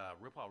Canada,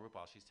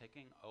 RuPaul. She's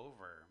taking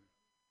over.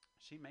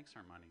 She makes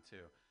her money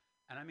too,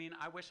 and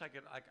I wish I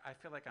could. I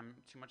feel like I'm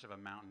too much of a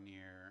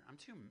mountaineer. I'm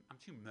too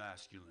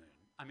masculine.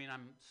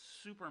 I'm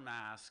super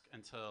mask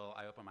until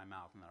I open my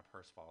mouth and then a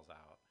purse falls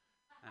out,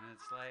 and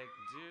it's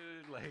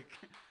dude,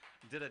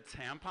 did a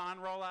tampon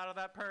roll out of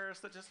that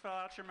purse that just fell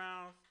out your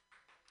mouth?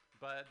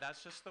 But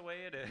that's just the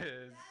way it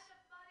is.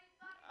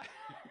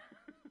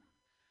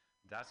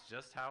 That's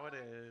just how it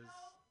is.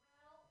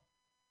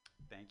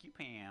 Thank you,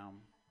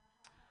 Pam.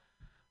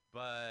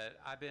 But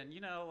I've been,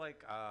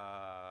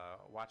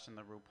 watching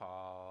the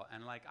RuPaul,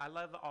 and I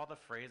love all the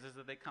phrases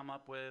that they come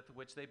up with,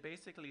 which they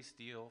basically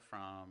steal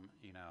from,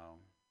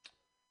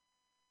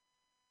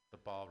 the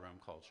ballroom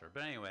culture.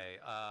 But anyway,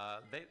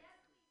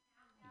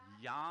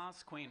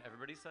 Yas Queen,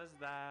 everybody says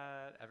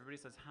that. Everybody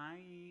says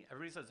hi.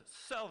 Everybody says,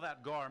 sell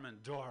that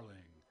garment,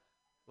 darling.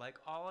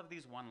 All of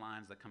these one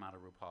lines that come out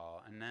of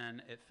RuPaul, and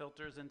then it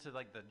filters into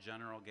the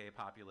general gay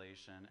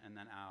population, and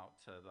then out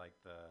to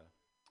the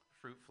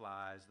fruit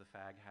flies, the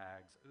fag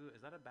hags. Ooh,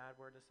 is that a bad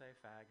word to say,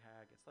 fag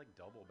hag? It's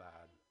double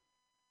bad.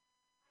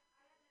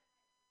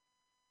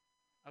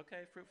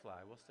 Okay, fruit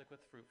fly. We'll stick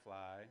with fruit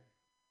fly.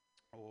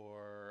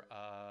 Or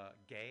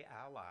gay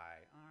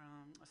ally.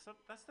 So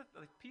that's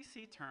the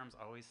PC terms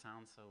always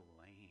sound so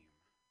lame.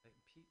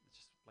 It's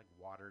just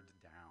watered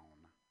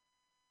down.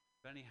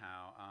 But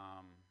anyhow,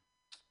 I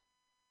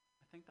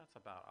think that's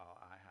about all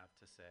I have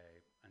to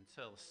say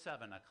until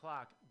 7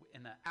 o'clock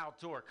in the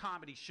outdoor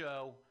comedy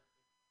show.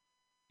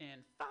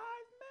 In 5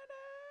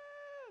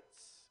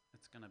 minutes,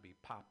 it's gonna be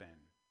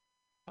poppin',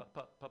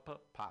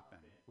 poppin',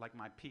 like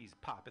my peas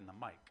pop in the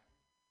mic.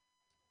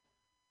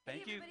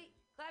 Thank you. Everybody,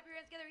 clap your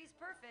hands together. He's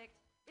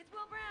perfect. It's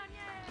Will Brown.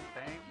 Yay!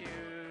 Thank you.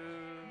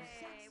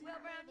 Yay,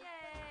 Will Brown.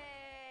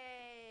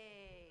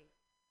 Yay!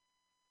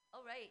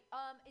 All right.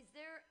 Is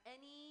there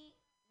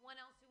anyone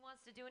else who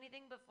wants to do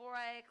anything before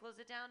I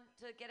close it down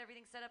to get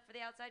everything set up for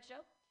the outside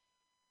show?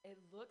 It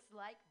looks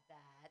like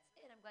that's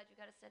it. I'm I'm glad you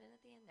got to set in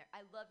at the end there.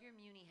 I love your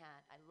Muni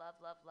hat. I love,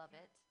 love, love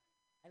it.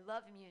 I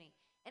love Muni.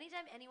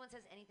 Anytime anyone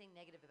says anything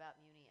negative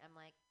about Muni, I'm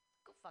like,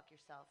 go fuck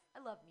yourself.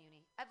 I love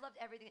Muni. I've loved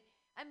everything.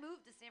 I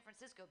moved to San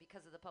Francisco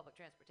because of the public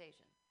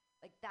transportation.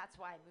 Like, that's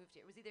why I moved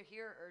here. It was either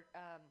here or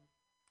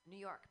New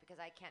York,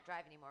 because I can't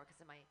drive anymore because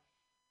of my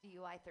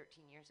DUI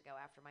 13 years ago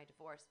after my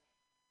divorce.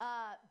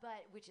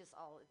 But which is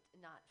all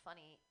not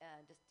funny,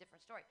 just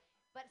different story.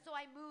 But so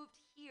I moved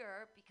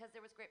here because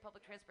there was great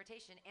public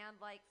transportation, and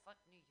like, fuck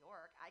New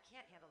York, I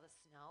can't handle the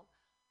snow.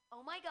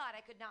 Oh my God,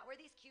 I could not wear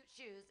these cute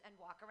shoes and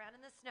walk around in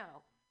the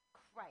snow.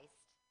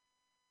 Christ.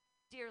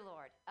 Dear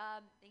Lord.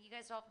 Thank you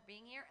guys all for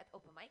being here at the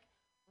open mic.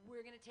 We're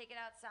going to take it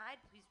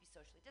outside. Please be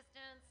socially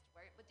distanced.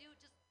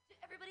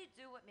 Everybody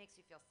do what makes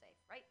you feel safe,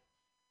 right?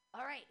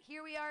 All right,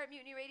 here we are at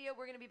Mutiny Radio.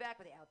 We're going to be back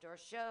with the outdoor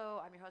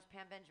show. I'm your host,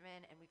 Pam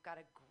Benjamin, and we've got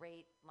a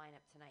great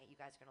lineup tonight. You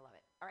guys are going to love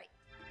it. All right.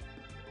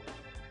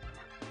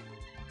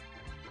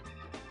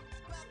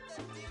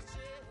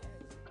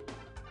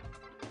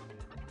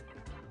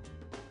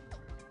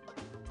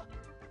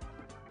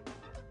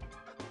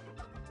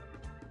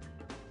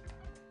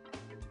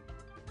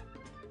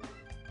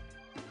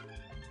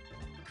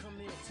 Come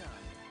here, time.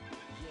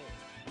 Yeah.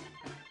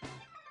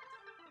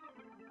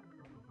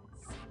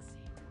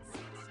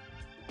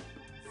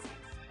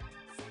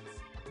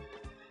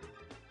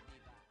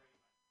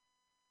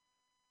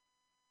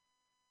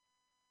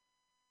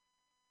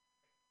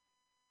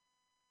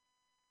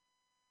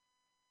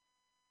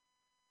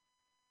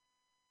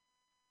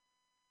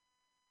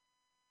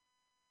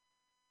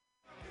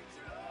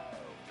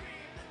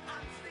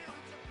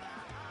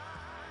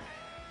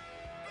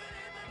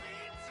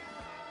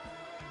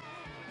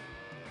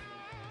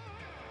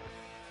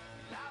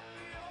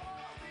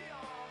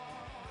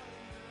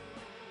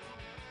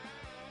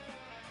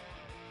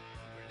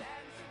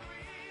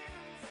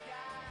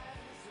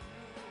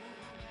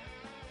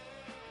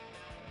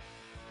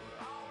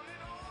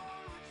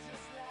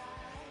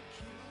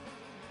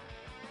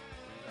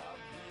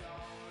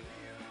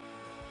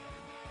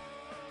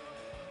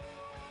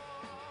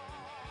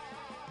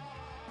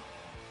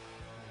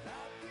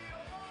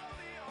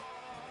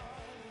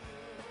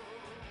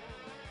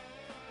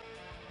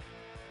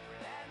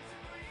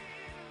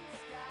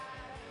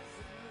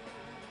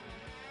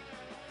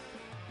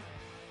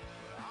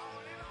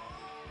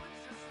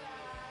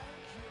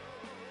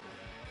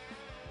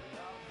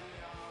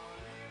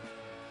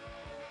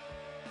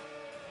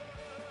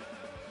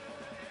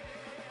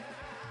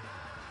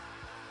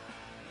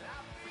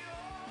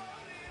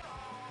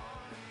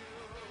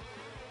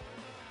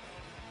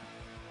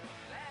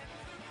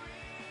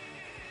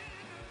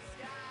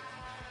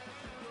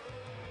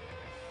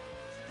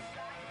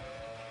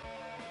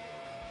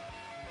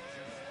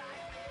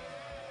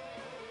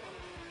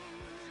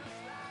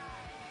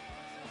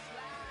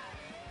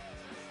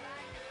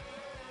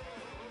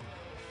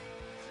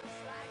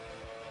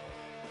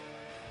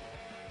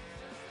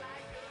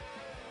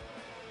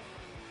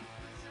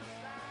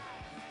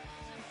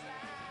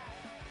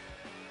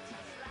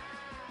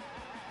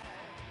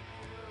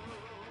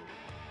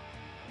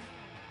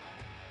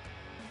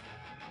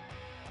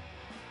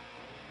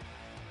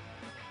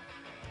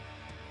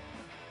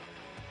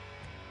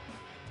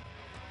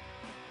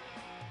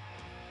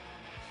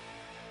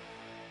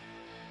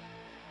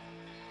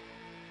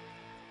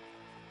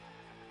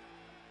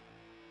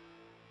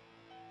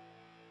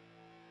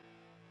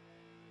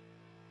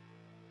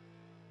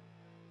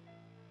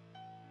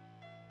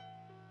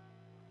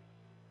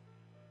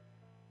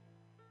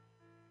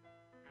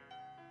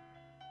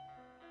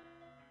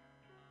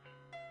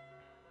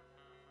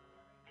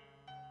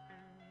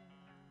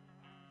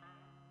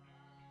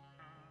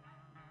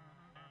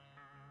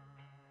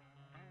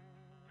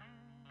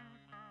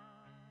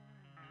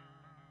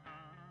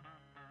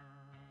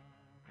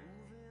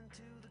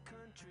 To the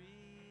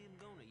country, I'm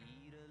gonna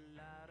eat a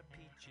lot of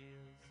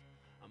peaches.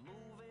 I'm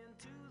moving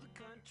to the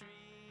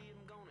country,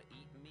 I'm gonna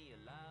eat me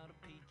a lot of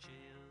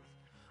peaches.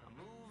 I'm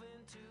moving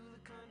to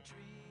the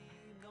country,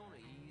 I'm gonna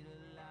eat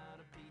a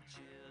lot of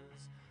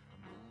peaches.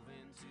 I'm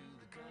moving to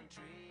the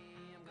country,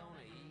 I'm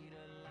gonna eat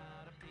a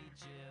lot of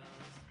peaches.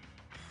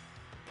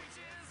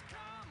 Peaches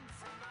come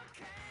from a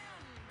can,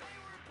 they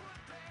were put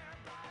there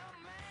by a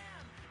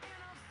man in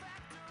a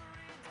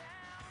factory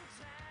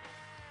downtown.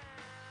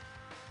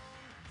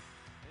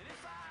 And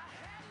if I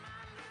had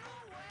my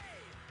little way,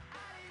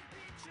 I'd eat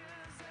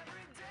peaches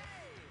every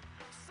day.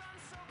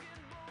 Sunset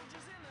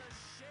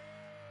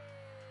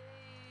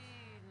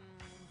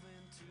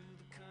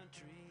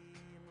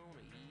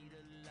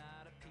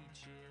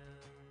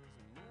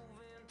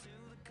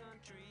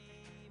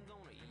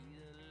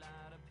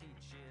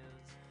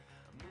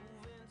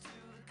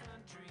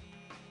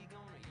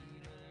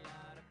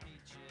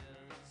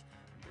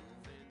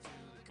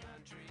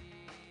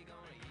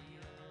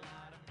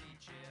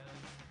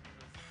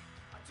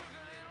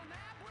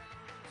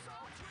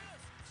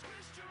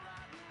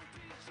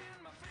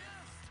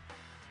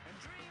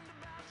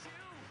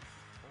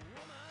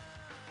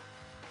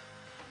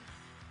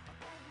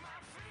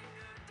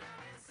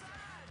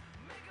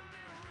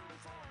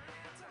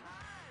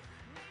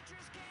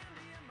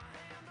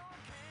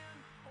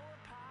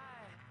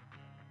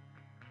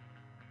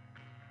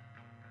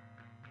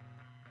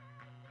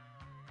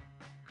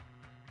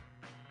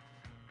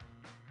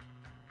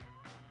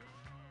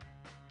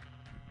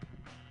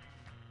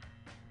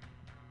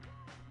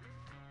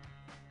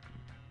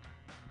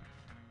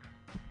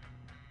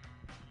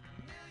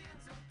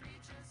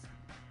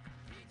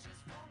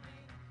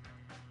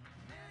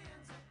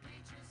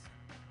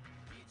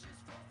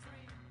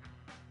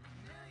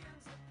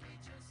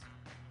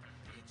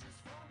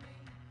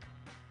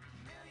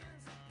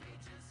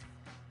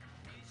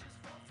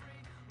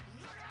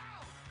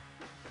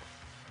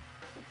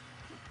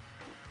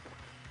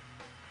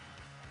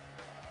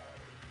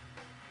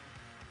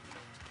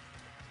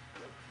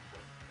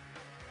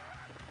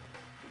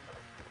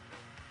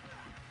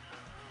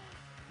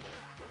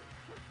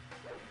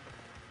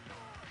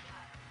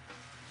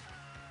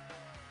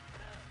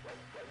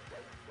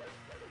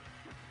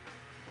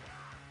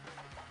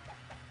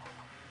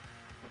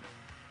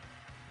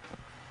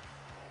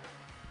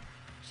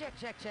Check,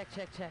 check, check,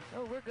 check, check.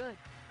 Oh, we're good.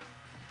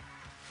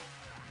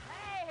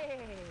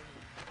 Hey!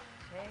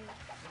 Hey.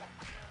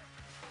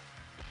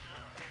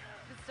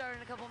 We'll start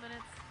in a couple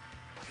minutes.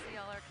 See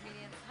all our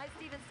comedians. Hi,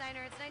 Steven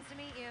Steiner. It's nice to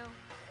meet you.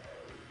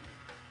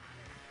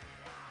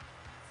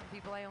 Some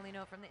people I only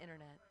know from the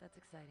internet. That's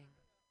exciting.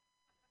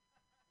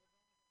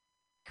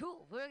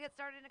 Cool. We'll get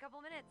started in a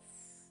couple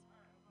minutes.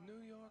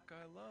 New York,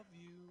 I love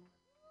you,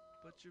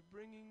 but you're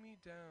bringing me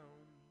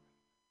down.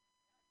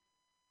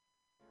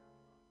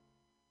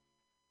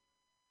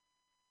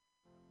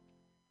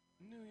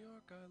 New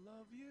York, I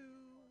love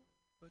you,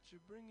 but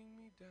you're bringing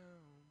me down.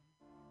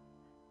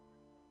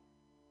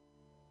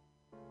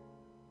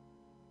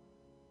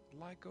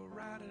 Like a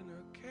rat in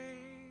a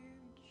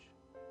cage,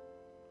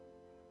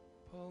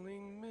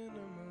 pulling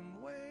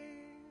minimum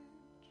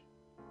wage.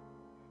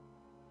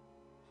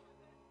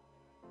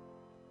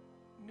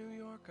 New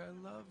York, I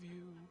love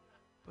you,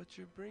 but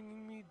you're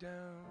bringing me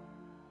down.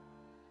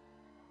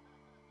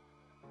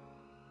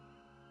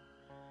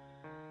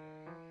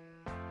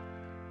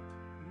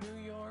 New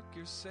York,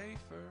 you're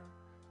safer,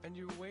 and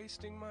you're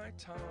wasting my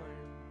time.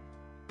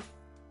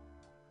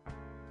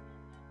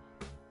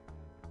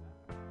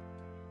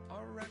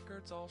 Our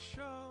records all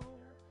show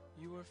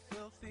you were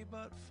filthy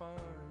but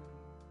fine.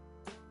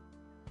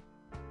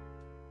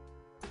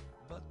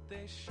 But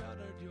they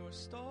shuttered your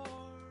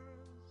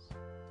stores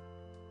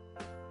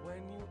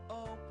when you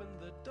opened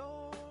the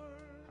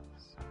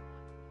doors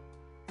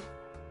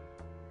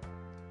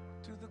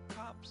to the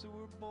cops who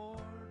were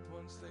bored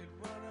once they'd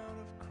run out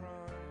of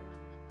crime.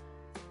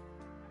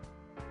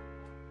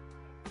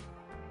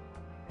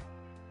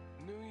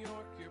 New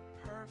York, you're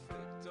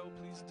perfect, oh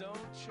please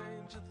don't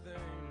change a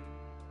thing.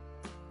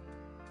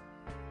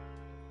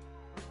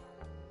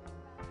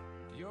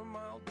 Your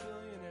mild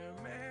billionaire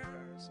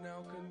mayor's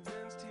now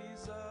convinced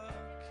he's a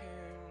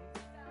king.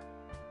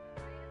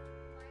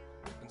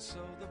 And so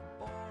the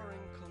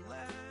boring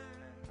collect,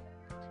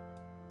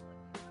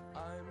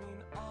 I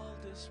mean all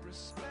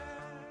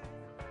disrespect.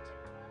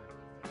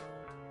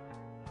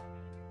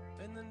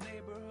 In the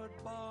neighborhood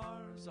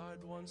bars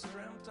I'd once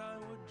dreamt I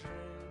would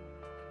drink.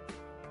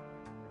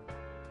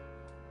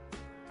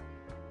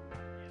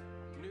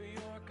 New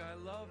York, I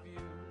love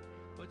you,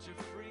 but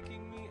you're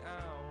freaking me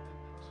out.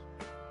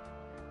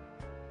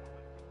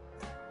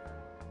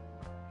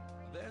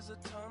 There's a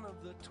ton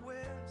of the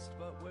twist,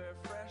 but we're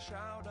fresh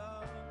out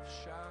of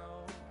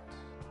shout.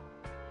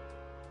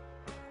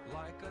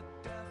 Like a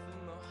death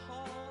in the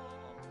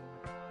hall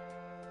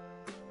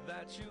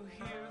that you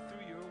hear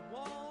through your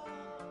wall.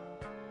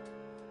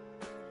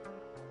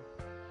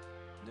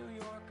 New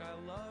York, I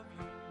love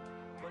you,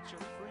 but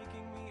you're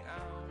freaking me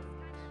out.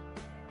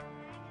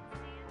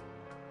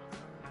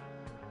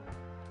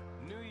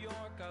 New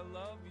York, I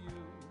love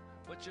you,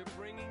 but you're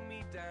bringing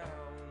me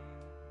down.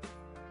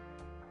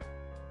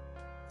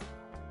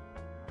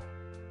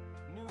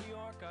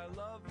 I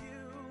love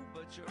you,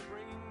 but you're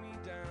bringing me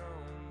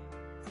down.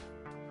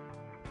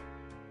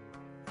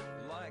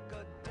 Like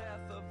a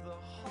death of the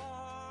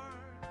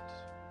heart.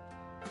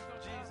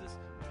 Jesus,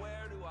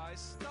 where do I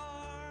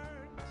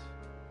start?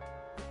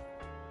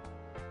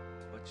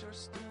 But you're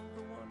still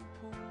the one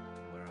pool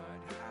where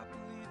I'd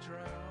happily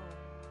drown.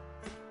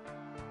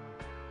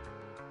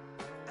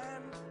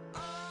 And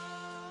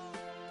oh,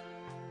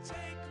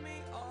 take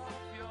me off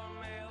your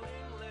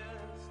mailing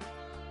list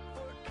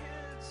for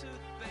kids who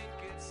think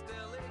it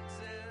still exists.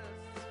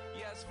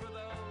 Yes, for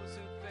those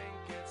who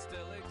think it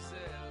still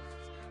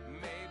exists.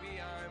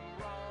 Maybe I'm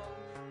wrong,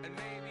 and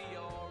maybe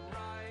you're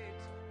right.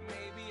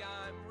 Maybe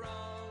I'm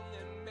wrong,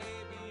 and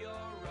maybe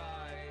you're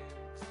right.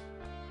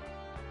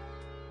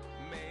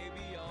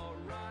 Maybe you're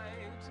right.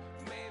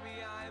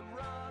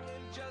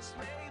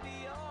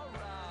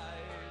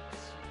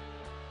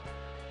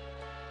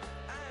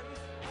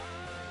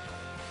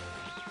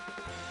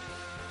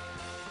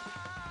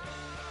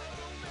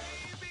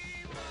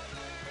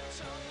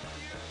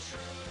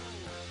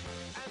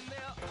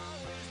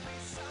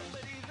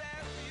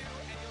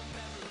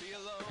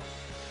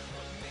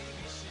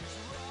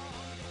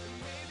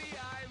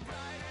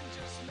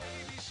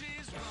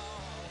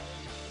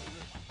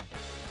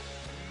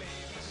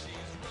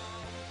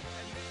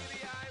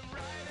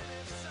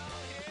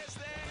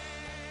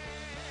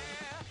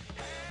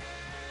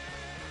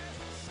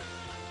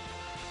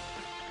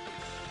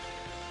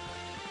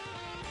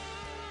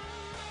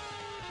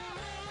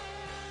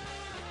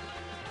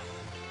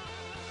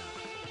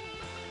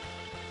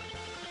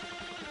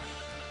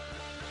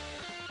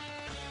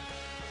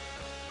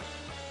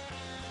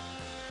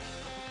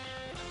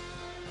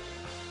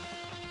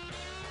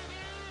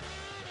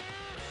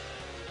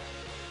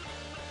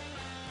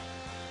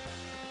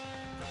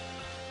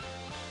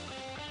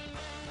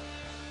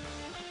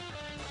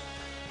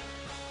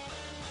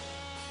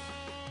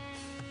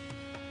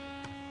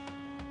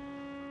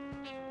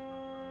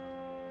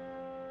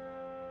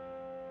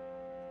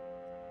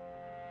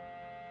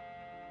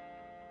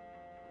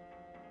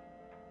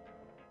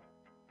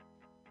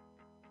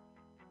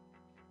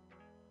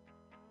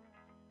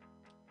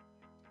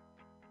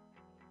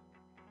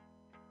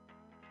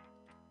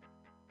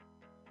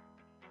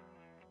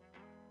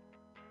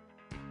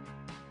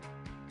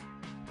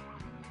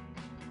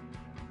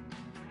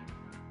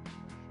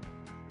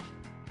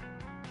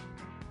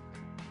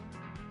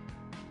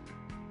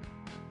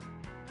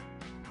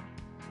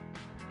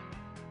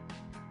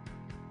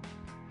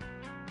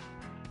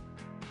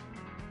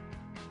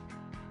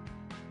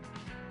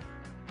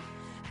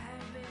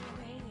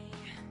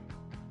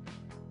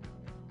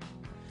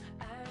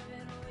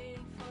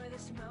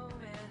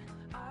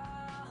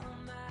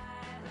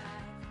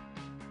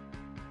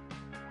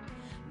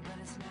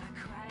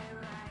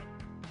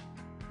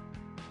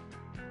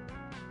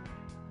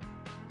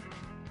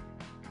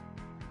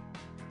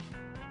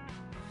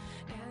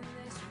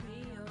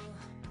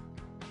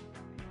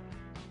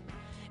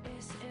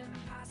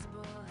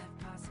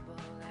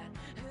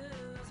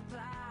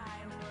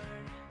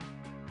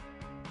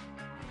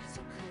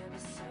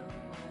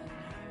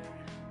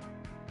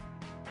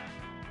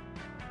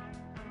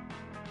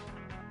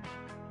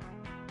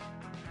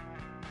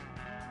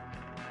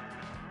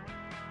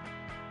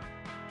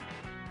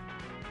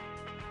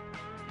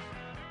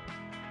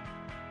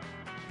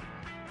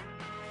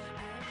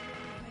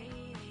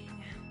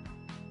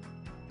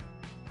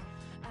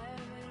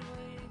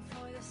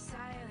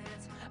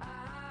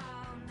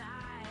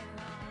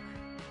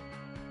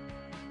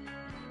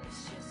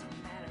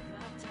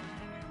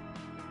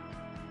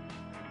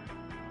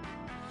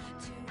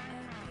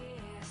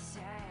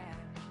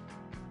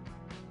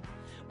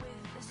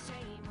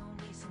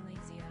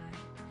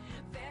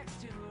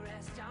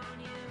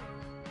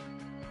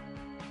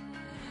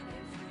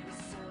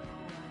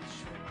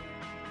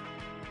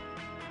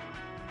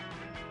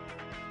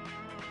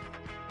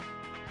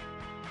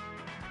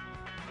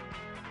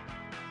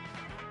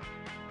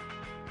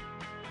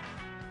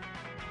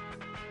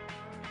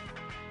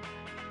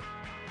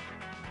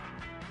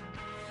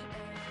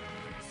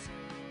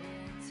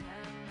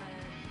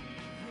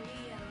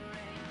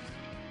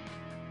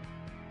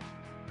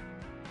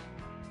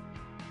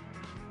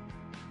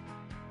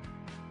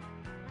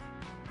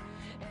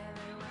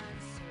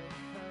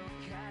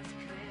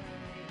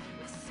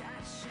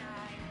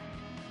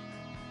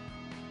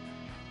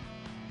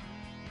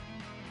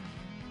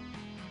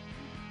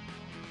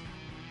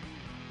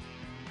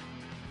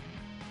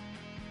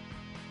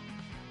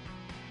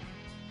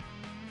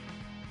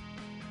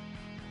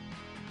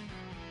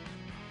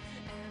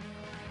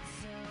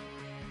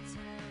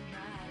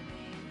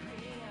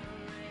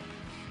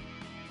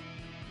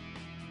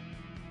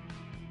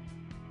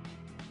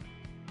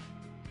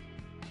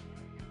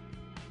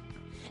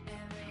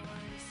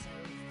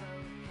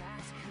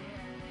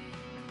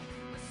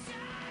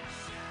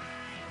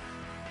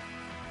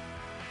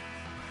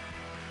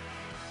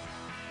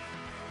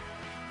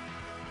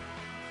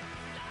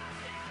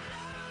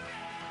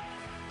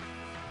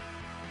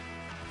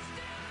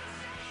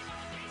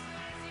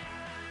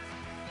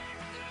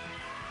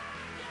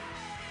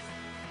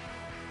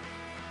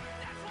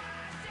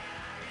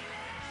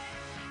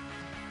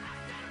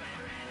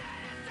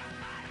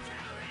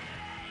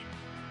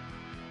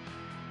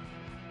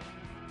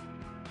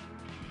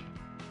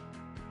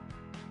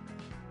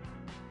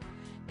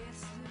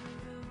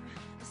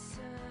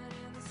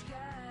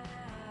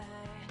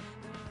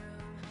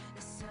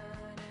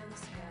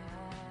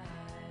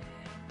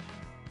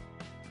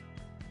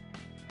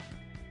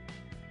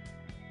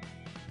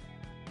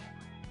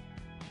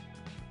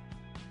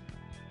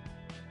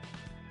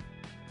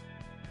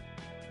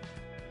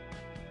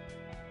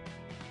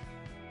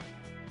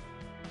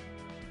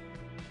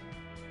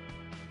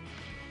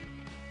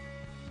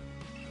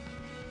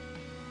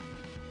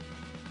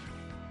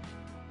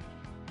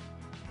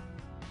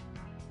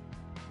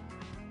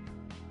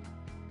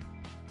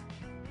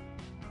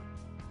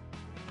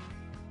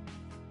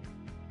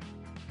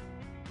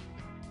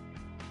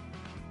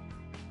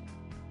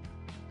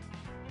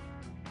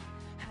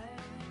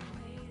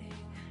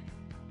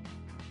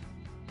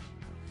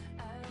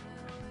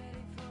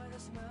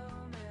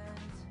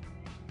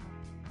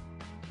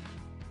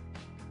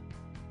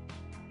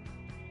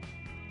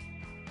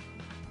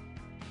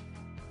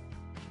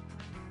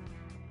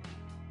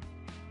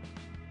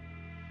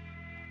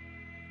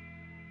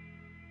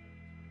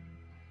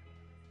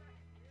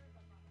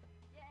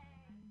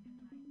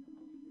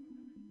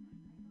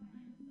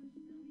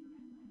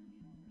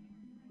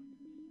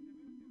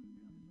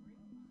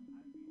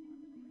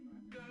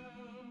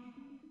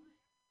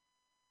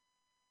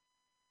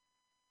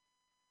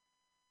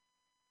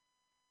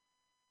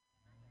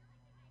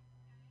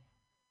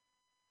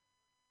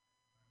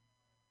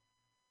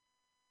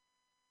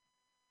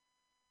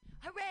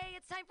 Hooray,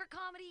 it's time for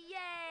comedy.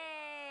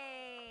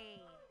 Yay!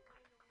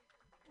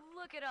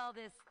 Look at all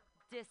this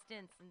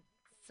distance and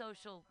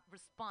social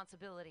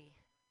responsibility.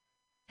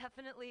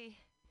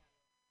 Definitely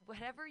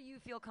whatever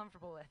you feel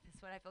comfortable with is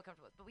what I feel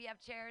comfortable with. But we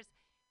have chairs.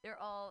 They're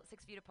all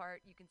 6 feet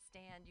apart. You can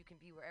stand. You can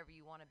be wherever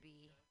you want to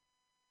be.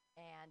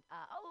 And,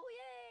 oh,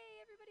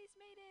 yay! Everybody's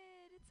made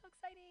it. It's so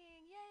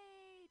exciting.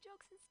 Yay!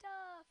 Jokes and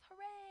stuff.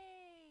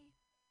 Hooray!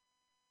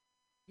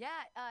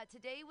 Yeah,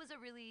 today was a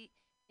really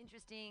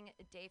interesting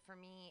day for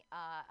me.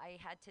 I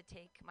had to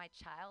take my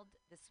child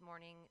this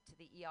morning to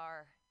the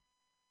ER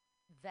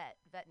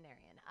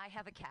veterinarian. I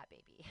have a cat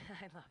baby.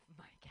 I love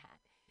my cat.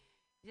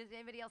 Does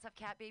anybody else have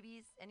cat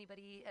babies?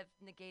 Anybody have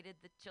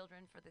negated the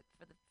children for the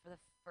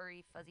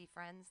furry fuzzy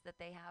friends that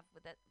they have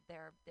with that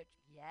they're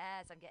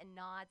yes, I'm getting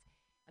nods.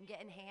 I'm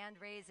getting hand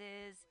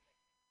raises.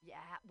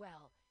 Yeah,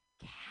 well,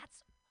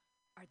 cats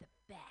are the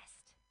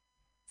best.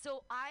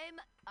 So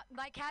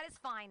my cat is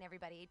fine,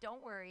 everybody.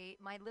 Don't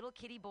worry. My little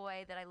kitty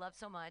boy that I love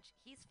so much,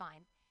 he's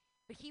fine.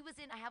 But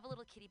I have a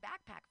little kitty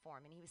backpack for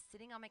him, and he was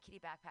sitting on my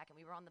kitty backpack, and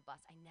we were on the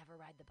bus. I never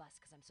ride the bus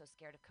because I'm so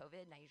scared of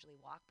COVID, and I usually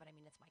walk, but I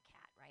mean, it's my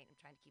cat, right? I'm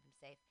trying to keep him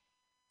safe.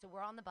 So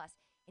we're on the bus,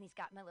 and he's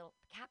got my little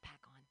cat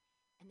pack on,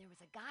 and there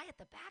was a guy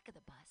at the back of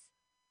the bus,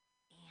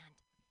 and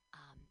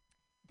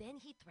then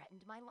he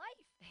threatened my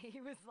life. He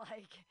was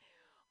like,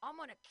 I'm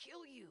going to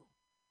kill you.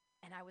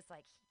 And I was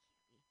like,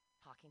 he can't be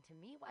talking to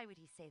me. Why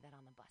would he say that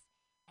on the bus?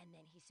 And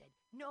then he said,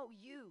 no,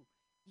 you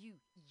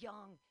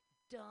young,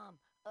 dumb,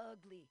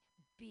 ugly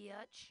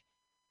bitch.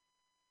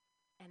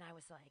 And I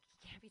was like, he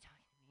can't be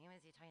talking to me. Why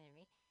is he talking to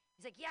me?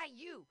 He's like, yeah,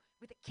 you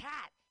with a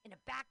cat in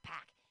a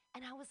backpack.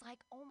 And I was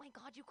like, oh my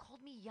God, you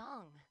called me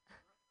young.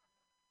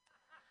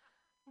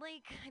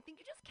 Like, I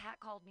think you just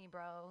catcalled me,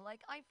 bro.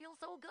 Like, I feel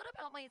so good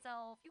about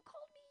myself. You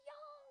called me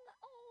young.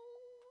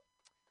 Oh,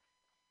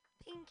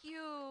 thank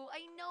you.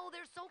 I know,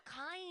 they're so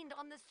kind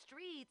on the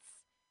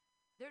streets.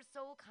 They're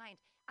so kind.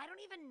 I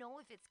don't even know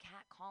if it's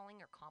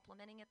catcalling or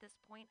complimenting at this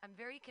point. I'm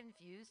very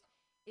confused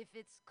if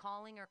it's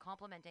calling or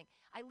complimenting.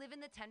 I live in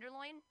the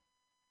Tenderloin.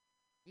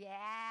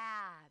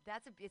 Yeah,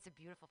 it's a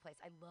beautiful place.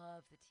 I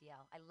love the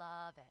TL. I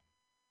love it.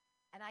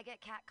 And I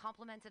get cat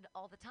complimented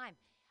all the time.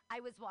 I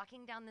was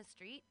walking down the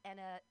street, and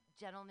a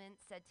gentleman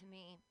said to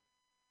me,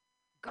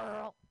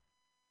 girl,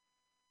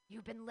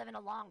 you've been living a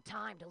long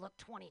time to look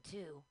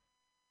 22.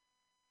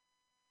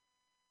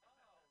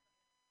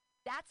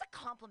 That's a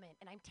compliment,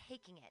 and I'm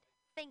taking it.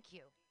 Thank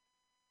you.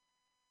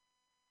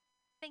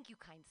 Thank you,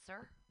 kind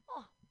sir.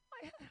 Oh,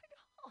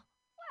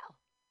 wow.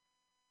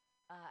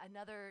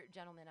 Another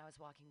gentleman I was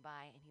walking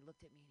by, and he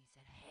looked at me, and he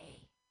said,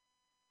 hey,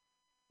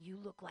 you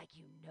look like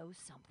you know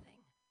something.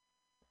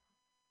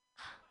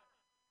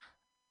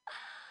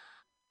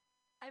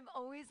 I've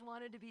always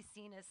wanted to be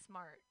seen as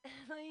smart.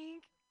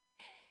 Like,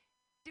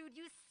 dude,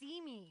 you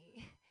see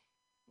me.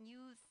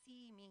 You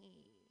see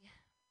me.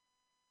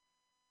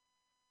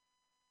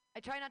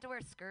 I try not to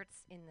wear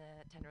skirts in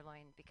the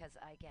Tenderloin because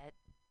I get,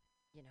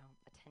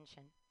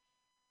 attention.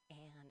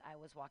 And I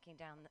was walking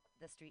down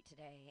the street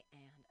today,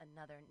 and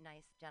another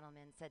nice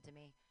gentleman said to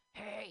me,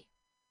 hey,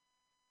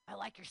 I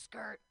like your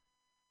skirt.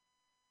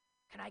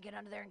 Can I get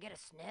under there and get a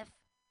sniff?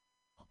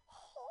 Oh,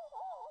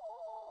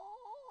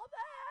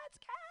 that's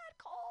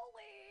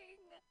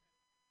catcalling.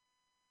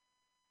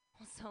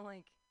 So,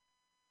 like,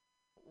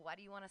 why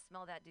do you want to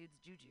smell that dude's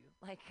juju?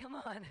 Like, come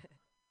on.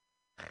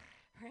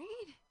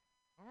 Right?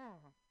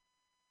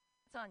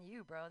 It's on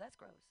you, bro. That's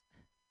gross.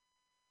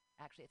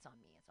 Actually, it's on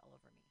me. It's all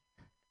over me.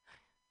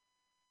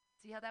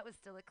 See how that was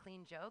still a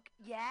clean joke?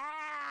 Yeah,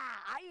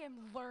 I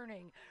am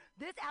learning.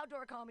 This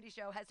outdoor comedy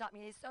show has taught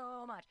me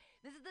so much.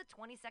 This is the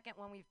 22nd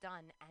one we've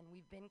done, and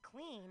we've been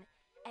clean.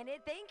 And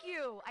thank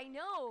you. I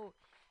know.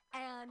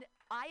 And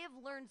I have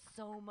learned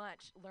so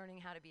much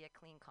learning how to be a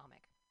clean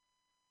comic.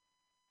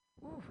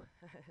 Ooh.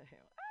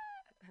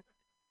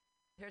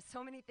 There's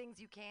so many things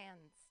you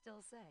can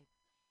still say.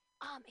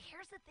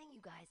 Here's the thing,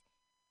 you guys.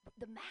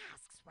 The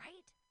masks,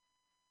 right?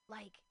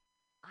 Like,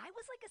 I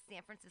was like a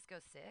San Francisco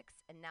 6,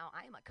 and now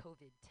I am a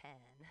COVID 10.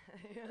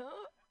 You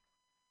know?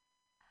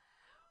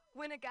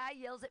 When a guy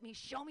yells at me,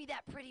 show me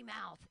that pretty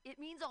mouth, it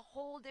means a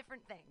whole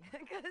different thing.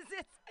 Because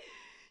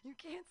you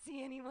can't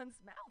see anyone's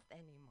mouth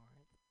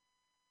anymore.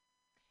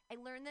 I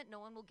learned that no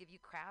one will give you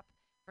crap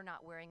for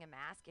not wearing a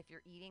mask if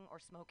you're eating or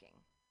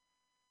smoking.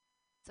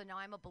 So now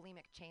I'm a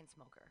bulimic chain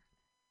smoker,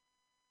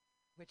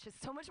 which is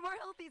so much more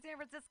healthy, San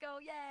Francisco.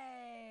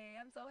 Yay!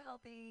 I'm so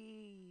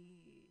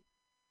healthy.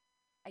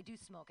 I do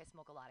smoke. I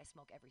smoke a lot. I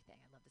smoke everything.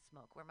 I love to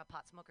smoke. Where my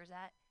pot smokers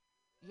at?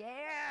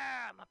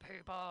 Yeah, my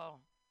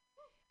people.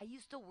 I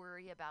used to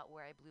worry about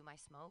where I blew my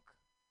smoke,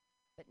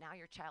 but now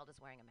your child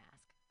is wearing a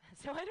mask.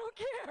 So I don't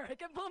care. I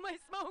can blow my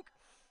smoke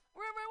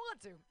wherever I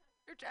want to.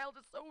 Your child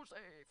is so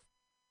safe.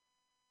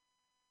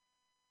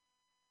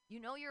 You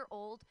know you're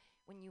old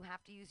when you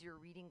have to use your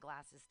reading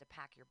glasses to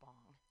pack your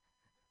bong.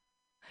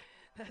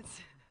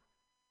 That's,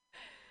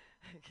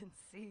 I can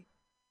see.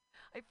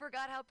 I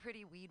forgot how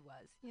pretty weed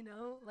was, you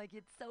know? Like,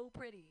 it's so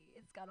pretty.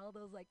 It's got all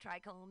those, like,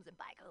 trichomes and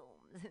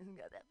bicomes and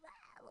got that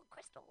little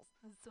crystals.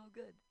 It's so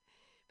good.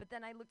 But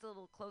then I looked a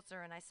little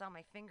closer and I saw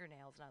my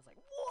fingernails and I was like,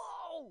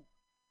 whoa!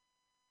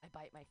 I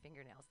bite my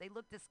fingernails. They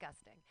look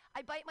disgusting.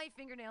 I bite my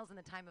fingernails in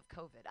the time of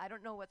COVID. I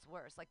don't know what's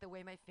worse, like the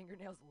way my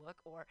fingernails look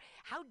or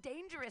how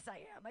dangerous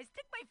I am. I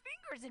stick my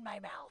fingers in my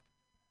mouth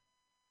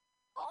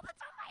all the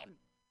time.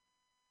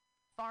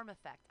 Farm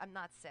effect. I'm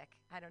not sick.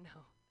 I don't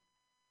know.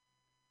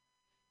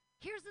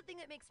 Here's the thing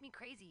that makes me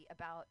crazy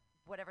about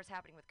whatever's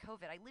happening with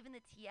COVID. I live in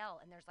the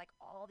TL, and there's like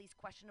all these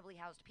questionably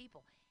housed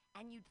people.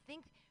 And you'd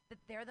think that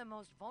they're the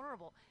most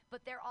vulnerable,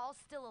 but they're all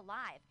still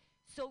alive.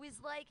 So is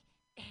like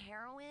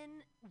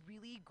heroin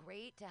really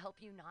great to help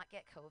you not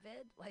get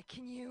COVID? Like,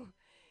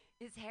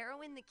 is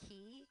heroin the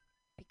key?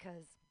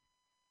 Because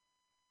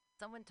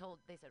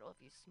they said, oh, if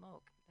you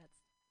smoke,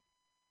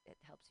 it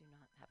helps you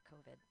not have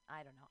COVID.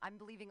 I don't know. I'm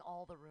believing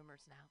all the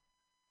rumors now.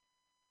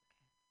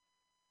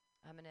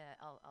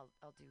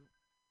 I'll do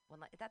one.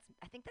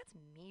 I think that's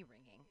me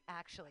ringing,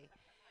 actually,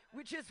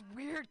 which is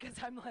weird because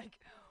I'm like,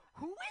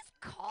 who is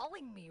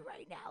calling me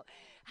right now?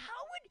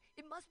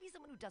 It must be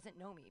someone who doesn't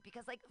know me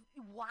because like,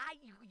 why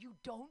you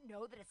don't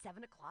know that at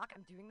 7 o'clock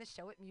I'm doing the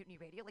show at Mutiny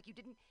Radio? Like you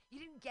didn't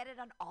get it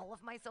on all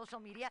of my social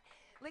media?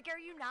 Like, are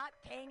you not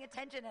paying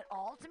attention at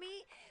all to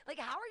me? Like,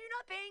 how are you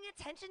not paying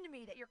attention to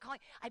me that you're calling?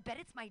 I bet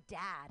it's my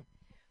dad.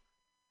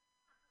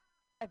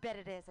 I bet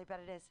it is.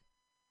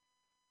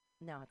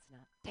 No, it's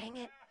not. Dang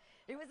it.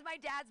 It was my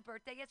dad's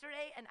birthday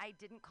yesterday, and I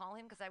didn't call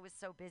him because I was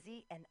so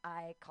busy, and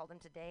I called him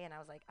today, and I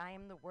was like, I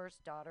am the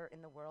worst daughter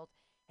in the world.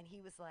 And he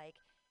was like,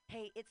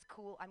 hey, it's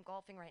cool. I'm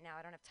golfing right now.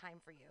 I don't have time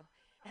for you.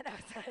 And I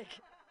was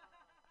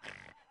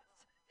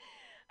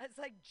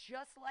like,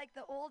 just like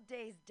the old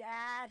days,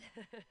 Dad.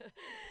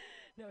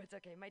 No, it's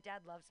okay. My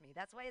dad loves me.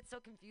 That's why it's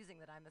so confusing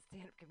that I'm a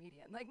stand-up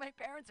comedian. Like, my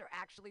parents are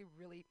actually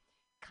really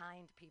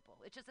kind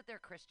people. It's just that they're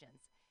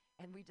Christians,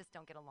 and we just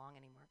don't get along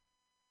anymore.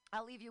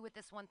 I'll leave you with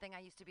this one thing.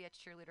 I used to be a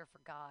cheerleader for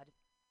God.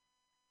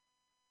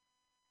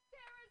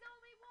 There is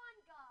only one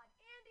God,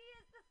 and he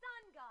is the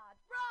sun god.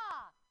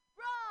 Rah!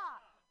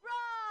 Rah!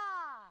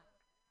 Rah!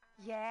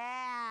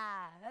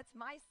 Yeah, that's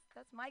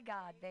my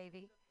God,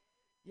 baby.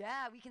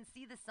 Yeah, we can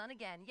see the sun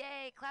again.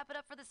 Yay, clap it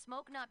up for the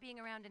smoke not being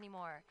around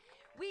anymore.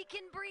 We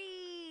can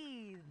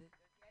breathe.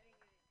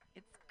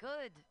 It's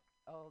good.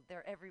 Oh,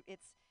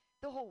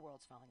 the whole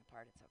world's falling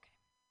apart. It's okay.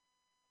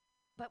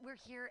 But we're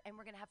here, and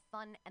we're going to have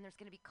fun, and there's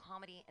going to be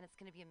comedy, and it's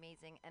going to be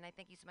amazing. And I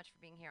thank you so much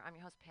for being here. I'm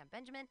your host, Pam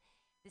Benjamin.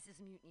 This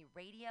is Mutiny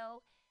Radio.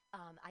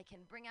 I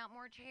can bring out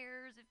more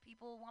chairs if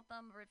people want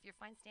them, or if you're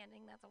fine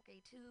standing, that's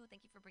okay, too.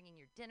 Thank you for bringing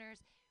your dinners.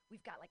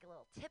 We've got, like, a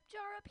little tip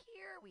jar up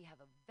here. We have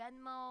a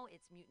Venmo.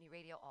 It's Mutiny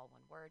Radio, all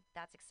one word.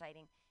 That's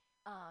exciting.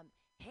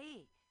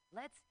 Hey,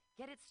 let's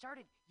get it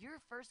started. You're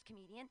a first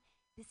comedian.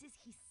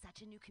 He's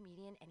such a new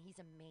comedian, and he's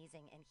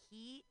amazing. And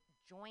he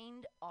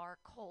joined our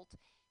cult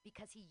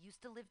because he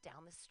used to live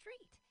down the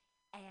street.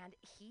 And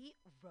he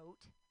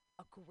wrote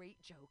a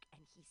great joke,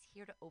 and he's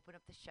here to open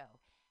up the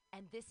show.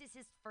 And this is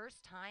his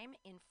first time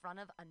in front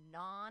of a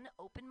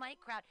non-open mic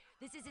crowd.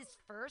 This is his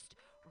first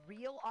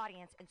real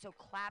audience, and so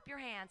clap your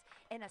hands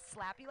in a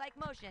slappy-like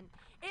motion.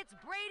 It's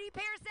Brady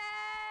Pearson!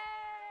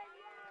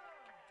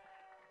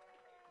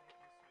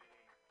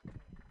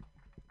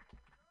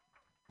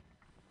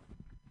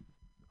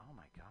 Oh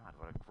my God,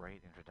 what a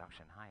great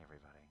introduction. Hi,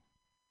 everybody.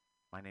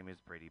 My name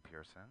is Brady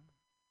Pearson.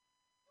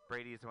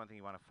 Brady is the one thing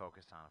you want to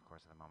focus on, of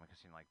course, at the moment,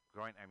 because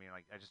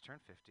I just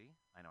turned 50.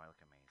 I know I look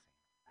amazing.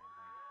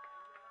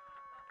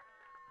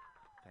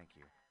 Thank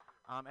you.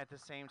 At the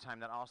same time,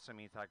 that also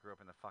means that I grew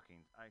up in the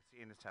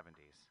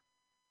 70s.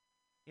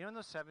 You know, in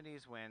those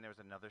 70s when there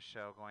was another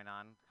show going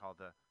on called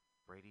the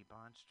Brady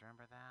Bunch? Do you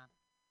remember that?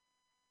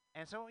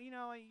 And so, you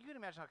can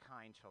imagine how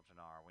kind children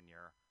are when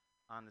you're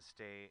on the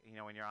stage,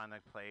 when you're on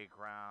the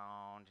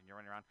playground and you're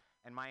running around,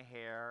 and my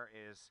hair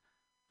is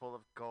full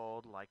of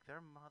gold like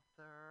their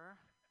mother.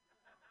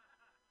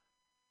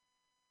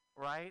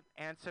 Right?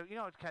 And so,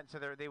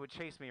 they would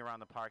chase me around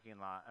the parking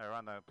lot, or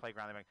around the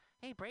playground. They'd be like,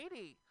 hey,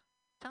 Brady,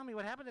 tell me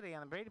what happened today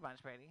on the Brady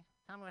Bunch, Brady.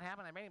 Tell me what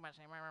happened on the Brady Bunch.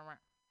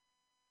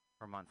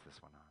 For months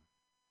this went on.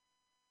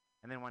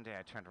 And then one day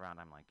I turned around,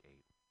 I'm like 8.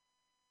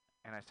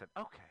 And I said,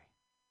 okay,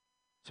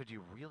 so do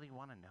you really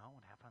want to know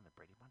what happened on the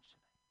Brady Bunch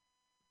today?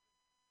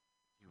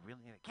 You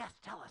really need it? Yes,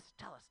 tell us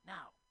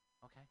now.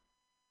 Okay,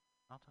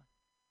 I'll tell you.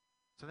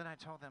 So then I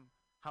told them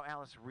how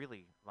Alice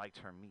really liked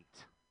her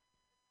meat.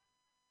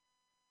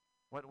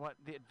 What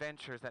the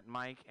adventures that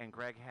Mike and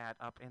Greg had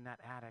up in that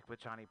attic with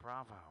Johnny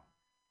Bravo.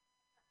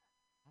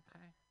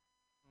 Okay.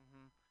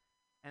 Mm-hmm.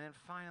 And then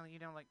finally,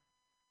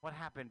 what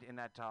happened in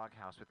that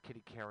doghouse with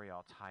Kitty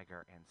Carryall,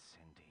 Tiger, and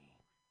Cindy.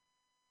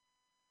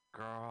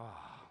 Girl,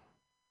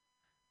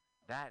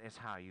 that is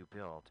how you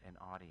build an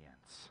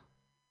audience.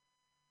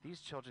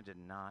 These children did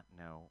not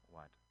know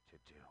what to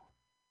do.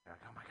 They're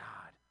like, oh my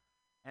God.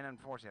 And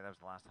unfortunately, that was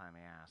the last time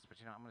they asked. But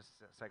I'm going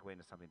to segue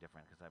into something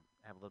different because I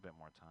have a little bit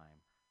more time.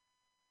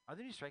 Are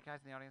there any straight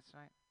guys in the audience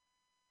tonight?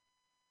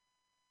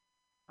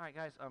 All right,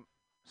 guys.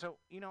 So,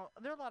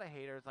 there are a lot of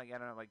haters, like, I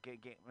don't know, like,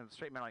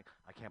 straight men are like,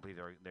 I can't believe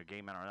they're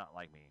gay men are not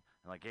like me.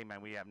 And, like, gay men,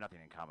 we have nothing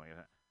in common.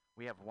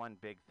 we have one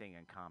big thing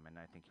in common.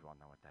 I think you all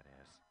know what that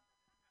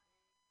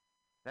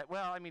is.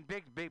 Well, I mean,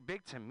 big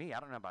to me. I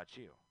don't know about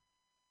you,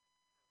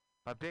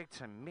 but big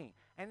to me.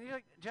 And you're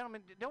like,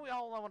 gentlemen, don't we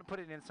all want to put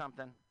it in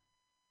something?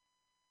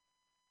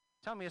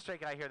 Tell me a straight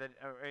guy here that,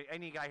 or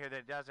any guy here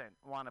that doesn't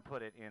want to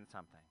put it in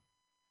something.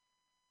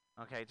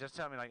 Okay, just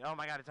tell me like, oh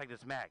my God, it's like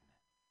this magnet.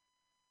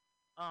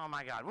 Oh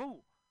my God,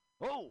 ooh.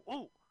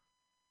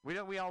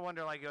 We all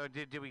wonder like,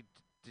 did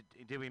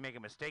we make a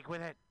mistake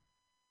with it?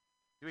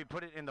 Did we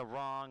put it in the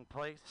wrong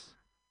place?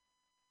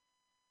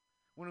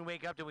 When we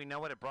wake up, do we know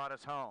what it brought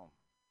us home?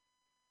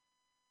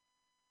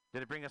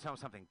 Did it bring us home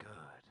something good?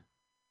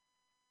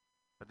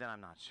 But then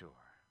I'm not sure.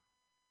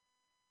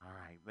 All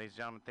right, ladies and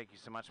gentlemen, thank you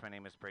so much. My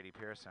name is Brady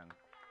Pearson.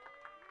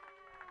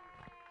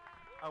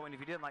 Oh, and if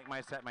you didn't like my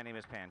set, my name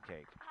is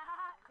Pancake.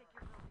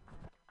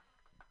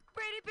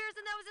 Brady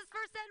Pearson, that was his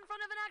first set in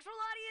front of an actual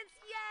audience.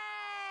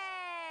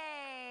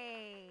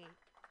 Yay!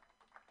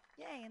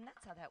 Yay, and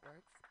that's how that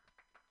works.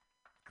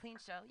 Clean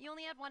show. You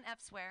only had one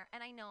F swear,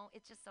 and I know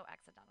it's just so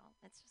accidental.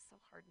 It's just so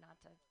hard not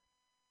to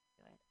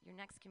do it. Your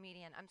next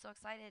comedian, I'm so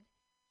excited.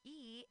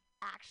 He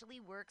actually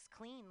works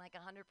clean, like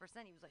 100%.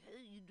 He was like,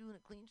 hey, you doing a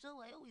clean show?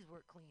 I always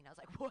work clean. I was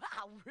like,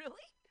 wow,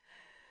 really?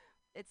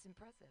 It's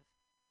impressive.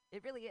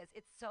 It really is.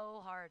 It's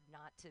so hard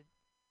not to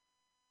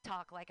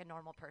talk like a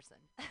normal person.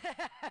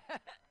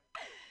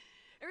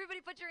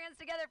 Everybody put your hands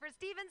together for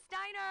Steven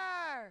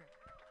Steiner.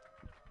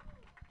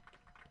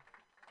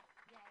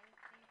 Yay,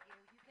 thank you.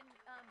 You can,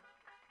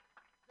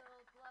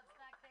 little gloves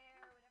back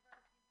there, whatever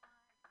else you want.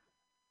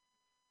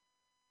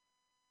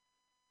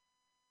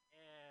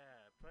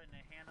 Yeah, putting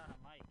a hand on a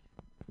mic.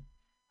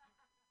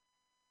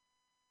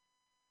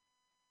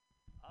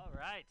 All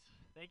right.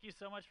 Thank you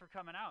so much for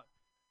coming out.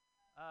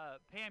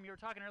 Pam, you were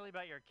talking earlier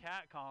about your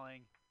cat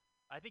calling.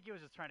 I think he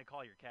was just trying to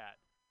call your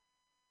cat.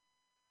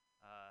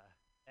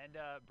 And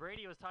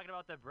Brady was talking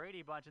about the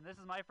Brady Bunch, and this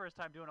is my first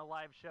time doing a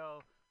live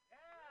show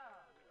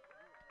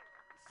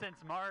since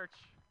March.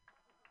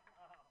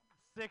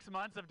 6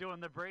 months of doing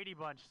the Brady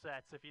Bunch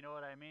sets, if you know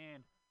what I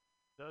mean.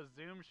 Those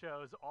Zoom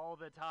shows all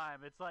the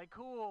time. It's like,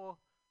 cool.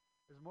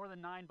 There's more than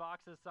 9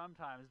 boxes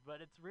sometimes, but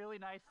it's really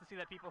nice to see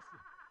that people...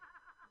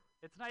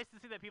 It's nice to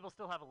see that people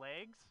still have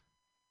legs.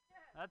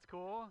 That's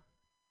cool.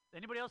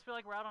 Anybody else feel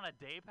like we're out on a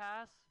day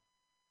pass?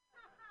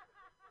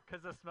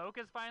 Because the smoke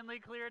is finally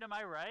cleared, am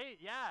I right?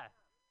 Yeah.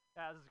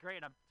 Yeah, this is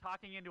great. I'm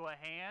talking into a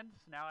hand.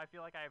 Now I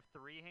feel like I have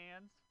 3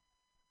 hands.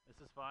 This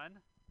is fun.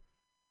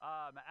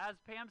 As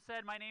Pam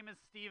said, my name is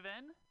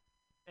Steven,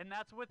 and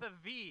that's with a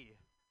V,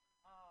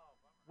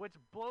 which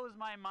blows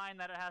my mind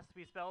that it has to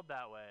be spelled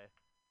that way.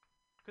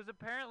 Because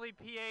apparently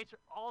PH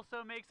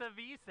also makes a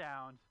V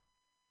sound.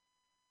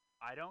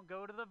 I don't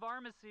go to the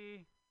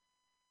pharmacy.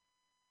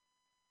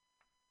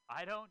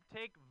 I don't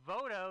take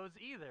Votos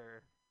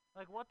either.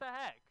 Like, what the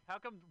heck? How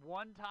come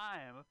one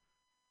time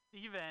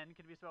Steven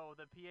can be spelled with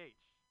a PH?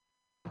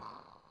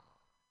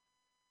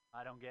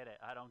 I don't get it.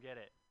 I don't get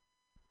it.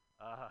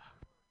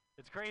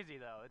 It's crazy,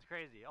 though. It's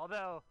crazy.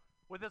 Although,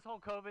 with this whole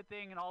COVID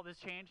thing and all this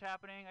change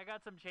happening, I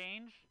got some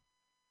change.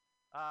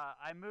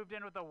 I moved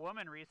in with a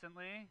woman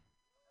recently.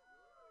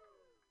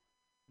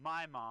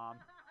 My mom.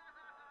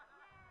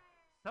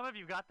 Some of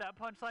you got that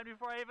punchline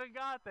before I even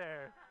got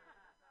there.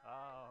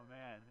 Oh,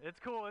 man.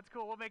 It's cool. It's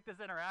cool. We'll make this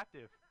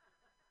interactive.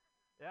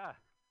 Yeah.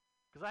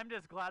 Because I'm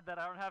just glad that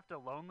I don't have to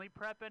lonely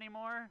prep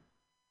anymore.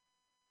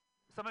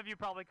 Some of you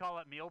probably call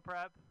it meal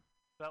prep.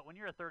 But when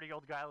you're a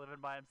 30-year-old guy living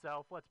by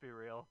himself, let's be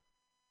real.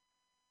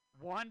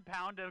 1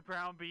 pound of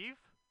ground beef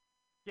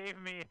gave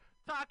me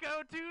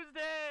Taco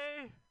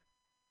Tuesday,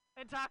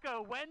 and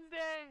Taco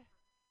Wednesday,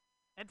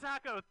 and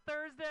Taco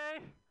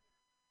Thursday.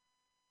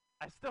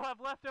 I still have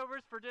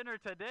leftovers for dinner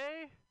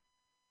today.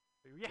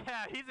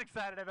 Yeah, he's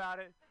excited about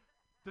it.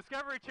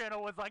 Discovery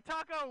Channel was like,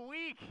 Taco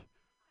Week.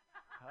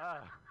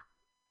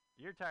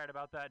 You're tired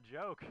about that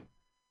joke.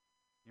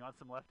 You want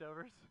some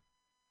leftovers?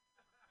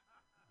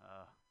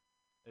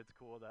 It's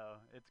cool, though.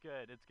 It's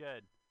good. It's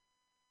good.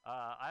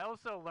 I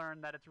also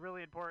learned that it's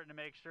really important to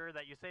make sure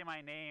that you say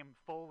my name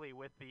fully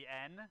with the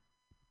N,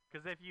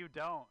 because if you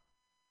don't,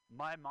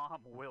 my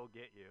mom will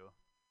get you.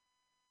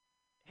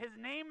 His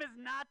name is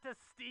not a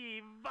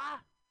Steve.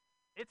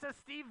 It's a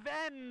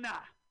Steven.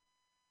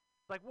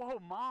 It's like, whoa,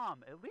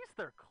 Mom, at least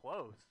they're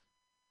close.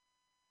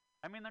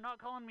 I mean, they're not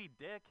calling me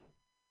Dick.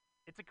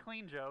 It's a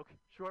clean joke,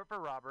 short for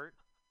Robert.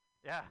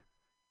 Yeah,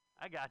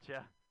 I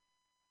gotcha.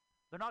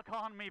 They're not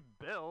calling me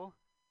Bill,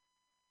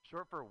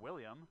 short for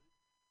William.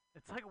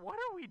 It's like, what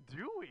are we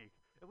doing?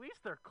 At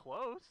least they're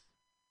close.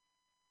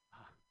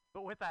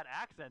 But with that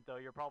accent, though,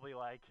 you're probably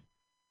like,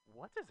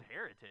 what's his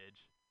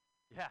heritage?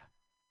 Yeah.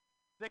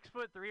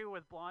 6'3"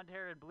 with blonde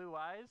hair and blue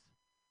eyes.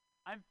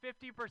 I'm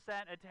 50%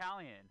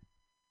 Italian.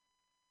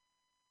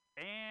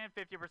 And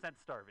 50%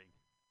 starving.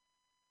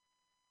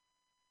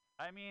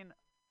 I mean,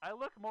 I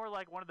look more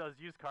like one of those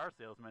used car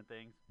salesman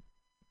things.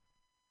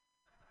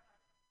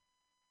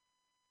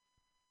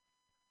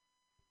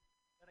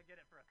 Gotta get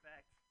it for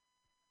effect.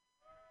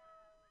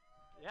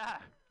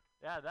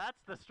 Yeah,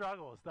 that's the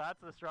struggles. That's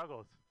the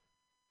struggles.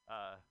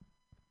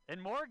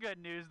 And more good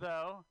news,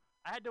 though.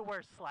 I had to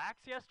wear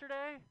slacks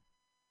yesterday.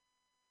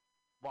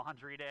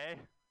 Laundry day.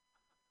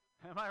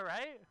 Am I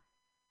right?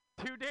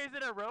 2 days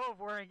in a row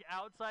of wearing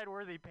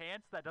outside-worthy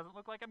pants that doesn't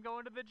look like I'm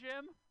going to the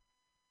gym?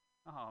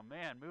 Oh,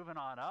 man, moving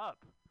on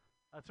up.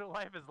 That's what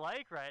life is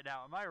like right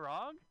now. Am I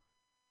wrong?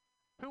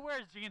 Who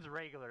wears jeans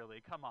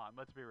regularly? Come on,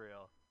 let's be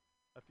real.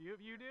 A few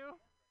of you do?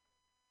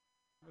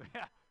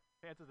 Yeah,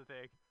 pants is a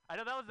thing. I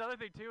know that was the other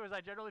thing, too, is I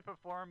generally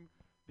perform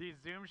these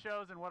Zoom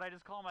shows in what I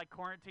just call my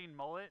quarantine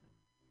mullet.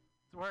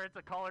 It's where it's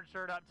a collared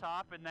shirt up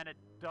top, and then it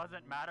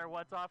doesn't matter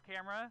what's off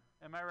camera.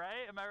 Am I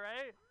right? Am I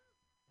right?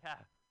 Yeah.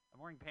 I'm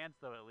wearing pants,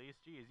 though, at least.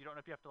 Jeez, you don't know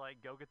if you have to, like,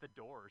 go get the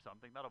door or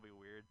something. That'll be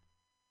weird.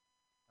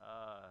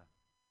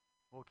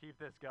 We'll keep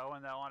this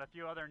going, though, on a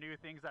few other new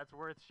things that's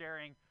worth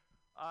sharing.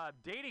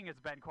 Dating has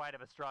been quite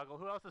of a struggle.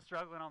 Who else is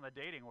struggling on the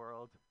dating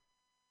world?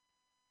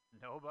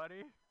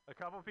 Nobody? A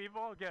couple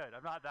people? Good.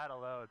 I'm not that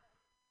alone.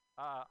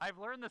 I've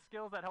learned the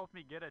skills that helped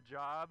me get a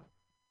job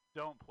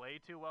don't play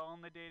too well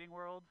in the dating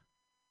world.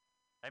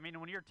 I mean,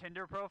 when your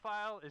Tinder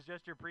profile is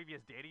just your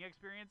previous dating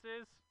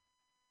experiences,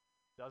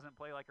 doesn't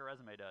play like a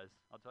resume does.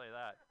 I'll tell you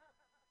that.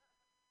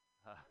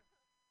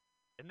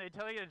 And they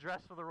tell you to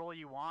dress for the role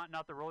you want,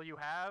 not the role you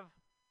have.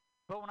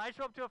 But when I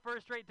show up to a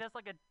first date dressed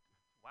like a...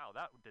 Wow,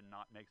 that did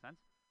not make sense.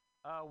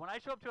 When I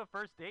show up to a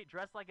first date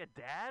dressed like a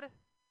dad,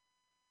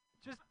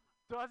 it just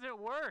doesn't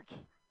work.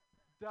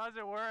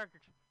 Doesn't work.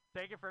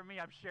 Take it from me.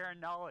 I'm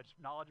sharing knowledge.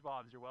 Knowledge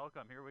bombs. You're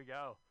welcome. Here we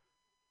go.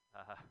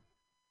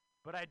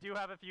 But I do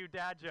have a few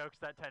dad jokes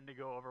that tend to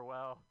go over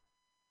well.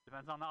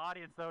 Depends on the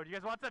audience, though. Do you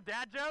guys want some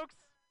dad jokes?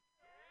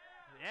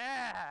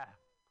 Yeah.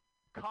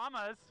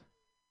 Commas.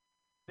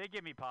 They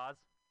give me pause.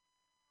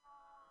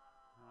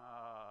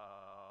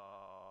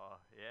 Oh,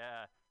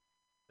 yeah.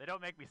 They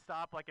don't make me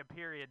stop like a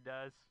period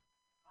does.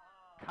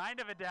 Kind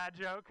of a dad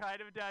joke,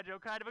 kind of a dad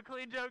joke, kind of a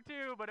clean joke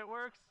too, but it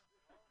works.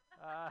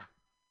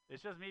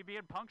 It's just me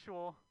being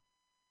punctual.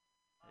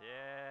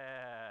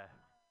 Yeah.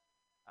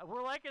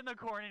 We're liking the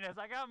corniness.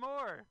 I got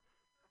more.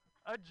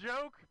 A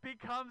joke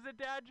becomes a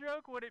dad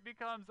joke when it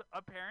becomes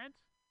apparent.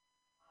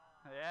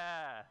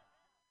 Yeah.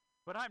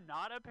 But I'm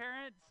not a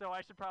parent, so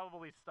I should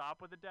probably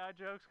stop with the dad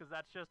jokes because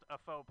that's just a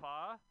faux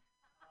pas.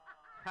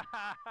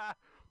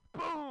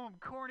 Boom!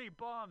 Corny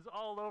bombs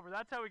all over.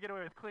 That's how we get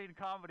away with clean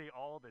comedy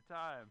all the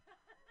time.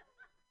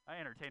 I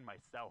entertain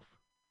myself.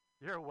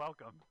 You're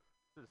welcome.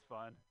 This is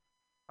fun.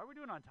 How are we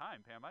doing on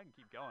time, Pam? I can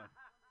keep going.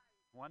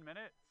 1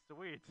 minute?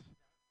 Sweet.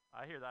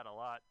 I hear that a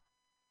lot.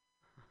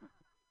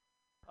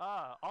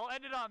 I'll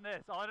end it on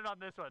this. I'll end it on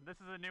this one. This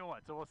is a new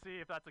one, so we'll see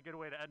if that's a good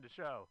way to end the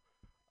show.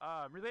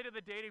 Related to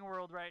the dating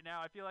world right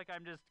now, I feel like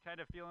I'm just kind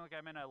of feeling like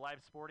I'm in a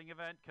live sporting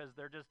event because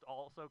they're just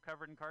also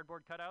covered in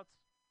cardboard cutouts.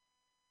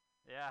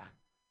 Yeah.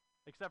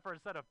 Except for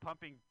instead of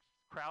pumping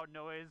crowd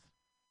noise,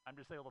 I'm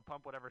just able to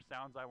pump whatever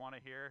sounds I want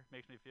to hear.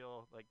 Makes me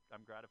feel like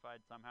I'm gratified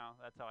somehow.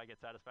 That's how I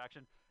get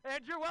satisfaction.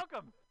 And you're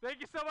welcome.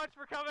 Thank you so much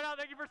for coming out.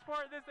 Thank you for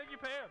supporting this. Thank you,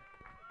 Pam.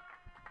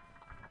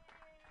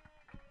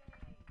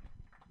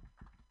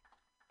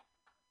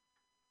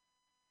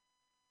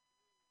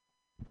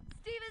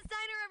 Steven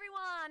Steiner,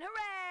 everyone!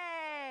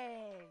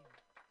 Hooray!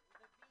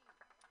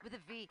 With a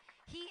V.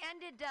 He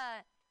ended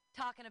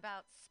talking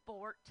about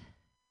sport.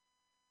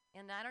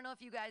 And I don't know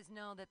if you guys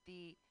know that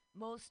the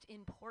most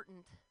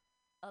important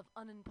of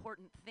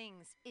unimportant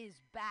things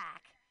is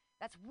back.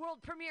 That's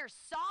world premiere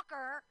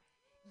soccer.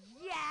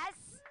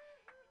 Yes!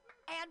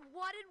 And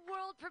what did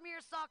world premiere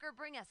soccer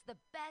bring us? The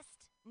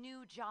best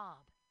new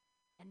job.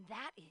 And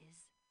that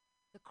is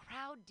the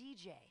crowd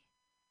DJ.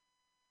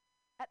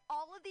 At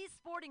all of these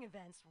sporting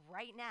events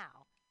right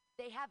now,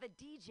 they have a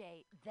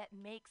DJ that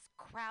makes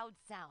crowd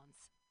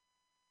sounds.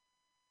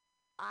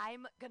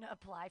 I'm going to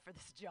apply for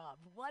this job.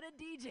 What a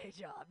DJ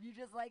job. You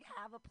just like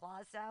have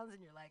applause sounds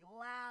and you're like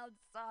loud,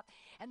 soft.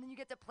 And then you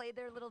get to play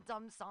their little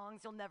dumb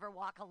songs. You'll never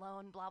walk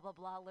alone, blah, blah,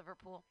 blah,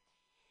 Liverpool.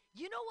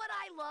 You know what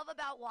I love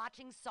about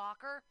watching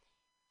soccer?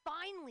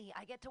 Finally,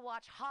 I get to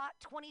watch hot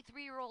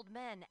 23-year-old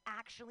men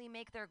actually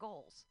make their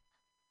goals.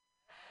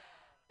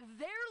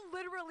 They're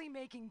literally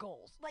making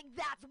goals. Like,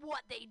 that's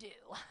what they do.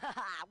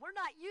 We're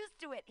not used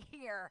to it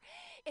here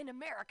in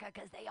America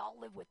because they all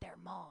live with their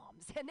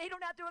moms. And they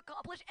don't have to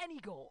accomplish any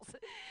goals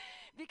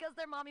because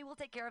their mommy will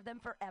take care of them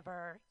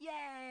forever.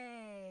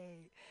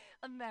 Yay!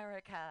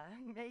 America,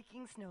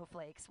 making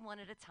snowflakes one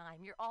at a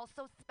time. You're all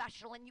so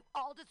special and you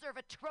all deserve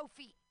a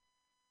trophy.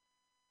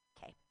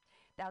 Okay,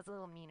 that was a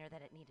little meaner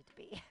than it needed to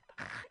be.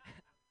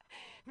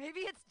 Maybe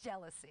it's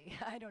jealousy.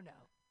 I don't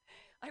know.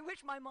 I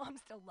wish my mom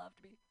still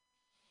loved me.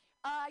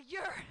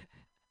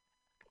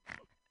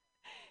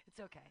 It's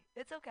okay.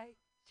 It's okay.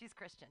 She's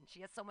Christian.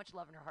 She has so much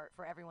love in her heart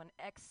for everyone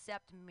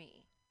except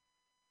me.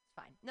 It's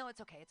fine. No, it's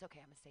okay. It's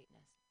okay. I'm a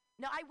Satanist.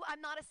 No,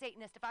 I'm not a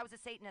Satanist. If I was a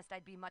Satanist,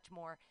 I'd be much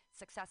more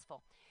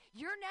successful.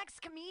 Your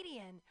next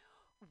comedian,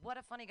 what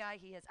a funny guy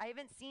he is. I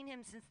haven't seen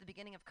him since the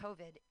beginning of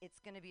COVID.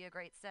 It's going to be a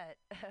great set.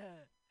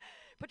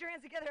 Put your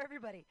hands together,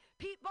 everybody.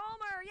 Pete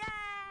Ballmer, yay!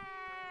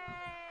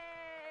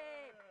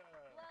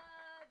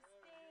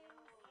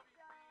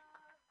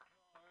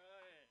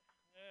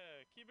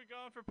 Keep it going.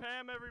 on for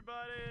Pam,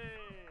 everybody.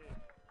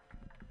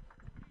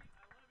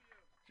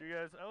 You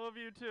guys, I love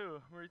you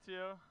too,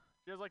 Maurizio.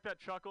 You guys like that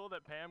chuckle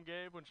that Pam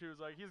gave when she was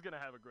like, he's going to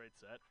have a great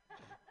set.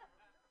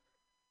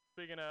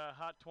 Speaking of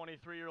hot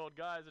 23-year-old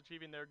guys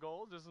achieving their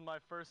goals, this is my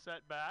first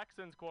set back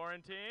since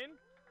quarantine.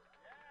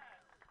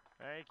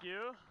 Thank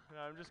you.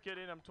 No, I'm just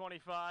kidding. I'm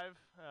 25.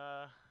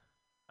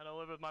 I don't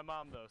live with my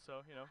mom, though,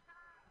 so, you know,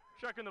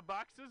 checking the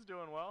boxes,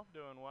 doing well,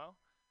 doing well.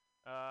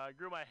 I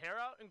grew my hair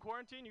out in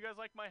quarantine. You guys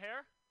like my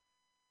hair?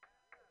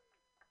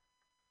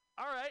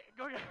 All right,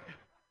 go get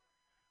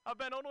I've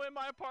been all the way in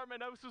my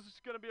apartment. This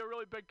is going to be a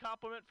really big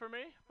compliment for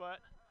me, but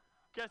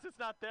guess it's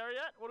not there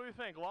yet. What do we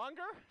think?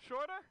 Longer?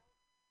 Shorter?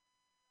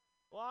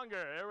 Longer.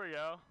 There we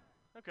go.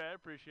 Okay, I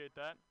appreciate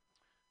that.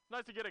 It's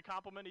nice to get a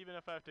compliment, even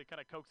if I have to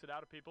kind of coax it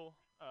out of people.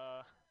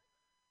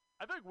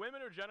 I think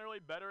women are generally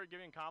better at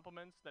giving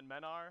compliments than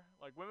men are.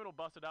 Like, women will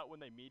bust it out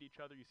when they meet each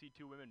other. You see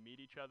two women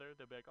meet each other.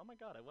 They'll be like, oh, my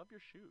God, I love your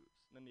shoes.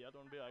 And then the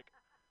other one will be like,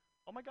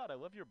 oh, my God, I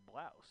love your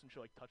blouse. And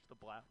she'll, like, touch the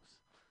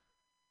blouse.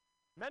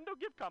 Men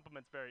don't give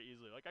compliments very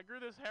easily. Like, I grew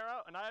this hair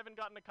out, and I haven't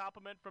gotten a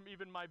compliment from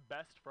even my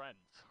best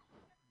friends.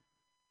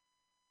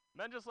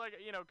 Men just, like,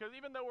 you know, because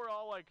even though we're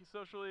all, like,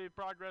 socially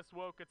progress,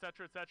 woke, et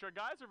cetera,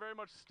 guys are very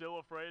much still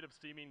afraid of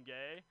seeming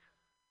gay.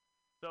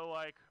 So,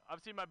 like, I've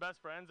seen my best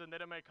friends, and they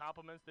don't make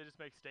compliments. They just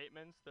make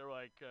statements. They're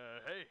like,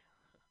 hey,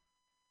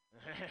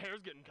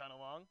 hair's getting kind of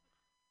long.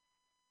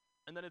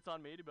 And then it's on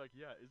me to be like,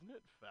 yeah, isn't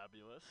it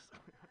fabulous?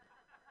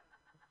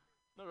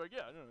 They're like,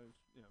 yeah, no,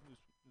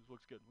 this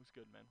looks good. Looks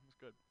good, man. Looks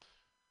good.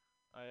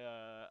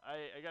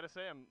 I got to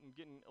say, I'm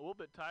getting a little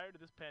bit tired of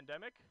this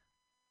pandemic.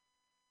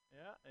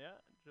 Yeah,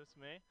 just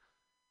me.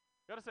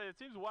 Got to say, it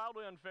seems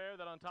wildly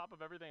unfair that on top of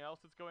everything else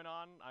that's going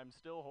on, I'm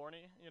still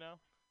horny, you know?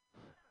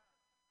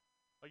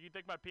 Like, you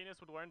think my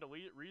penis would learn to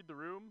read the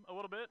room a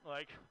little bit?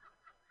 Like,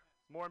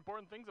 more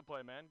important things at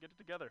play, man. Get it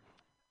together.